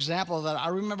you a little example of that, I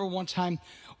remember one time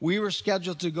we were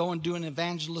scheduled to go and do an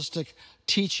evangelistic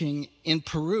teaching in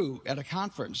Peru at a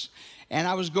conference. And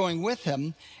I was going with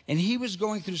him, and he was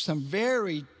going through some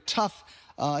very tough,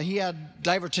 he had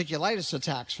diverticulitis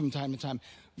attacks from time to time.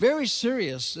 Very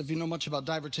serious, if you know much about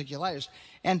diverticulitis.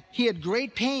 And he had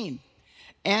great pain.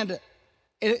 And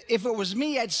if it was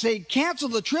me, I'd say, cancel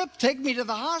the trip, take me to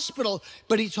the hospital.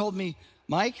 But he told me,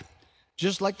 Mike,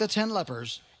 just like the 10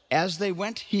 lepers, as they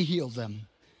went, he healed them.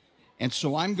 And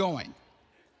so I'm going.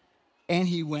 And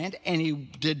he went, and he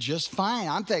did just fine.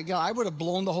 I'm thinking, I would have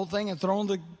blown the whole thing and thrown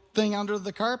the thing under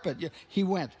the carpet. He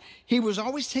went. He was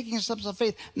always taking steps of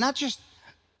faith, not just,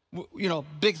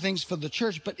 big things for the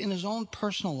church, but in his own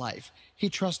personal life. He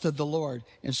trusted the Lord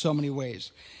in so many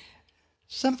ways.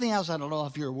 Something else I don't know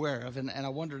if you're aware of, and I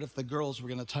wondered if the girls were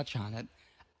going to touch on it.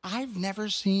 I've never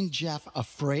seen Jeff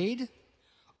afraid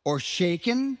or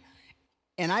shaken,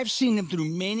 and I've seen him through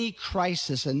many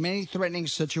crises and many threatening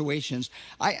situations.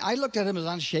 I looked at him as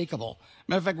unshakable.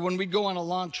 Matter of fact, when we go on a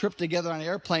long trip together on an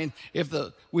airplane, if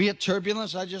we hit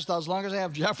turbulence, I just thought, as long as I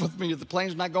have Jeff with me, the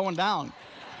plane's not going down.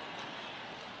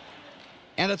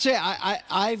 And I'd say,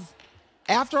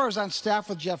 after I was on staff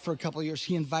with Jeff for a couple of years,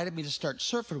 he invited me to start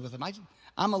surfing with him.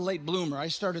 I'm a late bloomer. I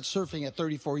started surfing at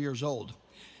 34 years old.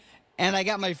 And I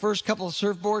got my first couple of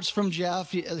surfboards from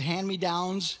Jeff,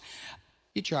 hand-me-downs.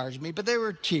 He charged me, but they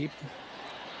were cheap.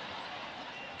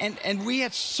 And we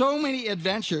had so many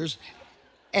adventures,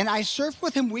 and I surfed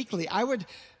with him weekly.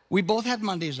 We both had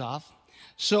Mondays off.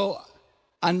 So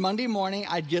on Monday morning,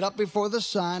 I'd get up before the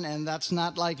sun, and that's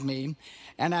not like me.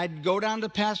 And I'd go down to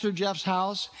Pastor Jeff's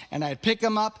house, and I'd pick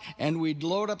him up, and we'd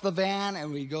load up the van,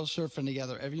 and we'd go surfing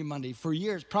together every Monday for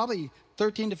years, probably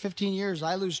 13 to 15 years.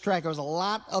 I lose track. It was a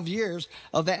lot of years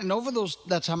of that. And over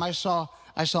that time, I saw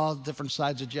different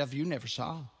sides of Jeff you never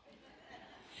saw.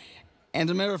 And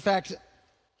as a matter of fact,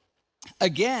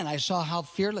 again, I saw how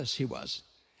fearless he was.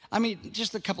 I mean,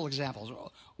 just a couple examples.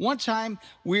 One time,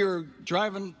 we were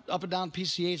driving up and down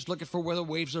PCH looking for where the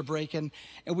waves are breaking,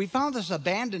 and we found this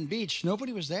abandoned beach.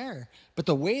 Nobody was there, but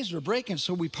the waves were breaking,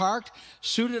 so we parked,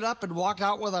 suited up, and walked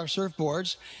out with our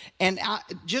surfboards. And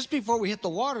just before we hit the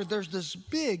water, there's this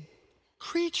big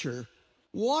creature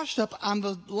washed up on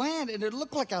the land, and it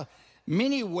looked like a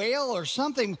mini whale or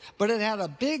something, but it had a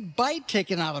big bite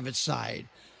taken out of its side.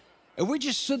 And we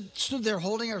just stood there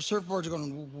holding our surfboards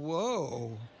going,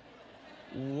 whoa.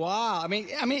 Wow. I mean,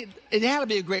 it had to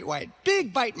be a great white.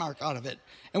 Big bite mark out of it.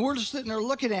 And we're just sitting there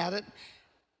looking at it.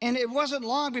 And it wasn't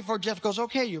long before Jeff goes,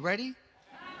 okay, you ready?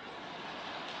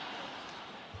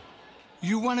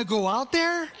 You want to go out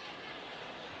there?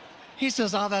 He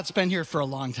says, that's been here for a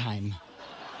long time.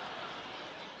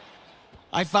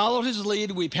 I followed his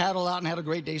lead. We paddled out and had a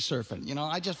great day surfing.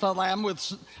 I just felt like I'm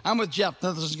with Jeff.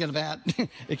 Nothing's going to bad.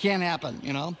 It can't happen,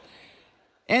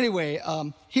 Anyway,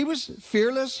 he was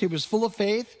fearless. He was full of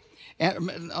faith.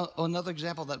 And another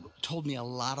example that told me a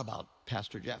lot about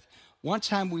Pastor Jeff. One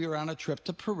time we were on a trip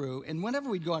to Peru, and whenever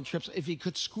we'd go on trips, if he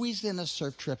could squeeze in a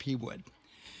surf trip, he would.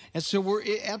 And so we're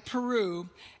at Peru,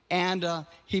 and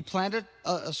he planned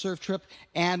a surf trip,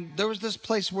 and there was this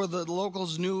place where the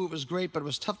locals knew it was great, but it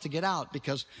was tough to get out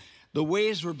because the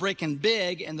waves were breaking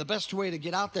big, and the best way to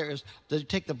get out there is to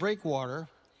take the breakwater,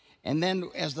 and then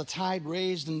as the tide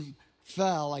raised and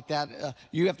fell like that,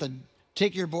 you have to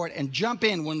take your board and jump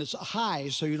in when it's high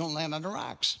so you don't land on the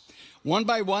rocks. One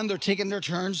by one, they're taking their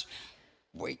turns.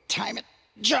 Wait, time it,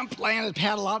 jump, land, and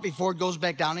paddle out before it goes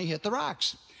back down and hit the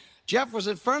rocks. Jeff was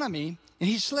in front of me, and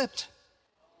he slipped.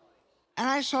 And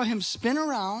I saw him spin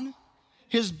around.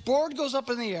 His board goes up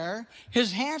in the air.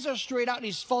 His hands are straight out, and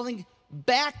he's falling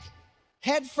back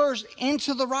head first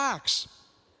into the rocks.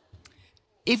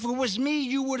 If it was me,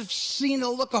 you would have seen a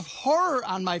look of horror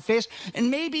on my face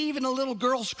and maybe even a little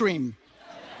girl scream.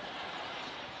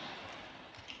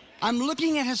 I'm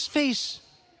looking at his face.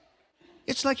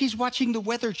 It's like he's watching the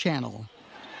Weather Channel.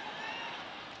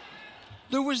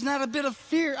 There was not a bit of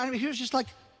fear. I mean, he was just like,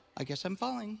 I guess I'm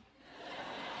falling.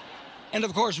 And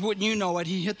of course, wouldn't you know it,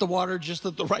 he hit the water just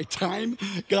at the right time,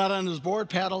 got on his board,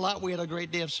 paddled out. We had a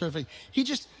great day of surfing.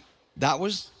 That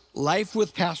was life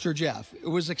with Pastor Jeff. It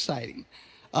was exciting.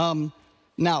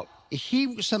 Now,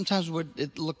 he sometimes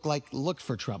would look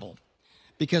for trouble.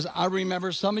 Because I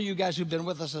remember some of you guys who've been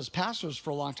with us as pastors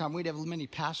for a long time, we'd have a mini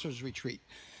pastors retreat.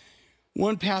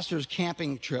 One pastor's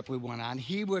camping trip we went on,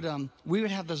 we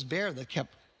would have this bear that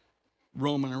kept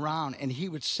roaming around, and he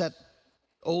would set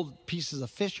old pieces of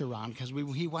fish around because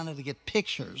he wanted to get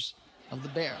pictures of the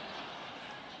bear.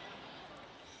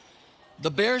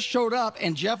 The bear showed up,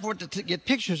 and Jeff went to get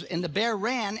pictures, and the bear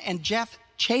ran, and Jeff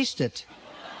chased it.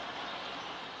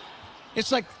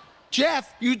 It's like,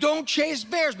 Jeff, you don't chase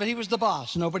bears, but he was the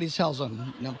boss. Nobody tells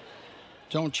him, no,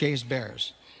 don't chase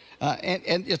bears.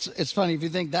 And it's funny if you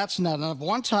think that's not enough.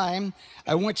 One time,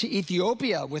 I went to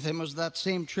Ethiopia with him. It was that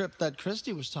same trip that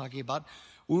Christy was talking about.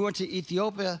 We went to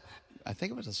Ethiopia. I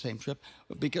think it was the same trip,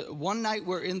 because one night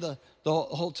we're in the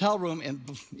hotel room, and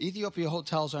Ethiopia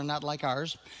hotels are not like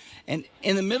ours. And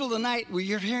in the middle of the night,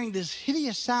 you're hearing this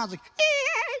hideous sounds like,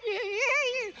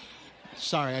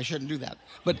 sorry, I shouldn't do that.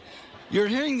 But you're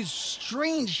hearing these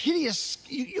strange, hideous,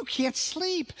 you can't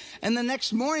sleep. And the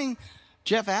next morning,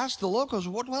 Jeff asked the locals,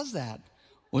 what was that?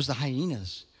 It was the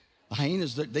hyenas. The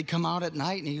hyenas, they come out at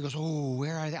night, and he goes, oh,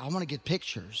 where are they? I want to get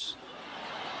pictures.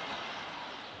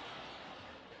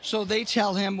 So they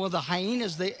tell him, well, the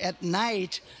hyenas, at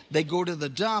night, they go to the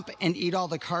dump and eat all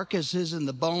the carcasses and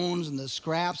the bones and the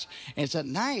scraps. And it's at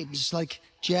night, just like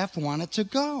Jeff wanted to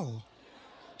go.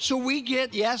 So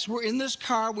we're in this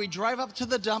car. We drive up to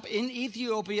the dump in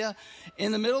Ethiopia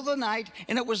in the middle of the night.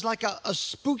 And it was like a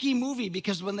spooky movie,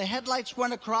 because when the headlights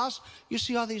went across, you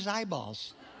see all these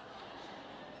eyeballs.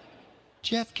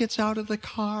 Jeff gets out of the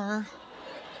car.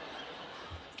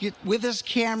 With his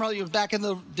camera, you're back in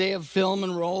the day of film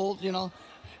and roll, and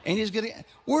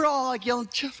we're all like yelling,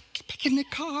 Jeff, get back in the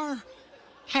car.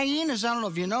 Hyenas, I don't know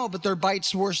if you know, but their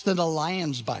bite's worse than a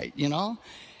lion's bite,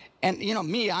 And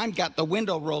me, I've got the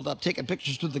window rolled up, taking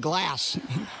pictures through the glass.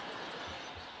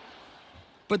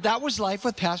 But that was life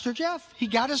with Pastor Jeff. He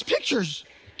got his pictures.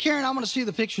 Karen, I want to see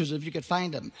the pictures if you could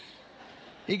find them.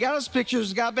 He got his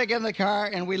pictures, got back in the car,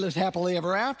 and we lived happily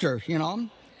ever after,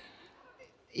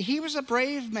 He was a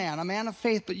brave man, a man of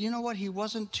faith, but you know what? He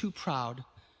wasn't too proud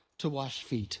to wash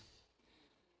feet.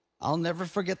 I'll never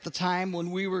forget the time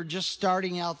when we were just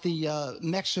starting out the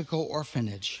Mexico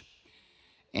orphanage.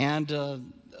 And a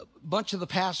bunch of the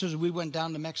pastors, we went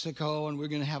down to Mexico, and we were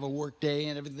going to have a work day,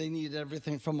 and they needed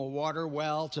everything from a water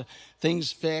well to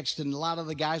things fixed, and a lot of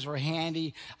the guys were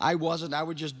handy. I wasn't. I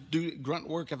would just do grunt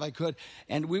work if I could.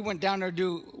 And we went down there to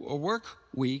do a work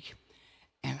week,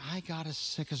 and I got as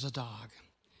sick as a dog.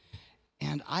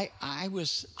 And I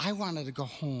wanted to go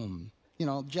home.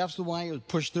 Jeff's the one who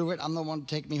pushed through it. I'm the one to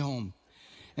take me home.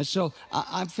 And so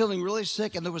I'm feeling really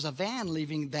sick, and there was a van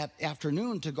leaving that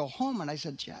afternoon to go home. And I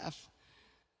said, Jeff,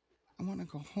 I want to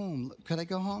go home. Could I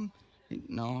go home?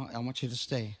 No, I want you to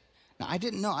stay. Now, I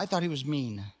didn't know. I thought he was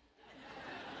mean.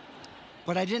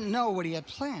 But I didn't know what he had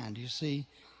planned. You see,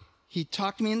 he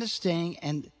talked me into staying,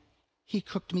 and he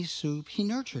cooked me soup. He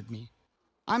nurtured me.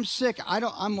 I'm sick.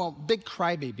 I'm a big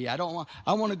crybaby.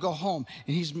 I want to go home.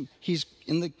 And he's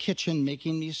in the kitchen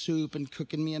making me soup and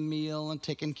cooking me a meal and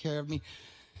taking care of me.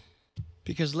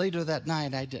 Because later that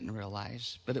night, I didn't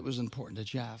realize, but it was important to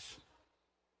Jeff.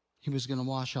 He was going to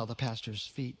wash all the pastors'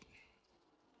 feet.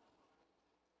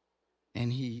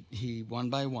 And he one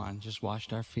by one just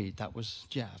washed our feet. That was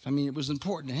Jeff. I mean, it was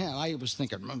important to him. I was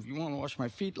thinking, if you want to wash my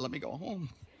feet, let me go home.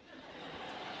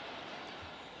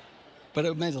 But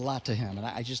it meant a lot to him,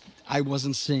 and I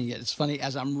wasn't seeing it. It's funny,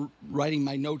 as I'm writing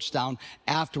my notes down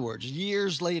afterwards,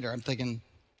 years later, I'm thinking,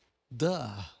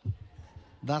 duh,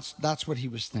 that's what he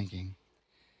was thinking.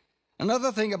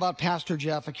 Another thing about Pastor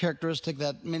Jeff, a characteristic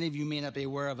that many of you may not be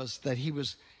aware of, is that he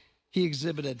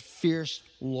exhibited fierce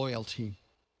loyalty.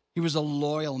 He was a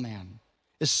loyal man,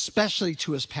 especially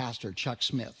to his pastor, Chuck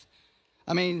Smith.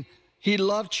 I mean, he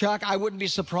loved Chuck. I wouldn't be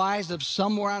surprised if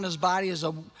somewhere on his body is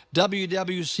a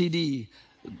WWCD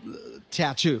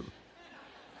tattoo,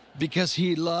 because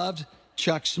he loved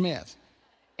Chuck Smith.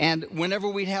 And whenever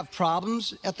we'd have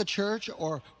problems at the church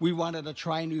or we wanted to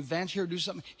try a new venture or do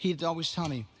something, he'd always tell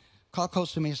me, call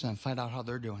Costa Mesa and find out how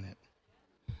they're doing it.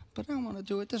 But I don't want to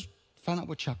do it. Just find out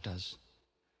what Chuck does.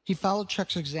 He followed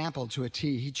Chuck's example to a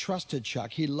T. He trusted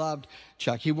Chuck. He loved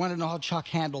Chuck. He wanted to know how Chuck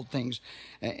handled things.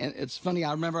 And it's funny,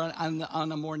 I remember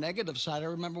on a more negative side, I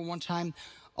remember one time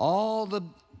all the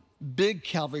big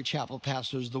Calvary Chapel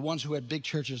pastors, the ones who had big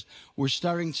churches, were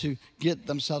starting to get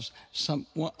themselves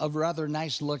a rather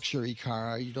nice luxury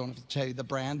car. You don't have to tell you the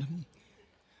brand.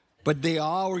 But they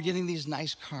all were getting these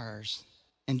nice cars,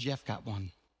 and Jeff got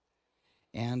one.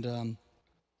 And,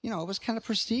 you know, it was kind of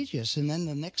prestigious. And then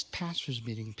the next pastor's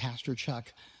meeting, Pastor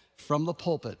Chuck, from the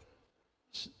pulpit,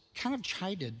 kind of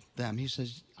chided them. He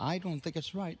says, I don't think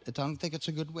it's right. I don't think it's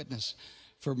a good witness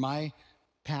for my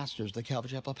pastors, the Calvary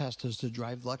Chapel pastors, to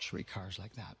drive luxury cars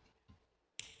like that.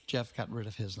 Jeff got rid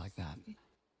of his like that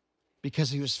because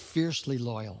he was fiercely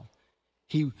loyal.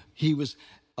 He was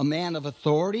a man of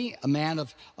authority, a man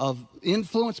of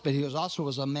influence, but he was also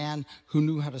a man who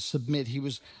knew how to submit. He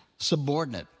was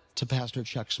subordinate to Pastor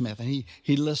Chuck Smith, and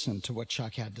he listened to what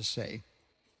Chuck had to say.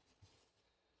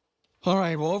 All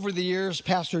right, well, over the years,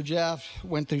 Pastor Jeff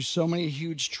went through so many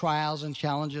huge trials and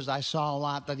challenges. I saw a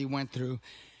lot that he went through,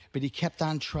 but he kept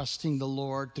on trusting the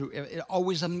Lord through. It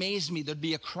always amazed me. There'd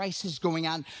be a crisis going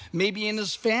on, maybe in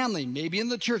his family, maybe in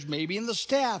the church, maybe in the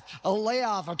staff, a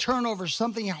layoff, a turnover,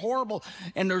 something horrible,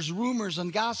 and there's rumors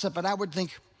and gossip, and I would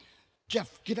think,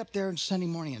 Jeff, get up there on Sunday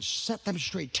morning and set them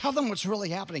straight. Tell them what's really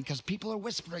happening because people are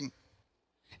whispering.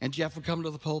 And Jeff would come to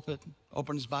the pulpit,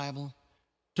 open his Bible,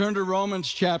 turn to Romans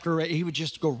chapter 8. He would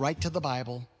just go right to the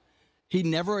Bible. He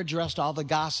never addressed all the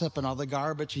gossip and all the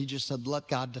garbage. He just said, let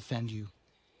God defend you.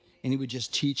 And he would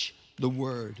just teach the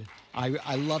word.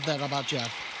 I love that about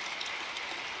Jeff.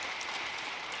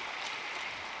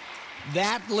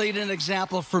 That laid an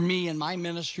example for me in my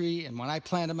ministry and when I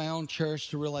planted my own church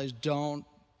to realize don't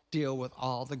deal with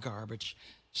all the garbage.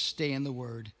 Stay in the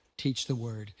word. Teach the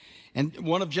word. And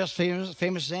one of Jeff's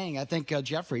famous saying, I think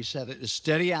Jeffrey said it, is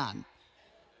steady on.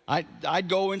 I'd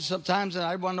go in sometimes and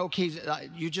I'd want to know, okay,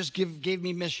 you just gave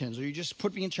me missions or you just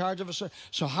put me in charge of a,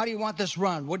 so how do you want this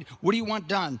run? What do you want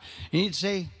done? And he'd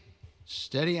say,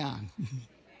 steady on.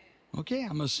 Okay,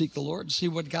 I'm going to seek the Lord and see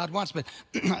what God wants. But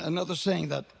another saying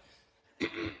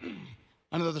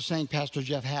Pastor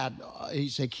Jeff had, he'd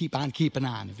say, keep on keeping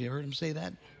on. Have you heard him say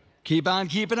that? Keep on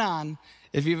keeping on.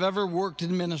 If you've ever worked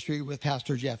in ministry with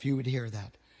Pastor Jeff, you would hear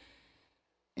that.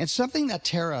 And something that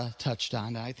Tara touched on,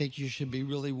 and I think you should be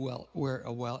really well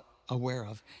aware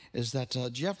of, is that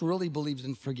Jeff really believes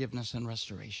in forgiveness and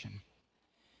restoration.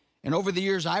 And over the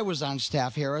years I was on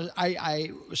staff here,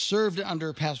 I served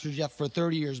under Pastor Jeff for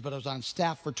 30 years, but I was on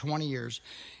staff for 20 years.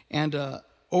 And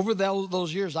over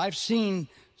those years, I've seen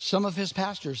some of his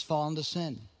pastors fall into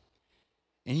sin.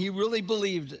 And he really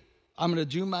believed, I'm going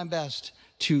to do my best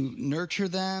to nurture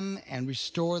them and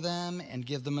restore them and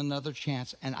give them another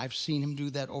chance. And I've seen him do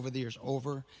that over the years,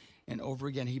 over and over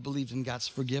again. He believed in God's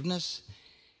forgiveness.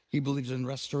 He believed in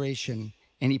restoration,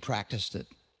 and he practiced it.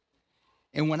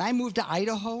 And when I moved to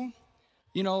Idaho,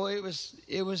 you know, it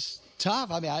was tough.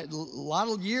 I mean, a lot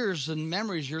of years and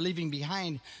memories you're leaving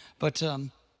behind. But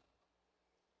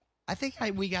I think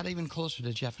we got even closer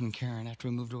to Jeff and Karen after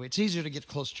we moved away. It's easier to get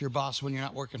close to your boss when you're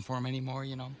not working for him anymore,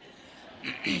 you know.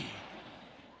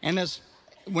 And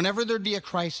whenever there'd be a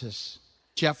crisis,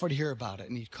 Jeff would hear about it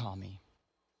and he'd call me.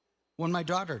 When my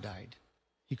daughter died,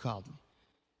 he called me.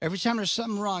 Every time there's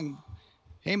something wrong,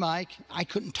 hey, Mike, I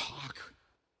couldn't talk.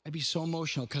 I'd be so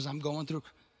emotional because I'm going through.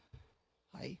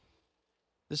 Hi,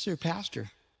 this is your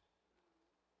pastor.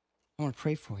 I want to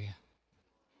pray for you.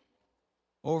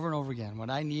 Over and over again. When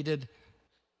I needed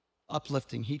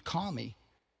uplifting, he'd call me.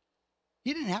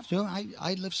 He didn't have to.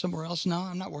 I live somewhere else now.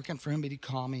 I'm not working for him, but he'd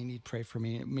call me and he'd pray for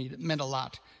me. It meant a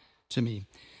lot to me.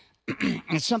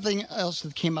 And something else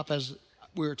that came up as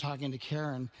we were talking to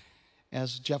Karen,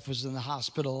 as Jeff was in the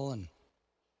hospital and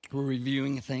we're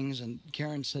reviewing things, and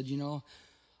Karen said, you know,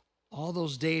 all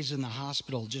those days in the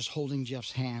hospital, just holding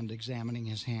Jeff's hand, examining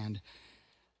his hand,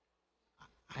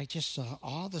 I just saw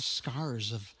all the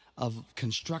scars of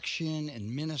construction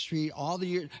and ministry, all the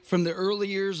years, from the early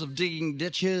years of digging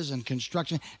ditches and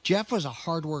construction. Jeff was a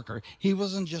hard worker. He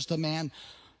wasn't just a man,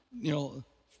 you know,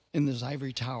 in this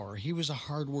ivory tower. He was a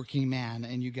hardworking man,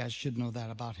 and you guys should know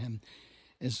that about him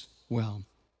as well.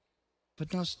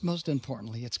 But most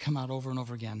importantly, it's come out over and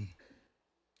over again.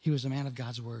 He was a man of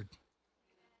God's word.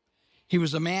 He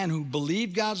was a man who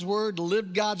believed God's word,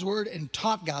 lived God's word, and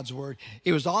taught God's word.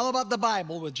 It was all about the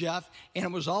Bible with Jeff, and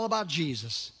it was all about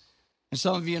Jesus. And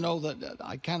some of you know that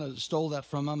I kind of stole that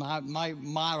from him. My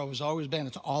motto has always been,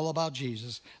 it's all about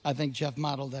Jesus. I think Jeff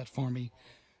modeled that for me.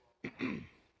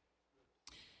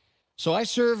 So I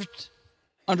served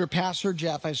under Pastor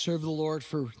Jeff. I served the Lord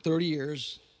for 30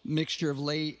 years, mixture of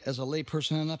as a lay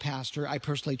person and a pastor. I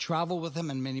personally traveled with him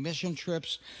on many mission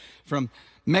trips from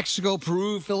Mexico,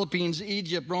 Peru, Philippines,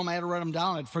 Egypt, Rome. I had to write them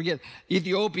down. I'd forget.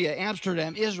 Ethiopia,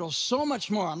 Amsterdam, Israel, so much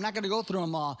more. I'm not going to go through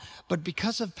them all. But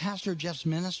because of Pastor Jeff's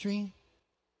ministry,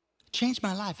 it changed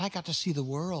my life. I got to see the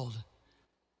world.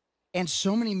 And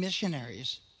so many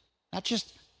missionaries, not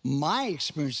just my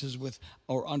experiences with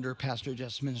or under Pastor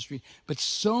Jeff's ministry, but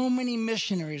so many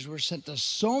missionaries were sent to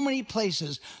so many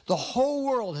places. The whole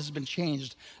world has been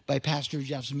changed by Pastor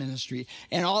Jeff's ministry.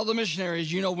 And all the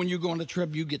missionaries, you know, when you go on a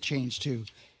trip, you get changed too.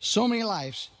 So many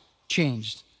lives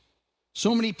changed.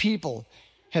 So many people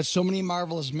had so many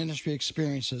marvelous ministry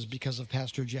experiences because of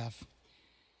Pastor Jeff.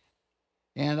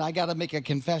 And I got to make a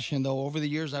confession, though. Over the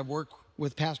years I've worked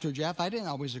with Pastor Jeff, I didn't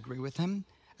always agree with him.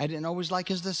 I didn't always like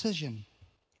his decision.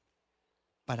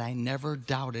 But I never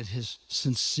doubted his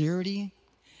sincerity,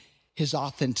 his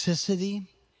authenticity,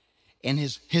 and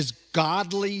his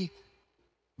godly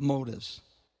motives.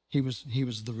 He was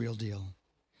the real deal.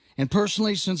 And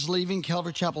personally, since leaving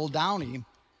Calvary Chapel Downey,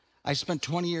 I spent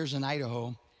 20 years in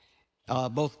Idaho,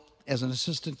 both as an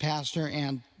assistant pastor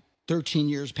and 13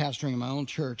 years pastoring my own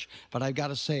church. But I've got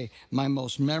to say, my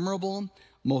most memorable,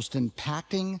 most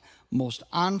impacting, most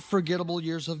unforgettable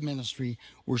years of ministry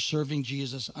were serving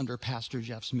Jesus under Pastor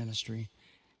Jeff's ministry.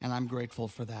 And I'm grateful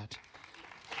for that.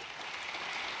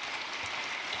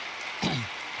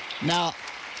 Now,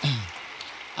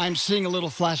 I'm seeing a little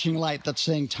flashing light that's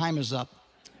saying time is up.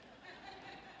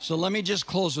 So let me just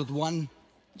close with one.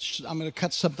 I'm going to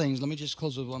cut some things. Let me just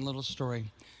close with one little story.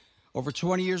 Over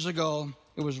 20 years ago,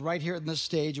 it was right here on this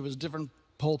stage. It was a different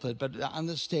pulpit, but on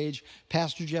this stage,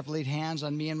 Pastor Jeff laid hands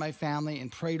on me and my family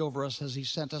and prayed over us as he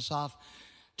sent us off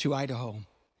to Idaho.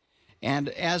 And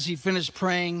as he finished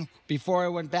praying, before I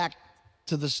went back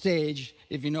to the stage,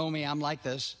 if you know me, I'm like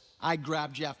this, I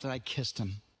grabbed Jeff and I kissed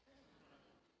him.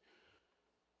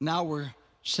 Now we're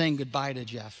saying goodbye to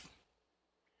Jeff.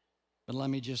 But let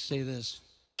me just say this.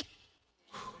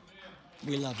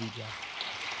 We love you, Jeff.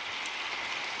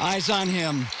 Eyes on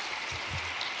him.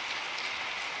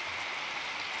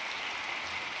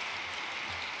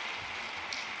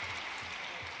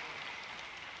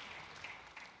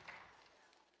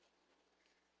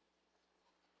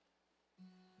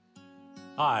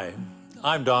 Hi,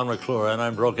 I'm Don McClure, and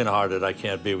I'm brokenhearted I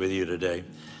can't be with you today.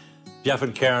 Jeff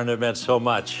and Karen have meant so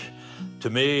much to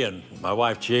me and my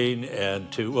wife Jean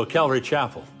and to Calvary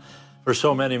Chapel for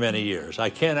so many, many years.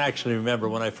 I can't actually remember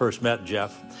when I first met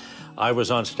Jeff. I was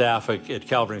on staff at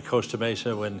Calvary in Costa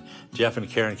Mesa when Jeff and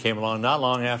Karen came along, not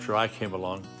long after I came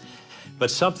along. But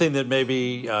something that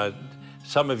maybe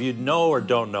some of you know or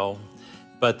don't know,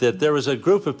 but that there was a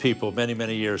group of people many,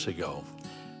 many years ago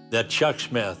that Chuck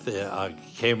Smith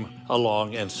came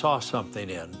along and saw something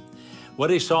in. What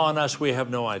he saw in us, we have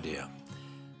no idea.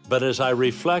 But as I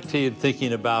reflect in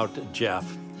thinking about Jeff,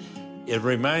 it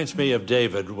reminds me of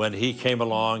David when he came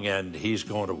along and he's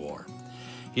going to war.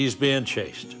 He's being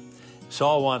chased.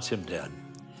 Saul wants him dead.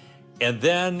 And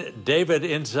then David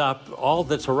ends up, all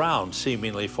that's around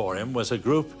seemingly for him was a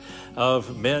group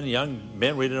of men, young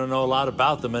men. We don't know a lot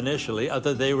about them initially,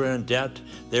 other they were in debt,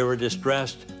 they were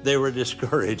distressed, they were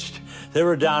discouraged, they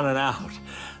were down and out.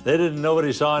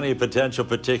 Nobody saw any potential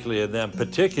particularly in them,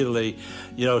 particularly,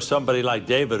 somebody like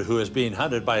David who is being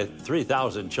hunted by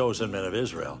 3,000 chosen men of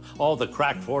Israel, all the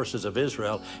crack forces of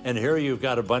Israel. And here you've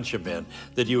got a bunch of men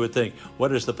that you would think,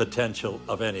 what is the potential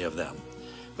of any of them?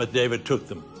 But David took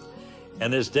them.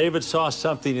 And as David saw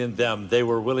something in them, they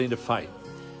were willing to fight.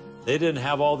 They didn't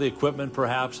have all the equipment,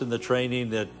 perhaps, and the training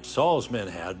that Saul's men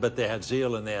had, but they had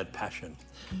zeal and they had passion.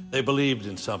 They believed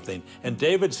in something. And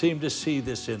David seemed to see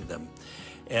this in them.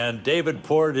 And David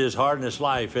poured his heart and his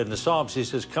life. In the Psalms, he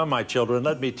says, "Come, my children,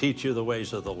 let me teach you the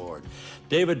ways of the Lord."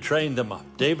 David trained them up.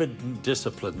 David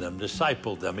disciplined them,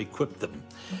 discipled them, equipped them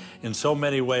in so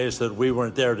many ways that we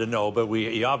weren't there to know, but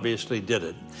he obviously did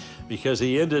it. Because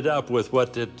he ended up with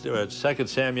what 2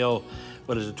 Samuel,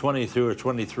 22 or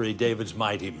 23, David's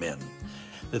mighty men.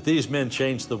 That these men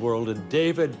changed the world, and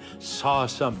David saw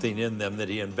something in them that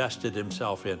he invested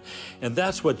himself in. And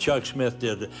that's what Chuck Smith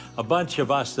did. A bunch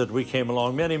of us that we came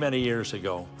along many, many years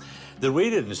ago, that we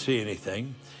didn't see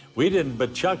anything. We didn't,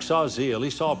 but Chuck saw zeal, he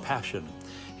saw passion,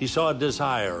 he saw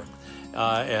desire,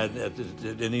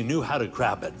 and he knew how to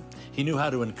grab it. He knew how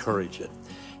to encourage it.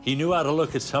 He knew how to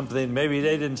look at something maybe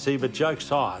they didn't see, but Chuck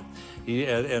saw it.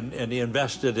 and he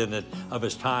invested in it of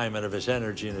his time and of his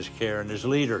energy and his care and his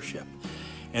leadership.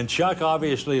 And Chuck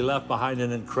obviously left behind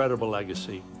an incredible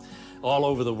legacy all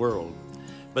over the world.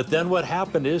 But then what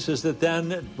happened is that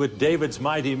then with David's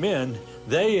mighty men,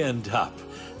 they end up,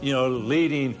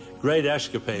 leading great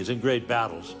escapades and great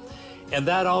battles. And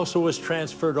that also was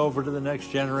transferred over to the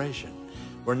next generation,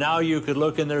 where now you could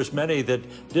look, and there's many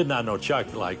that did not know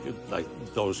Chuck, like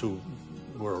those who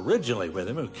were originally with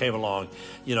him, who came along,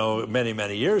 many,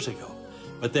 many years ago.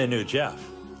 But they knew Jeff.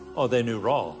 Oh, they knew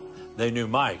Raul. They knew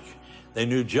Mike. They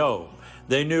knew Joe.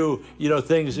 They knew,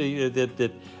 things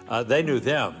that they knew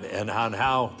them, and on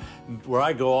how, where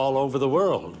I go all over the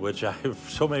world, which I have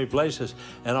so many places,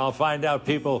 and I'll find out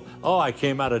people, oh, I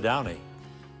came out of Downey.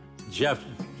 Jeff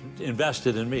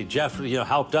invested in me. Jeff,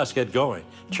 helped us get going.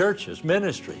 Churches,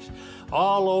 ministries,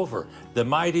 all over. The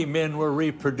mighty men were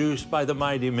reproduced by the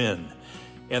mighty men.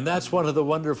 And that's one of the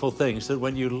wonderful things, that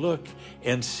when you look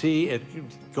and see it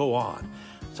go on,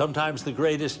 sometimes the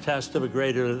greatest test of a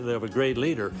great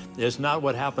leader is not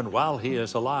what happened while he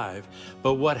is alive,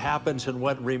 but what happens and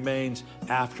what remains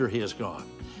after he is gone.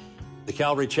 The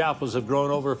Calvary chapels have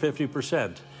grown over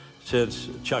 50% since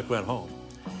Chuck went home.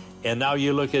 And now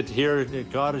you look at here,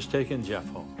 God has taken Jeff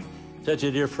home. Such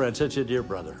a dear friend, such a dear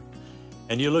brother.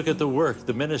 And you look at the work,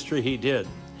 the ministry he did,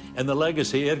 and the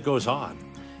legacy, it goes on.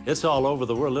 It's all over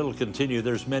the world. It'll continue.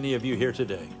 There's many of you here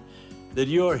today that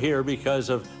you are here because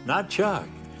of not Chuck.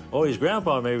 Oh, his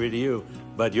grandpa maybe to you,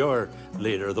 but your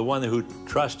leader, the one who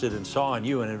trusted and saw in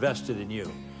you and invested in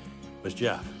you, was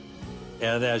Jeff.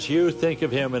 And as you think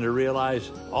of him and to realize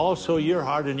also your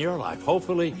heart in your life,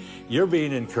 hopefully you're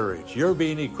being encouraged, you're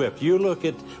being equipped. You look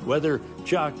at whether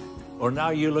Chuck or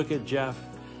now you look at Jeff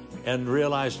and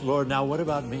realize, Lord, now what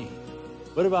about me?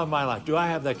 What about my life? Do I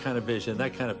have that kind of vision,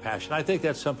 that kind of passion? I think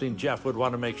that's something Jeff would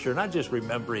want to make sure, not just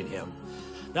remembering him,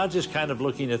 not just kind of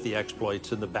looking at the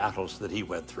exploits and the battles that he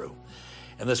went through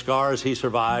and the scars he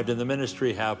survived and the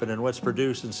ministry happened and what's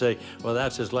produced, and say, well,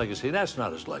 that's his legacy. That's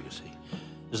not his legacy.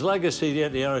 His legacy,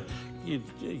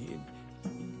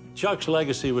 Chuck's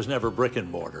legacy was never brick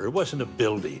and mortar. It wasn't a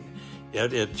building.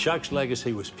 Chuck's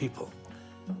legacy was people.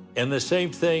 And the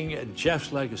same thing,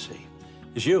 Jeff's legacy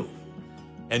is you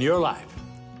and your life.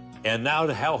 And now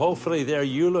hopefully there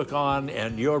you look on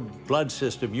and your blood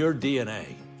system, your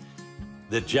DNA,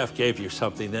 that Jeff gave you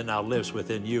something that now lives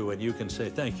within you, and you can say,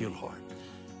 thank you, Lord.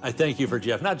 I thank you for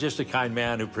Jeff, not just a kind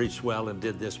man who preached well and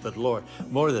did this, but Lord,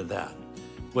 more than that,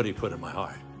 what he put in my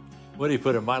heart, what he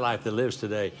put in my life that lives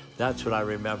today, that's what I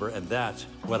remember, and that's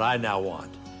what I now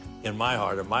want in my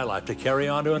heart and my life to carry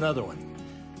on to another one.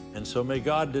 And so may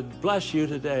God bless you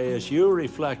today as you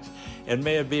reflect, and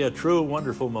may it be a true,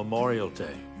 wonderful Memorial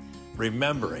Day,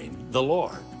 remembering the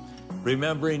Lord,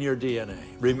 remembering your DNA,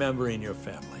 remembering your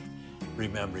family,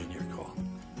 remembering your call.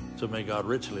 So may God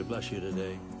richly bless you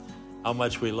today. How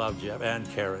much we love Jeff and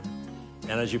Karen.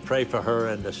 And as you pray for her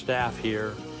and the staff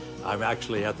here, I'm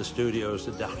actually at the studios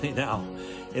at Downey now,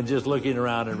 and just looking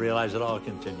around and realize it all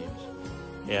continues.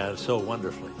 And so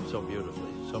wonderfully, so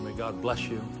beautifully. So may God bless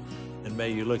you. And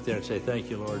may you look there and say, thank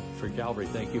you, Lord, for Calvary.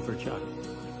 Thank you for Chuck.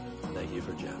 Thank you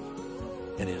for Jeff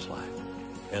in his life.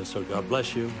 And so God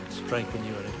bless you, strengthen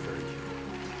you, and encourage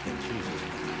you. In Jesus'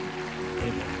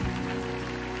 name, amen.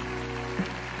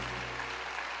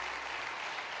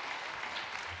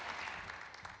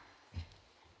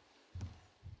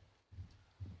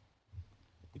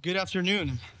 Good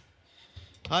afternoon.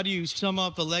 How do you sum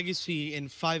up a legacy in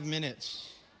 5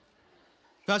 minutes?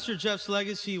 Pastor Jeff's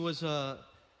legacy was a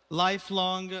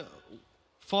lifelong,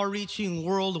 far-reaching,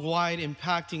 worldwide,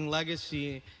 impacting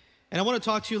legacy. And I want to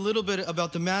talk to you a little bit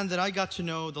about the man that I got to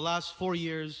know the last 4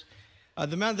 years,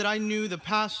 the man that I knew, the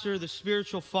pastor, the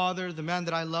spiritual father, the man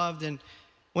that I loved. And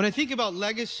when I think about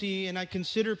legacy and I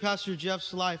consider Pastor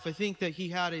Jeff's life, I think that he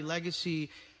had a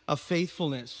legacy of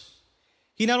faithfulness.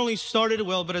 He not only started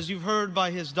well, but as you've heard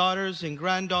by his daughters and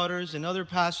granddaughters and other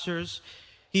pastors,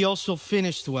 he also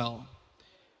finished well.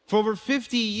 For over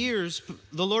 50 years,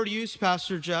 the Lord used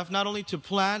Pastor Jeff not only to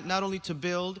plant, not only to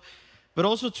build, but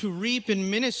also to reap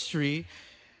in ministry,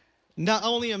 not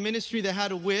only a ministry that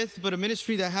had a width, but a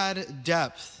ministry that had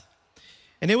depth.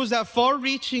 And it was that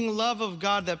far-reaching love of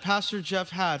God that Pastor Jeff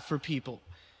had for people.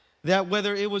 That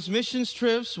whether it was missions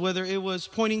trips, whether it was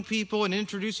pointing people and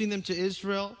introducing them to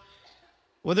Israel,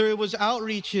 whether it was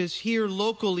outreaches here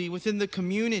locally within the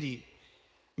community,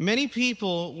 many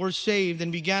people were saved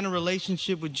and began a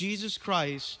relationship with Jesus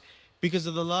Christ because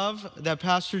of the love that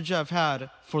Pastor Jeff had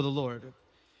for the Lord.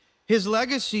 His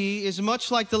legacy is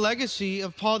much like the legacy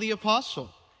of Paul the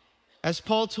Apostle. As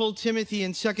Paul told Timothy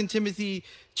in 2 Timothy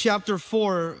chapter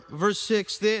 4, verse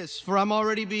 6, this, "For I'm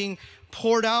already being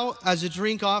poured out as a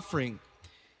drink offering,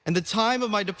 and the time of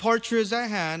my departure is at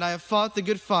hand. I have fought the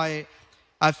good fight.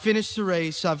 I've finished the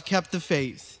race. I've kept the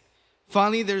faith.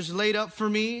 Finally, there's laid up for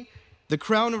me the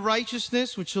crown of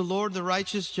righteousness, which the Lord, the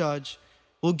righteous judge,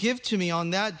 will give to me on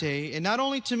that day, and not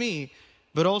only to me,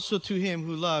 but also to him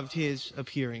who loved his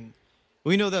appearing."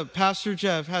 We know that Pastor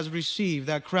Jeff has received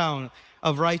that crown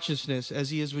of righteousness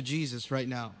as he is with Jesus right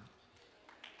now.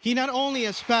 He not only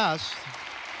has passed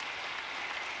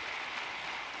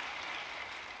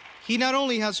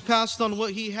on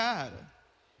what he had,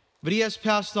 but he has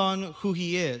passed on who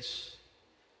he is.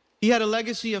 He had a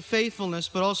legacy of faithfulness,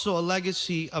 but also a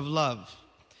legacy of love.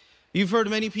 You've heard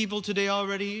many people today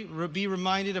already be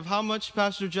reminded of how much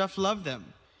Pastor Jeff loved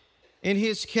them. In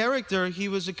his character, he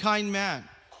was a kind man.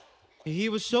 He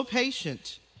was so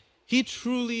patient. He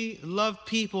truly loved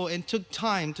people and took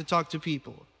time to talk to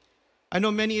people. I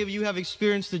know many of you have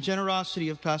experienced the generosity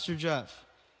of Pastor Jeff.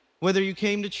 Whether you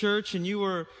came to church and you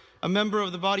were a member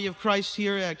of the body of Christ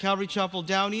here at Calvary Chapel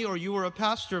Downey, or you were a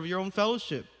pastor of your own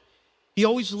fellowship, he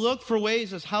always looked for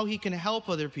ways as how he can help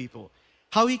other people,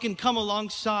 how he can come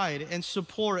alongside and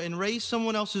support and raise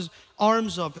someone else's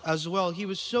arms up as well. He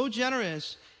was so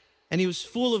generous, and he was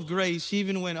full of grace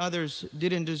even when others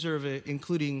didn't deserve it,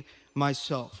 including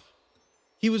myself.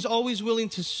 He was always willing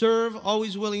to serve,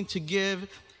 always willing to give,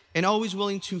 and always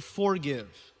willing to forgive.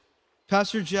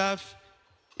 Pastor Jeff,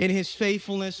 in his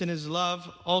faithfulness and his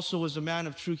love, also was a man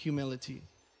of true humility.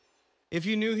 If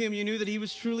you knew him, you knew that he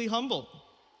was truly humble.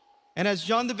 And as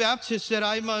John the Baptist said,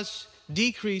 "I must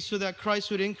decrease so that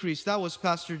Christ would increase," that was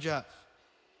Pastor Jeff.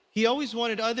 He always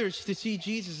wanted others to see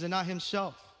Jesus and not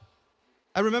himself.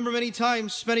 I remember many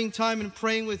times spending time and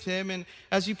praying with him, and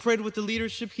as he prayed with the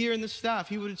leadership here and the staff,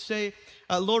 he would say,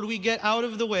 "Lord, we get out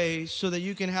of the way so that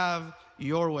you can have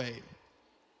your way."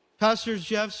 Pastor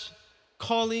Jeff's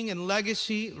calling and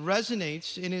legacy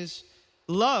resonates in his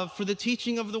love for the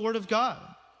teaching of the Word of God.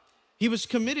 He was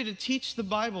committed to teach the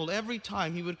Bible every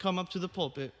time he would come up to the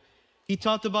pulpit. He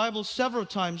taught the Bible several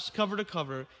times, cover to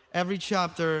cover, every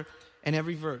chapter and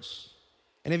every verse.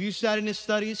 And if you sat in his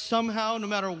studies, somehow, no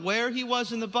matter where he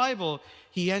was in the Bible,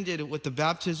 he ended with the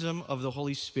baptism of the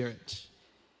Holy Spirit.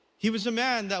 He was a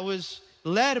man that was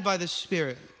led by the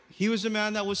Spirit. He was a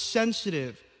man that was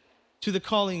sensitive to the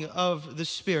calling of the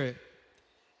Spirit.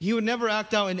 He would never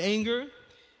act out in anger.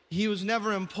 He was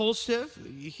never impulsive.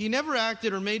 He never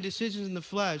acted or made decisions in the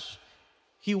flesh.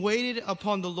 He waited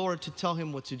upon the Lord to tell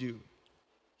him what to do.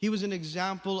 He was an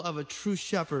example of a true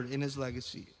shepherd in his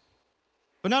legacy.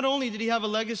 But not only did he have a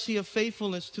legacy of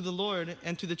faithfulness to the Lord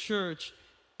and to the church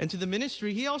and to the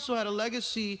ministry, he also had a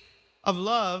legacy of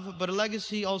love, but a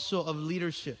legacy also of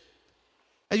leadership.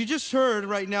 As you just heard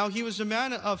right now, he was a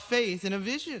man of faith and a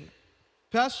vision.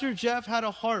 Pastor Jeff had a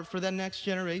heart for that next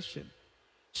generation.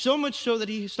 So much so that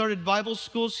he started Bible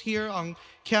schools here on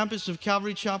campus of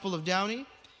Calvary Chapel of Downey.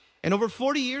 And over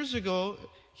 40 years ago,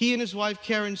 he and his wife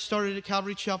Karen started a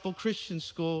Calvary Chapel Christian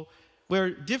School, where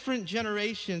different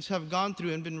generations have gone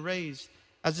through and been raised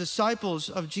as disciples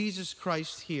of Jesus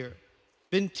Christ here,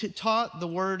 been taught the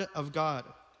Word of God.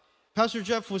 Pastor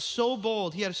Jeff was so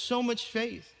bold, he had so much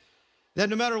faith, that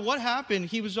no matter what happened,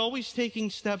 he was always taking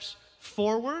steps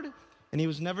forward, and he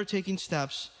was never taking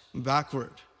steps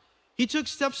backward. He took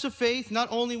steps of faith not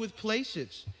only with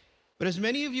places, but as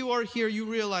many of you are here, you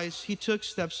realize he took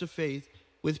steps of faith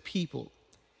with people.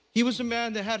 He was a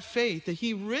man that had faith, that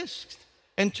he risked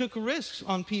and took risks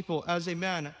on people as a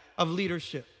man of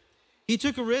leadership. He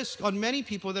took a risk on many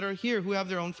people that are here who have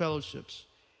their own fellowships.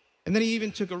 And then he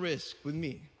even took a risk with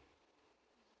me.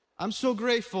 I'm so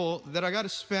grateful that I got to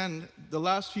spend the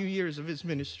last few years of his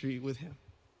ministry with him.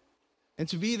 And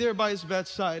to be there by his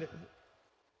bedside,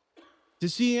 to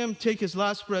see him take his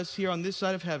last breaths here on this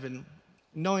side of heaven,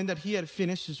 knowing that he had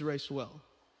finished his race well.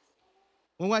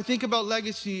 When I think about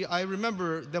legacy, I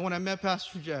remember that when I met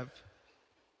Pastor Jeff,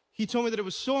 he told me that it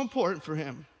was so important for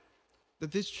him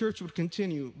that this church would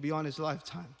continue beyond his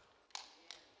lifetime.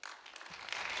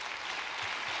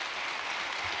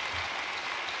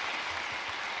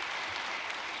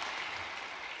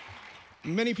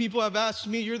 Many people have asked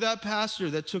me, "You're that pastor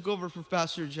that took over for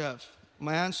Pastor Jeff."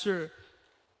 My answer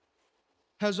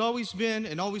has always been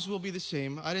and always will be the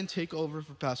same. I didn't take over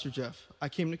for Pastor Jeff. I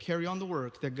came to carry on the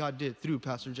work that God did through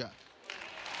Pastor Jeff.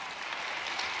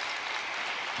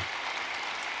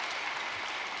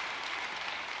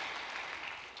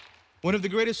 One of the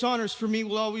greatest honors for me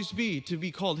will always be to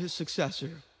be called his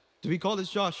successor, to be called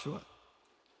as Joshua.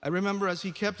 I remember as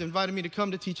he kept inviting me to come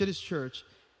to teach at his church,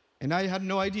 and I had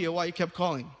no idea why he kept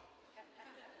calling.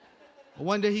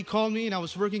 one day he called me and I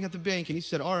was working at the bank and he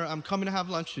said, "Art, I'm coming to have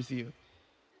lunch with you."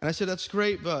 And I said, "That's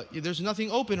great, but there's nothing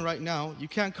open right now. You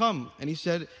can't come." And he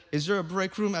said, "Is there a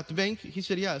break room at the bank?" He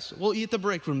said, "Yes." "We'll eat the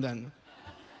break room then."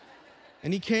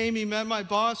 And he came, he met my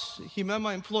boss, he met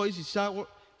my employees,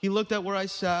 he looked at where I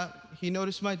sat, he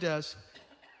noticed my desk,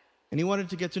 and he wanted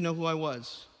to get to know who I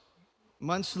was.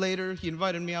 Months later, he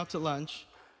invited me out to lunch,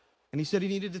 and he said he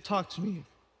needed to talk to me.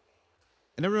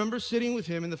 And I remember sitting with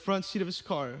him in the front seat of his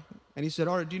car, and he said,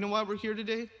 "Art, do you know why we're here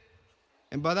today?"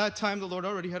 And by that time, the Lord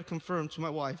already had confirmed to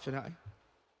my wife and I,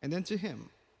 and then to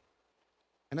him.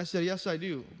 And I said, "Yes, I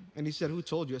do." And he said, "Who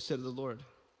told you?" I said, "The Lord."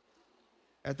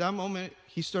 At that moment,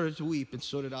 he started to weep, and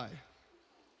so did I,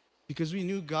 because we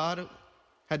knew God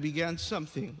had began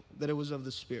something, that it was of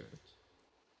the Spirit.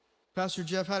 Pastor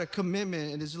Jeff had a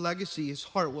commitment, and his legacy, his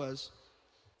heart was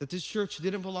that this church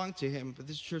didn't belong to him, but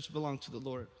this church belonged to the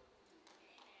Lord.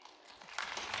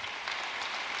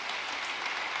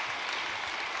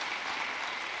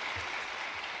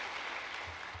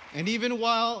 And even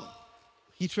while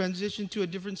he transitioned to a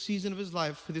different season of his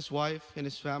life with his wife and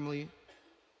his family,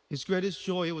 his greatest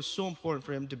joy, it was so important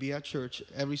for him to be at church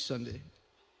every Sunday.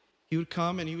 He would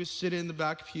come and he would sit in the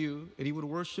back pew and he would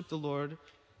worship the Lord.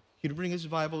 He would bring his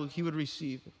Bible, he would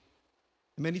receive.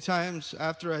 And many times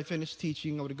after I finished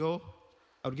teaching, I would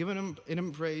give him an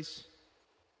embrace.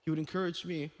 He would encourage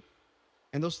me.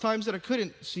 And those times that I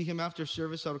couldn't see him after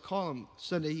service, I would call him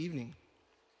Sunday evening.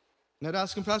 And I'd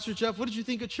ask him, "Pastor Jeff, what did you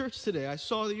think of church today? I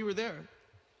saw that you were there."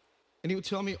 And he would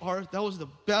tell me, "Art, that was the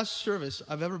best service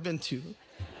I've ever been to."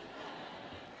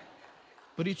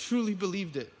 But he truly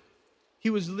believed it. He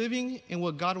was living in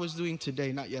what God was doing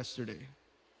today, not yesterday.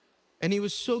 And he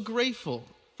was so grateful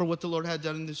for what the Lord had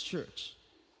done in this church.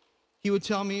 He would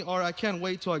tell me, "Art, I can't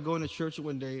wait till I go into church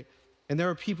one day and there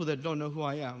are people that don't know who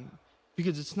I am,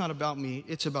 because it's not about me,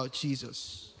 it's about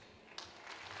Jesus."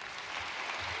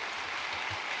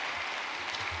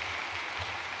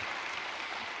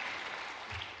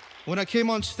 When I came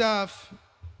on staff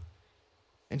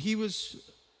and he was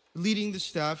leading the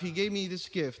staff, he gave me this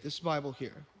gift, this Bible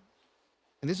here.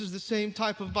 And this is the same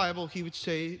type of Bible he would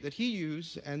say that he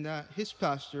used and that his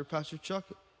pastor, Pastor Chuck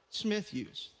Smith,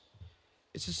 used.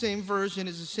 It's the same version,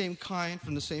 it's the same kind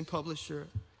from the same publisher.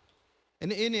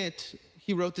 And in it,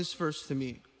 he wrote this verse to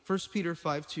me, 1 Peter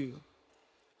 5:2.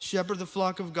 "Shepherd the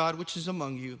flock of God which is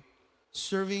among you,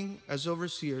 serving as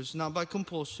overseers, not by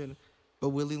compulsion, but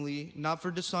willingly, not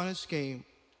for dishonest gain,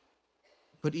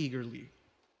 but eagerly."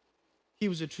 He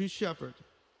was a true shepherd.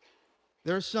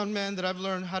 There are some men that I've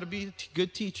learned how to be a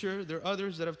good teacher. There are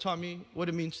others that have taught me what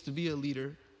it means to be a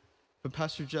leader. But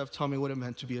Pastor Jeff taught me what it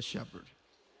meant to be a shepherd.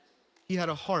 He had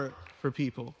a heart for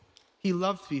people. He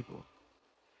loved people.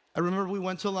 I remember we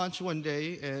went to lunch one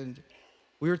day and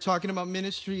we were talking about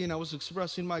ministry and I was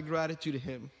expressing my gratitude to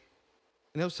him.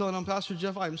 And I was telling him, "Pastor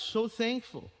Jeff, I'm so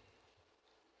thankful.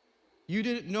 You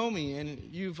didn't know me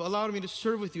and you've allowed me to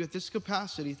serve with you at this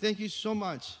capacity. Thank you so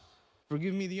much for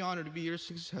giving me the honor to be your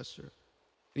successor."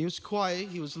 And he was quiet,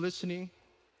 he was listening.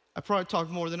 I probably talked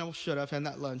more than I should have had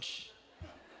that lunch.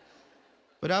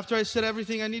 But after I said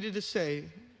everything I needed to say,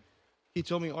 he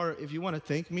told me, "Art, if you want to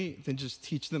thank me, then just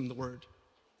teach them the word."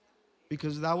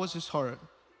 Because that was his heart,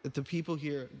 that the people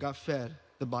here got fed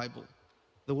the Bible,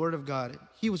 the Word of God.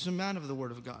 He was a man of the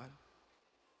Word of God.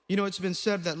 You know, it's been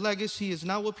said that legacy is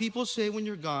not what people say when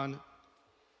you're gone.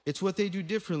 It's what they do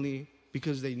differently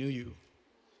because they knew you.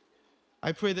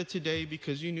 I pray that today,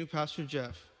 because you knew Pastor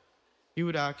Jeff, you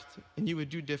would act and you would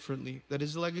do differently, that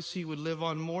his legacy would live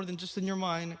on more than just in your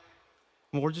mind,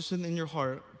 more just in your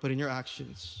heart, but in your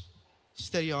actions.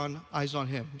 Steady on, eyes on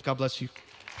him. God bless you.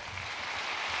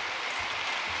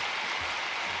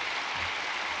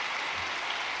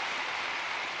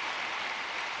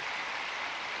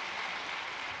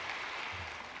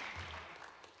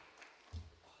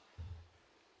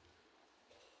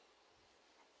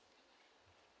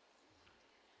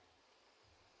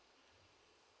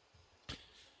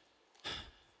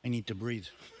 I need to breathe.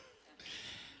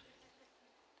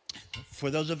 For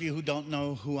those of you who don't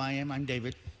know who I am, I'm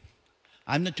David.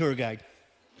 I'm the tour guide.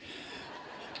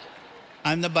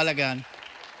 I'm the balagan.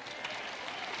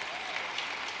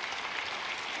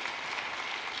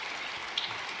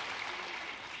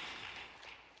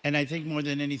 And I think more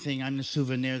than anything, I'm the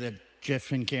souvenir that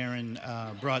Jeff and Karen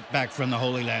brought back from the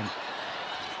Holy Land.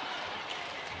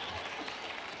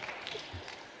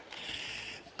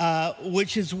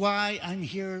 Which is why I'm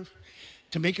here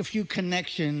to make a few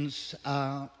connections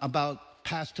about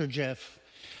Pastor Jeff.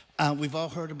 We've all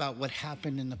heard about what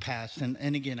happened in the past,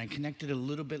 and again, I connected a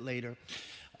little bit later.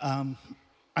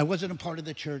 I wasn't a part of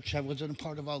the church. I wasn't a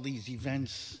part of all these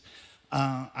events.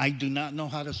 I do not know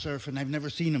how to surf, and I've never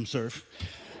seen him surf.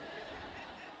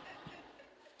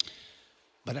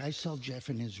 But I saw Jeff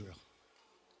in Israel.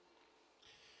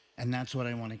 And that's what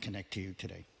I want to connect to you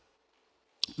today.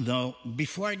 Though,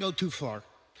 before I go too far,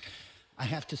 I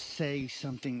have to say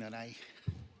something that I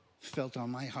felt on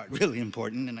my heart, really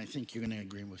important, and I think you're going to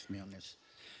agree with me on this.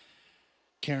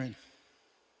 Karen,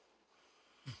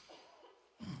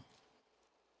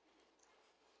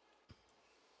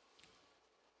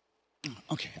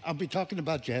 okay, I'll be talking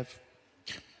about Jeff.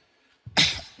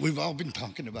 We've all been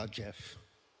talking about Jeff.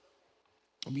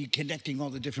 I'll be connecting all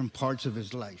the different parts of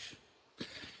his life.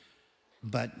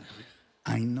 But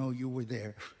I know you were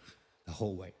there the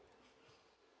whole way.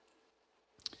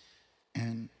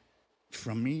 And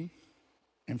from me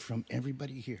and from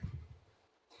everybody here,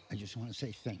 I just want to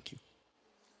say thank you.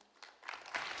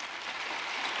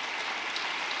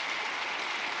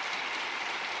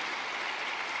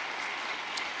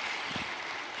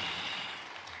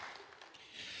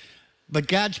 But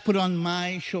God's put on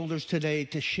my shoulders today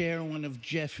to share one of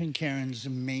Jeff and Karen's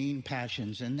main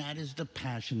passions, and that is the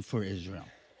passion for Israel.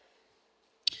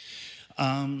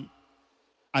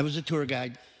 I was a tour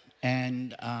guide,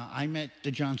 and I met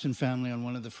the Johnson family on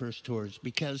one of the first tours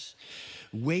because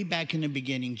way back in the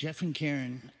beginning, Jeff and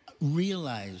Karen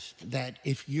realized that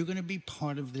if you're going to be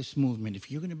part of this movement, if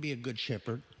you're going to be a good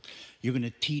shepherd, you're going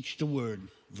to teach the word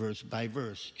verse by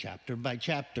verse, chapter by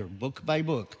chapter, book by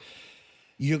book.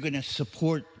 You're going to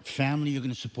support family, you're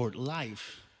going to support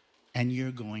life, and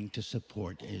you're going to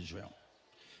support Israel.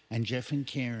 And Jeff and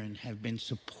Karen have been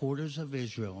supporters of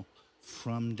Israel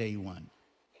from day one.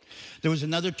 There was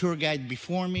another tour guide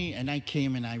before me, and I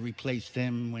came and I replaced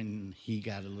him when he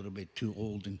got a little bit too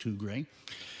old and too gray.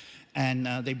 And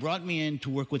they brought me in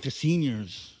to work with the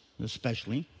seniors,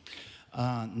 especially.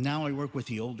 Now I work with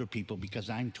the older people because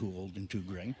I'm too old and too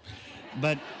gray.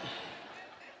 But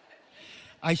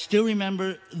I still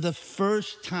remember the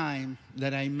first time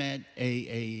that I met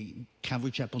a Calvary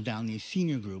Chapel Downey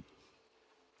senior group.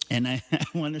 And I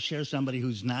want to share somebody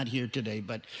who's not here today,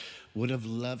 but would have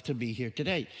loved to be here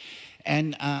today.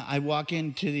 And I walk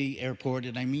into the airport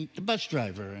and I meet the bus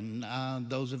driver. And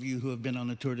those of you who have been on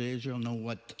a tour to Israel know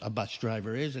what a bus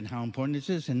driver is and how important this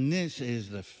is. And this is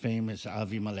the famous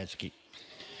Avi Maletsky.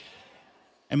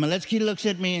 And Maletsky looks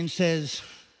at me and says,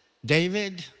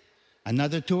 "David,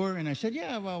 another tour?" And I said,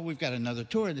 "Yeah, well, we've got another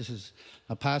tour. This is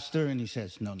a pastor." And he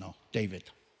says, "No, David."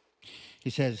 He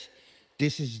says,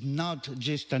 "This is not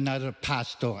just another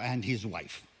pastor and his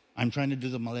wife." I'm trying to do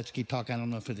the Maletsky talk. I don't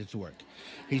know if it's work.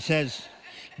 He says,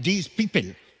 "These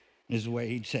people," is what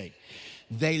he'd say,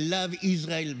 "they love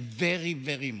Israel very,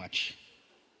 very much.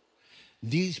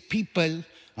 These people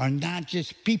are not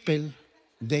just people,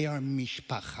 they are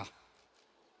mishpacha."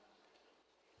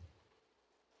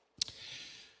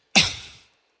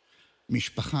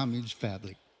 Mishpacha means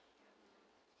family.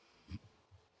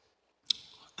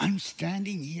 I'm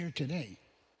standing here today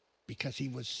because he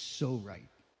was so right.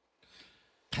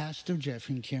 Pastor Jeff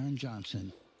and Karen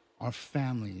Johnson are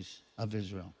families of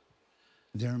Israel.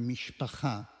 They're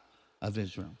mishpacha of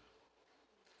Israel.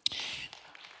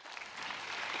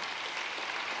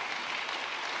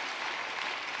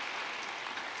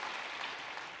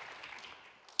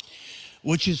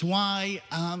 Which is why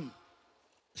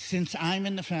since I'm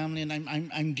in the family and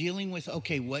I'm dealing with,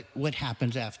 okay, what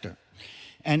happens after?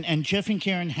 And Jeff and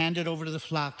Karen handed over to the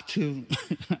flock to,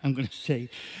 I'm going to say,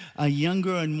 a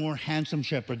younger and more handsome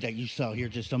shepherd that you saw here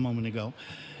just a moment ago.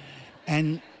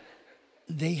 And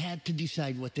they had to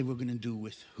decide what they were going to do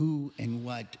with who and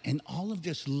what. And all of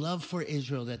this love for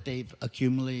Israel that they've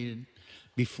accumulated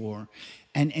before.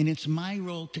 And it's my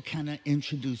role to kind of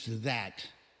introduce that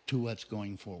to what's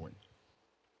going forward.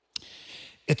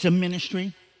 It's a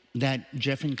ministry that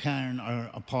Jeff and Karen are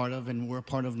a part of, and we're a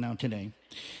part of now today,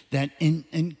 that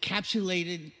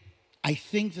encapsulated, I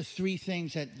think, the three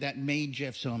things that made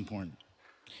Jeff so important.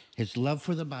 His love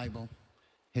for the Bible,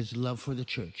 his love for the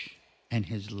church, and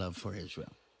his love for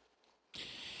Israel.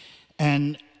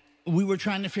 And we were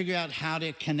trying to figure out how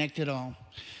to connect it all.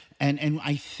 And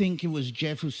I think it was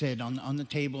Jeff who said on the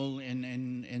table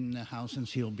in the house in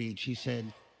Seal Beach, he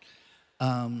said,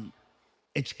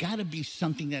 it's got to be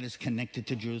something that is connected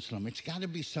to Jerusalem. It's got to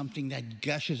be something that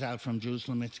gushes out from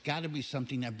Jerusalem. It's got to be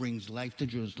something that brings life to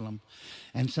Jerusalem.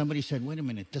 And somebody said, wait a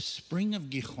minute, the spring of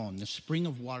Gihon, the spring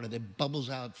of water that bubbles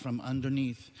out from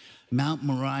underneath Mount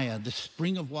Moriah, the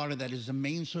spring of water that is the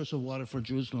main source of water for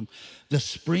Jerusalem, the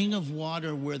spring of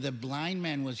water where the blind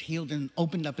man was healed and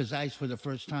opened up his eyes for the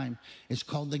first time, is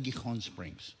called the Gihon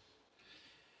Springs.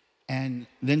 And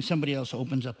then somebody else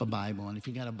opens up a Bible, and if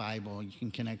you got a Bible, you can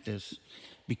connect this,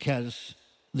 because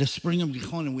the spring of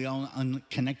Gihon, and we all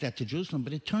connect that to Jerusalem,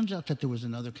 but it turns out that there was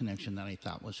another connection that I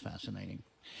thought was fascinating.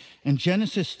 In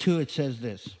Genesis 2, it says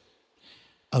this: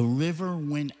 a river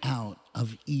went out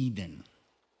of Eden,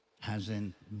 as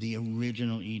in the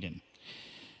original Eden.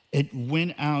 It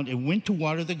went out, it went to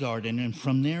water the garden, and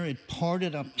from there it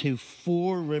parted up to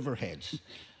 4 riverheads.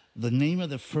 The name of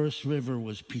the first river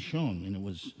was Pishon, and it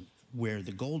was where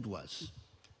the gold was.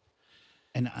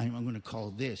 And I'm going to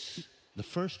call this the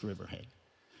first riverhead.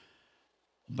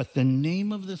 But the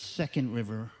name of the second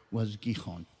river was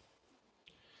Gihon.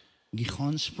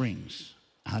 Gihon Springs,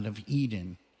 out of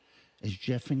Eden, is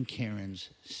Jeff and Karen's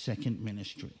second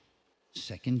ministry,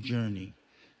 second journey,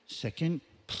 second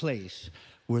place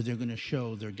where they're going to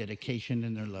show their dedication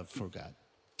and their love for God.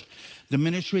 The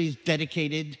ministry is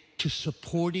dedicated to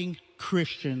supporting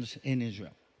Christians in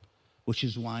Israel, which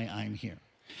is why I'm here.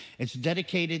 It's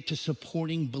dedicated to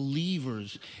supporting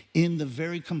believers in the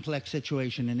very complex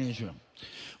situation in Israel.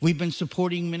 We've been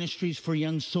supporting ministries for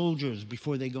young soldiers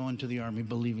before they go into the army,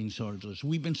 believing soldiers.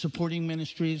 We've been supporting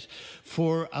ministries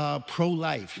for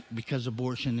pro-life, because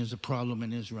abortion is a problem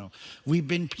in Israel. We've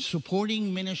been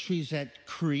supporting ministries that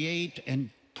create and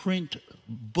print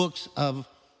books of,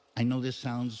 I know this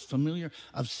sounds familiar,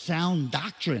 of sound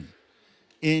doctrine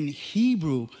in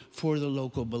Hebrew for the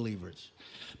local believers.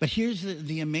 But here's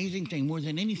the amazing thing, more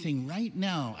than anything, right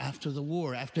now, after the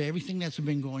war, after everything that's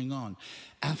been going on,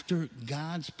 after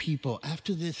God's people,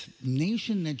 after this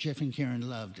nation that Jeff and Karen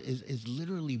loved is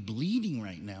literally bleeding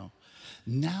right now,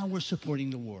 now we're supporting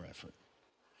the war effort.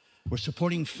 We're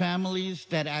supporting families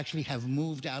that actually have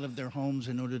moved out of their homes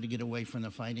in order to get away from the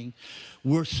fighting.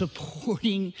 We're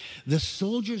supporting the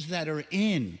soldiers that are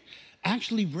in,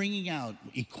 actually bringing out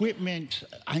equipment,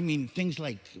 I mean, things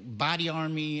like body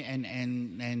army and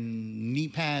knee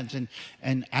pads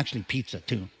and actually pizza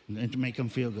too, to make them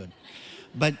feel good.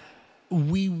 But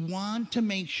we want to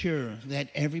make sure that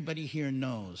everybody here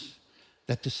knows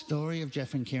that the story of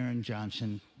Jeff and Karen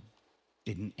Johnson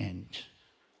didn't end.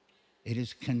 It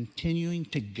is continuing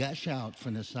to gush out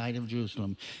from the side of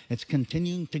Jerusalem. It's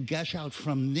continuing to gush out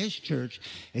from this church.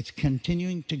 It's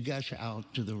continuing to gush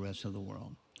out to the rest of the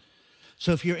world.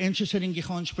 So if you're interested in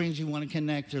Gihon Springs, you want to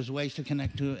connect, there's ways to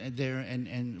connect to there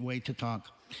and way to talk.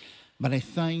 But I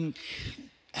think,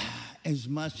 as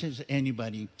much as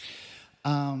anybody,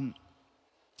 a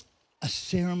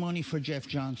ceremony for Jeff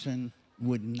Johnson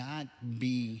would not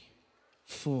be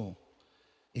full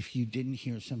if you didn't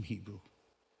hear some Hebrew.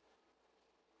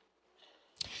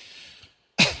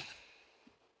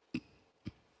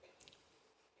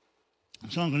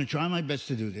 So I'm going to try my best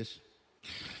to do this.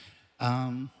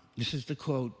 This is the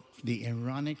quote, the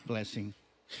Aaronic blessing.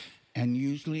 And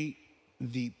usually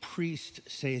the priest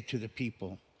say it to the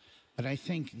people. But I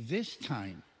think this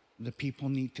time the people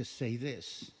need to say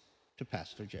this to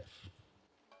Pastor Jeff.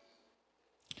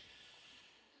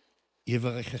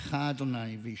 Yevarechecha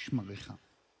Adonai v'yishmarecha.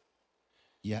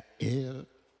 Ya'er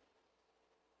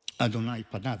Adonai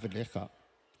panav elecha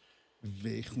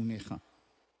v'yechunecha.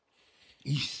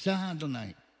 Yisa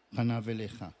Adonai panav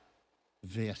elecha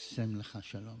v'yasem lecha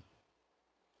shalom.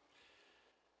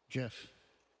 Jeff,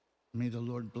 may the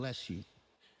Lord bless you.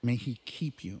 May he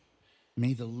keep you.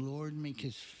 May the Lord make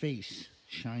his face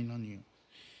shine on you.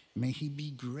 May he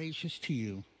be gracious to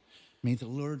you. May the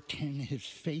Lord turn his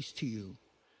face to you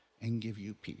and give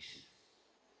you peace.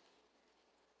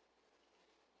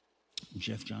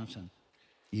 Jeff Johnson,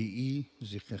 Yehi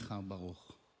Zichrecha Baruch.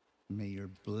 May your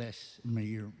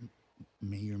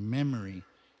memory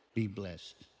be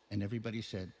blessed. And everybody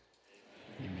said,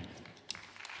 amen.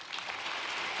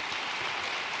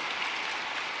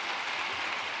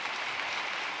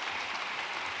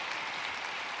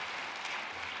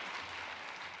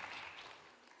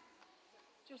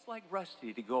 Just like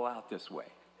Rusty to go out this way.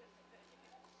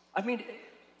 I mean,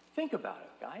 think about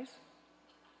it, guys.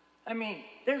 I mean,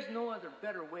 there's no other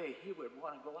better way he would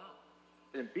want to go out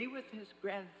than be with his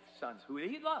grandsons, who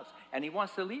he loves. And he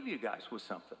wants to leave you guys with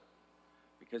something.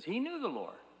 Because he knew the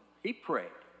Lord. He prayed.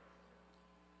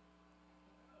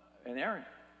 And Aaron,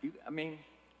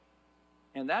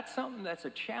 and that's something that's a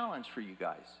challenge for you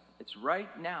guys. It's right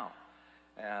now.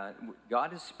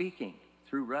 God is speaking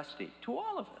through Rusty to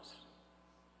all of us.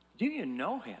 Do you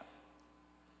know him?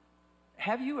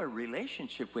 Have you a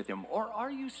relationship with him? Or are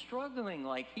you struggling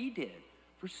like he did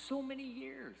for so many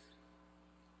years?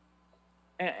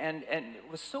 And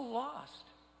was so lost.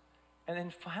 And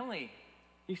then finally,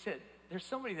 he said, there's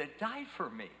somebody that died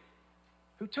for me,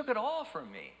 who took it all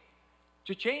from me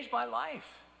to change my life.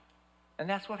 And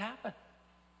that's what happened.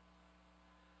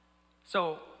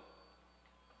 So,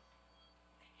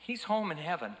 he's home in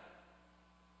heaven.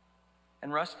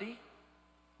 And Rusty,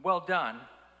 well done.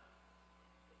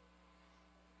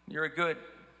 You're a good,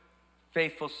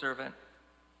 faithful servant.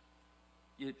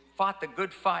 You fought the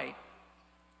good fight.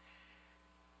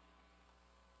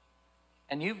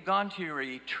 And you've gone to your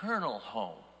eternal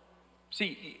home.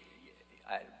 See,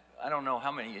 I don't know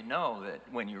how many of you know that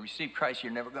when you receive Christ,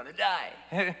 you're never going to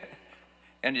die.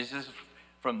 And it's just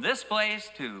from this place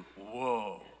to,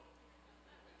 whoa.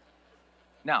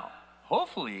 Now,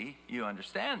 hopefully you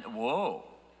understand, whoa.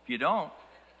 If you don't,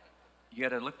 you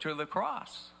got to look to the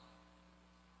cross.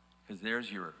 Because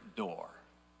there's your door.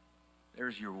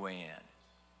 There's your way in.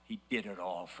 He did it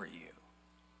all for you.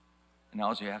 And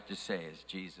all you have to say is,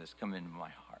 Jesus, come into my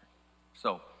heart.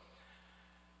 So,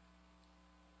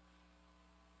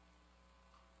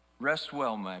 rest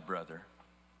well, my brother.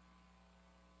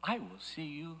 I will see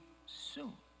you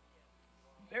soon.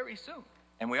 Very soon.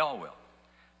 And we all will.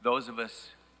 Those of us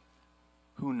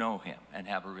who know him and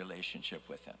have a relationship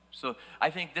with him. So I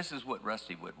think this is what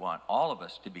Rusty would want all of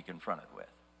us to be confronted with.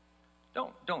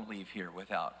 Don't leave here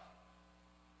without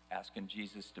asking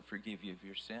Jesus to forgive you of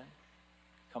your sin,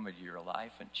 come into your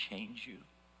life and change you,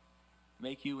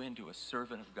 make you into a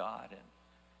servant of God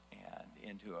and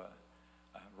into a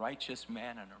righteous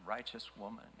man and a righteous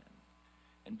woman,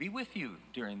 and be with you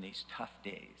during these tough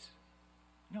days.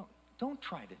 No, don't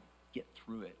try to get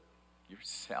through it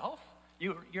yourself.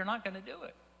 You're not going to do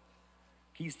it.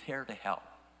 He's there to help.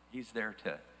 He's there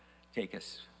to take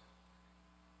us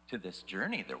to this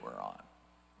journey that we're on.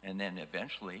 And then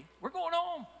eventually, we're going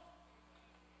home.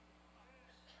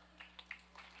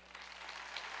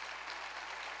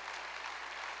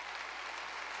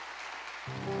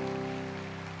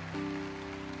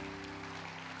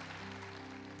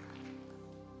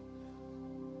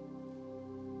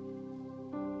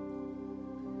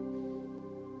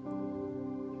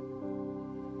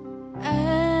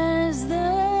 As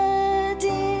the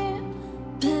deer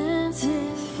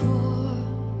panted for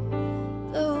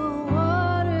the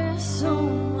water, so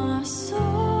my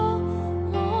soul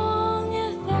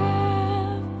longeth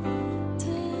after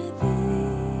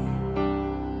thee.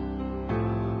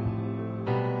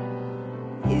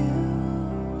 You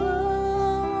alone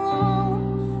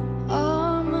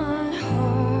are my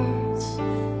heart's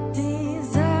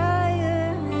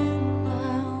desire, and I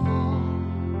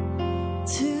long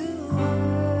to worship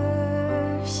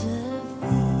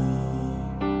thee.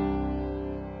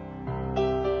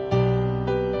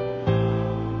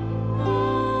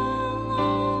 Alone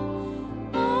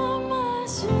are my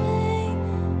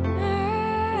strength,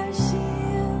 my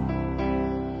shield.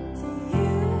 To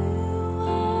you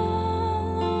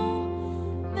alone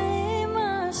may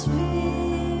my spirit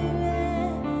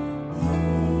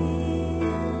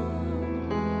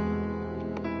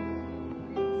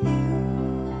yield.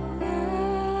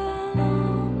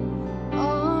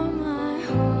 All my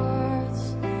heart's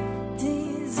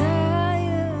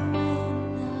desire, and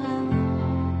I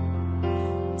long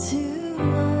to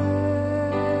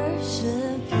worship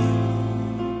you.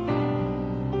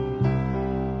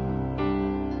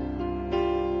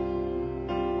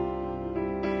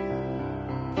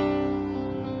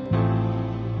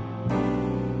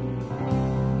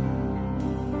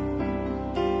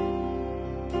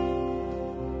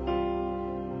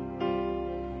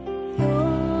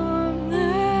 You're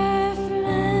my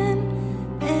friend,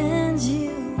 and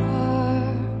you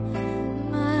are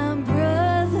my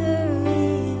brother,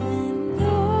 even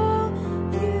though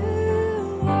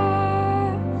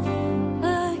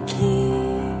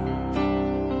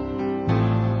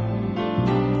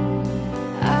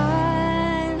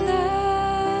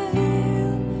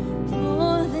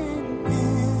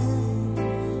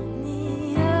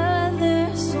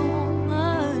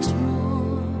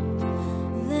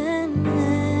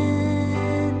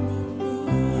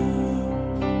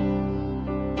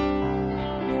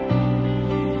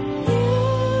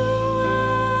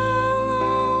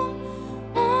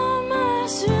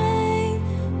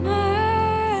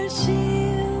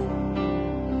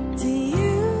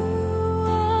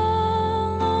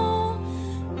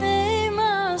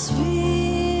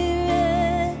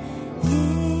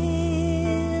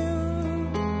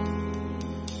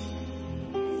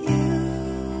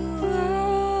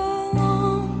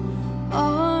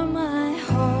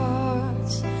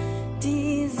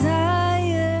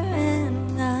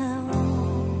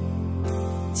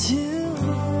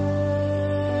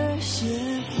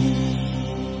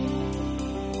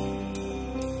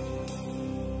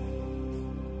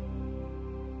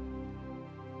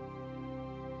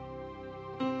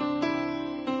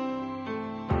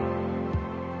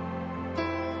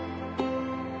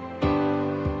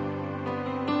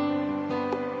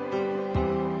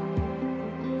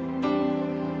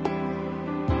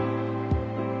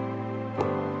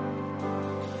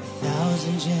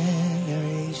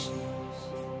generations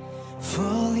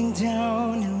falling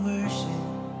down in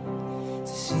worship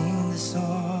to sing the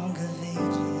song of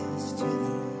ages to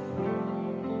the Lamb.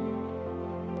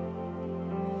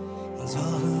 And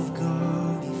all who've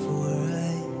gone before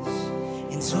us,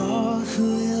 and all who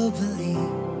will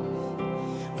believe,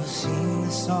 will sing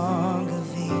the song of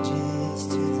ages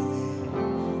to the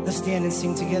Lamb. Let's stand and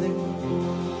sing together.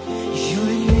 Your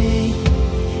name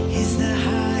is the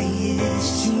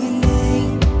highest, your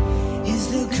name is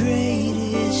the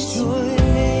greatest, your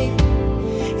name,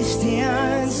 it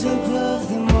stands above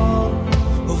them all,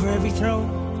 over every throne,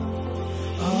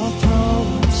 all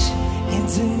thrones and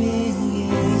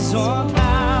dominions, all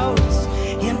powers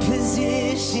and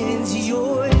positions.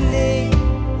 Your name,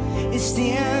 it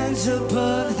stands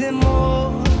above them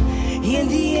all, and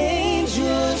the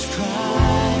angels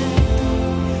cry,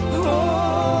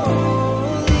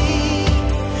 holy,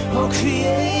 all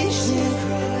creation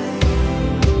cry,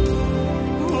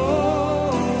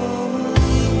 holy,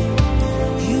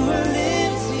 you are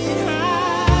lifted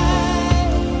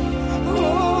high,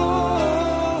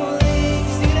 holy,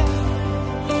 sing it out.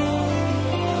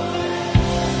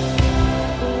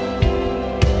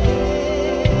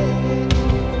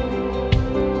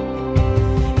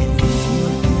 And if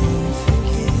you've been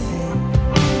forgiven,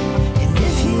 and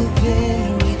if you've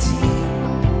been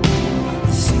redeemed,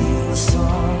 we'll sing the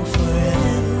song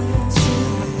forever.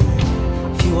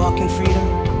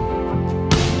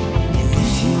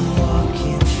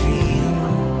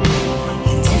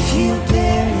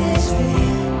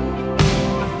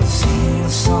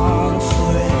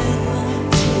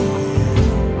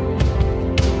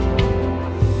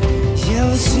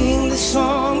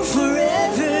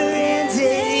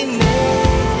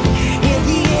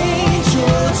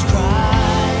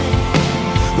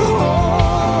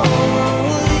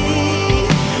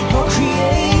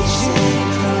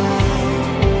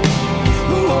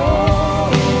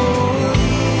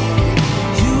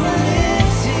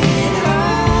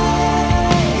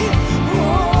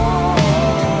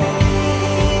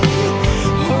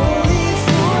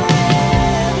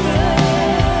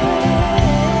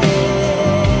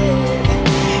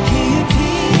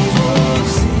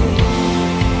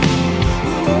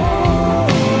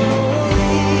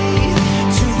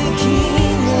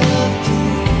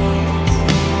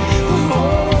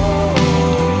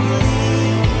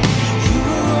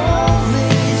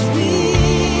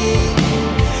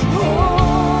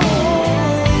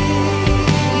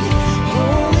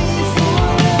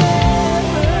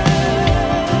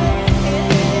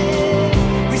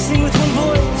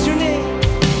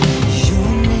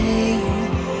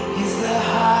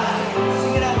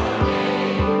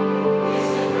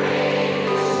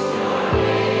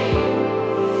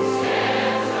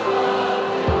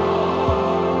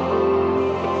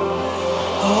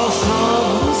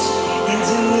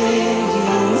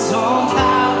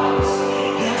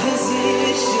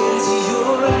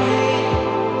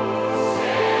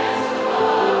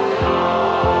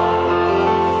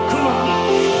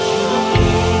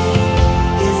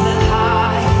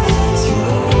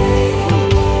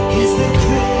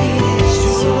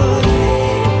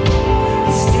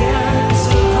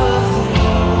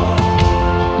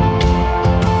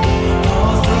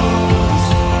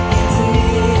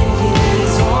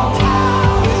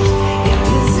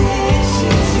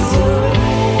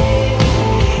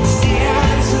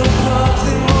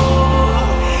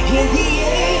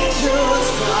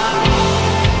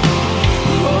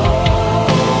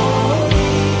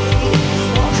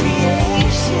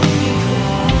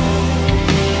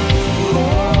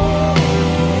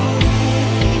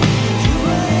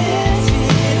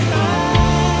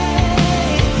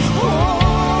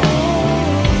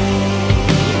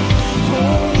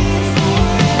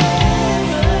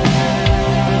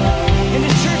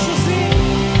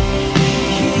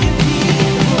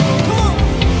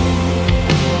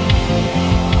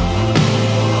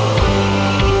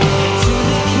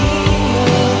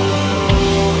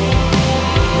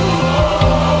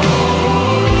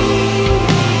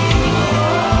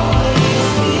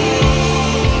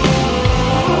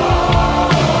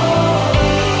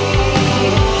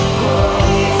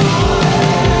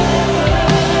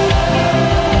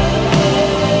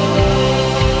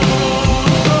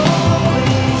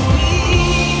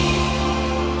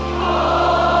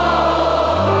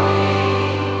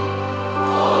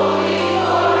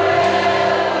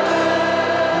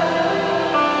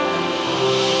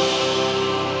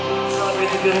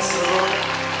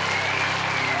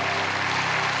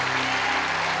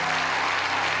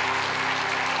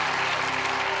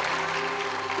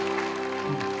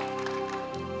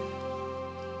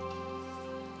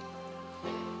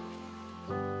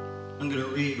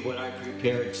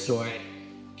 prepared so I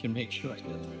can make sure I get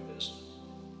through this.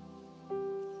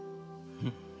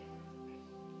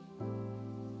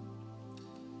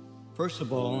 First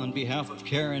of all, on behalf of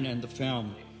Karen and the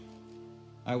family,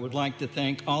 I would like to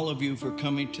thank all of you for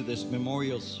coming to this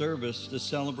memorial service to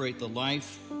celebrate the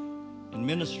life and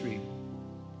ministry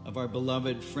of our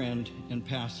beloved friend and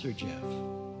Pastor Jeff.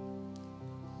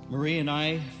 Marie and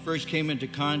I first came into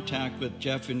contact with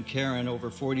Jeff and Karen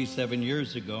over 47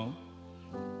 years ago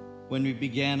when we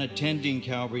began attending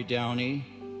Calvary Downey.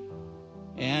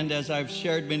 And as I've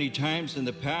shared many times in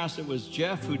the past, it was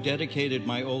Jeff who dedicated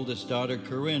my oldest daughter,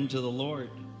 Corinne, to the Lord.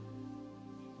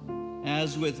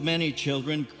 As with many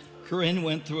children, Corinne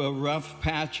went through a rough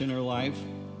patch in her life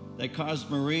that caused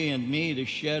Marie and me to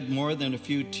shed more than a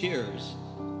few tears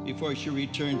before she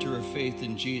returned to her faith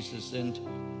in Jesus. And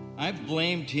I've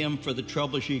blamed him for the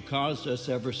trouble she caused us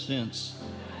ever since.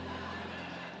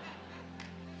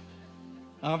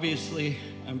 Obviously,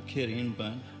 I'm kidding,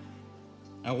 but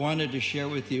I wanted to share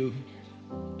with you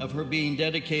of her being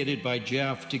dedicated by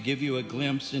Jeff to give you a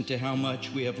glimpse into how much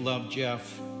we have loved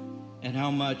Jeff and how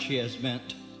much he has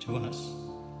meant to us.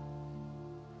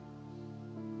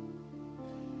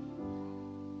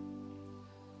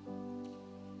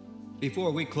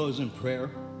 Before we close in prayer,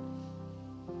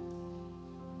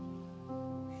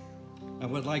 I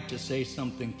would like to say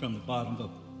something from the bottom of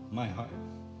my heart.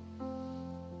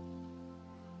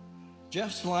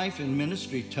 Jeff's life and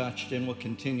ministry touched and will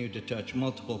continue to touch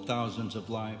multiple thousands of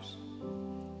lives,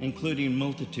 including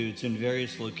multitudes in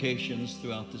various locations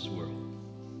throughout this world.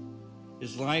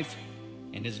 His life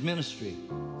and his ministry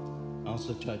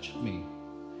also touched me.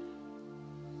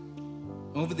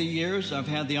 Over the years, I've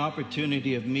had the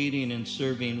opportunity of meeting and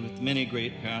serving with many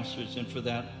great pastors, and for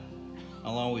that,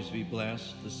 I'll always be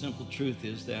blessed. The simple truth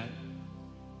is that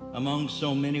among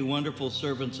so many wonderful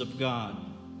servants of God,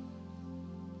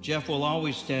 Jeff will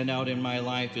always stand out in my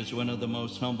life as one of the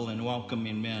most humble and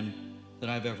welcoming men that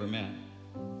I've ever met.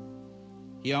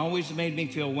 He always made me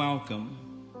feel welcome,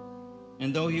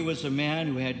 and though he was a man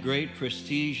who had great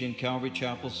prestige in Calvary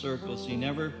Chapel circles, he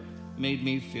never made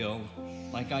me feel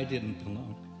like I didn't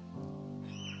belong.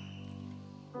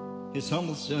 His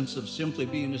humble sense of simply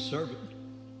being a servant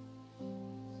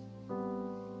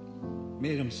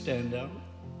made him stand out.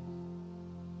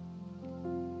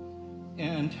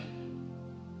 And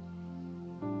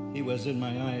he was, in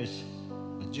my eyes,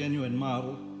 a genuine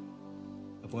model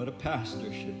of what a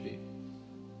pastor should be.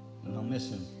 And I'll miss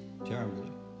him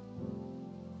terribly.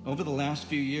 Over the last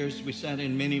few years, we sat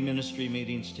in many ministry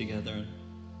meetings together.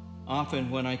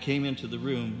 Often when I came into the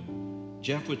room,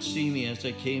 Jeff would see me as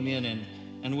I came in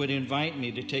and would invite me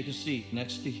to take a seat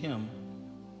next to him.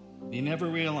 He never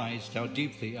realized how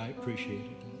deeply I appreciated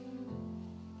him.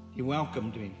 He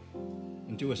welcomed me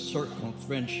into a circle of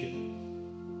friendship.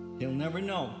 He'll never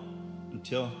know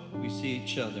until we see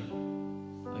each other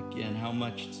again how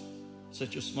much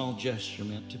such a small gesture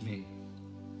meant to me.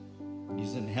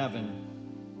 He's in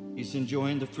heaven. He's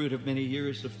enjoying the fruit of many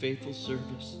years of faithful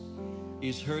service.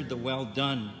 He's heard the "well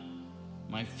done,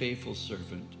 my faithful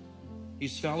servant."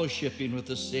 He's fellowshipping with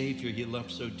the Savior he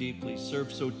loved so deeply,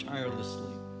 served so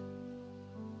tirelessly.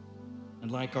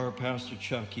 And like our Pastor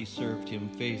Chuck, he served him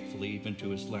faithfully even to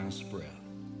his last breath.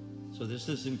 So this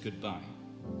isn't goodbye,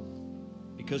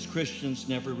 because Christians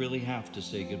never really have to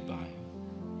say goodbye.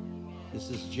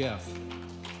 This is Jeff.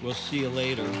 We'll see you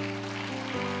later.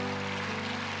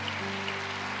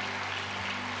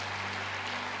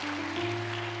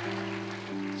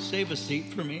 Save a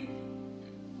seat for me.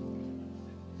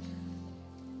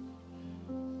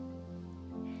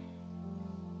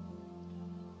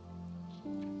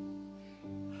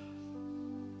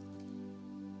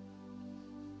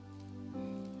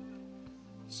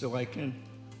 So I can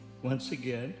once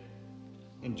again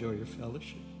enjoy your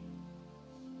fellowship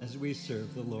as we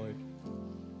serve the Lord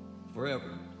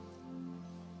forever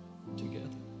together.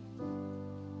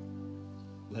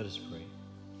 Let us pray.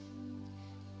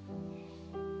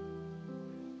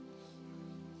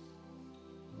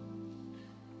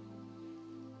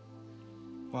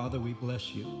 Father, we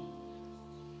bless you.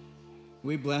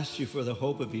 We bless you for the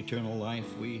hope of eternal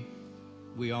life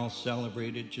we all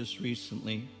celebrated just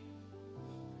recently.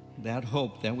 That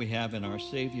hope that we have in our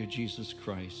Savior, Jesus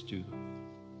Christ, who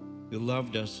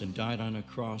loved us and died on a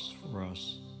cross for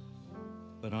us.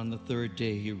 But on the third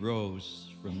day, he rose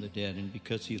from the dead, and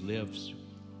because he lives,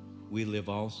 we live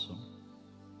also.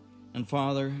 And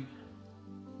Father,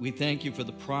 we thank you for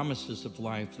the promises of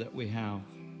life that we have,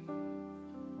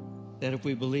 that if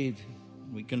we believe,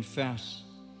 we confess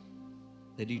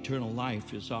that eternal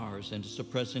life is ours, and it's a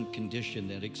present condition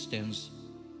that extends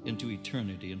into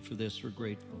eternity, and for this we're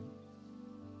grateful.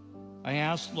 I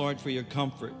ask, Lord, for your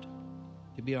comfort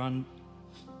to be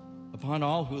upon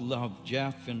all who love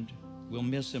Jeff, and we'll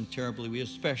miss him terribly. We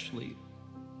especially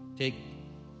take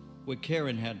what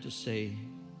Karen had to say,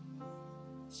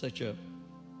 such a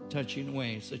touching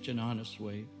way, such an honest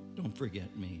way. Don't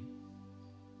forget me.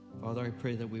 Father, I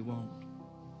pray that we won't.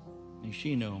 May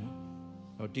she know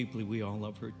how deeply we all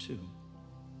love her too.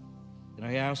 And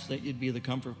I ask that you'd be the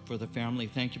comfort for the family.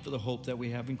 Thank you for the hope that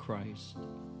we have in Christ.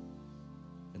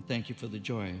 And thank you for the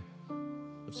joy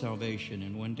of salvation.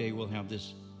 And one day we'll have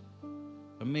this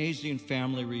amazing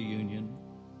family reunion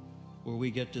where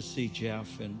we get to see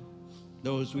Jeff and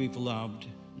those we've loved,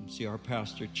 and see our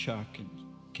pastor Chuck and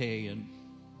Kay. And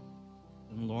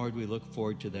Lord, we look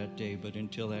forward to that day. But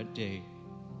until that day,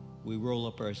 we roll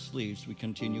up our sleeves. We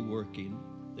continue working.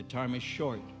 The time is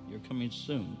short. You're coming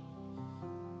soon.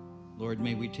 Lord,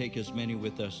 may we take as many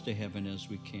with us to heaven as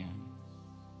we can.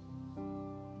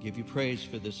 Give you praise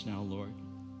for this now, Lord.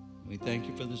 We thank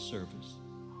you for this service.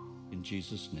 In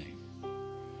Jesus' name,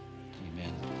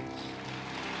 amen.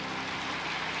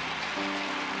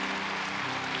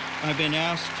 I've been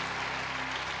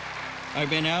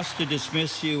asked to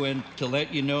dismiss you and to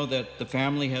let you know that the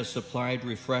family has supplied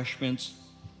refreshments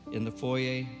in the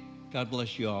foyer. God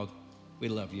bless you all. We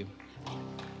love you.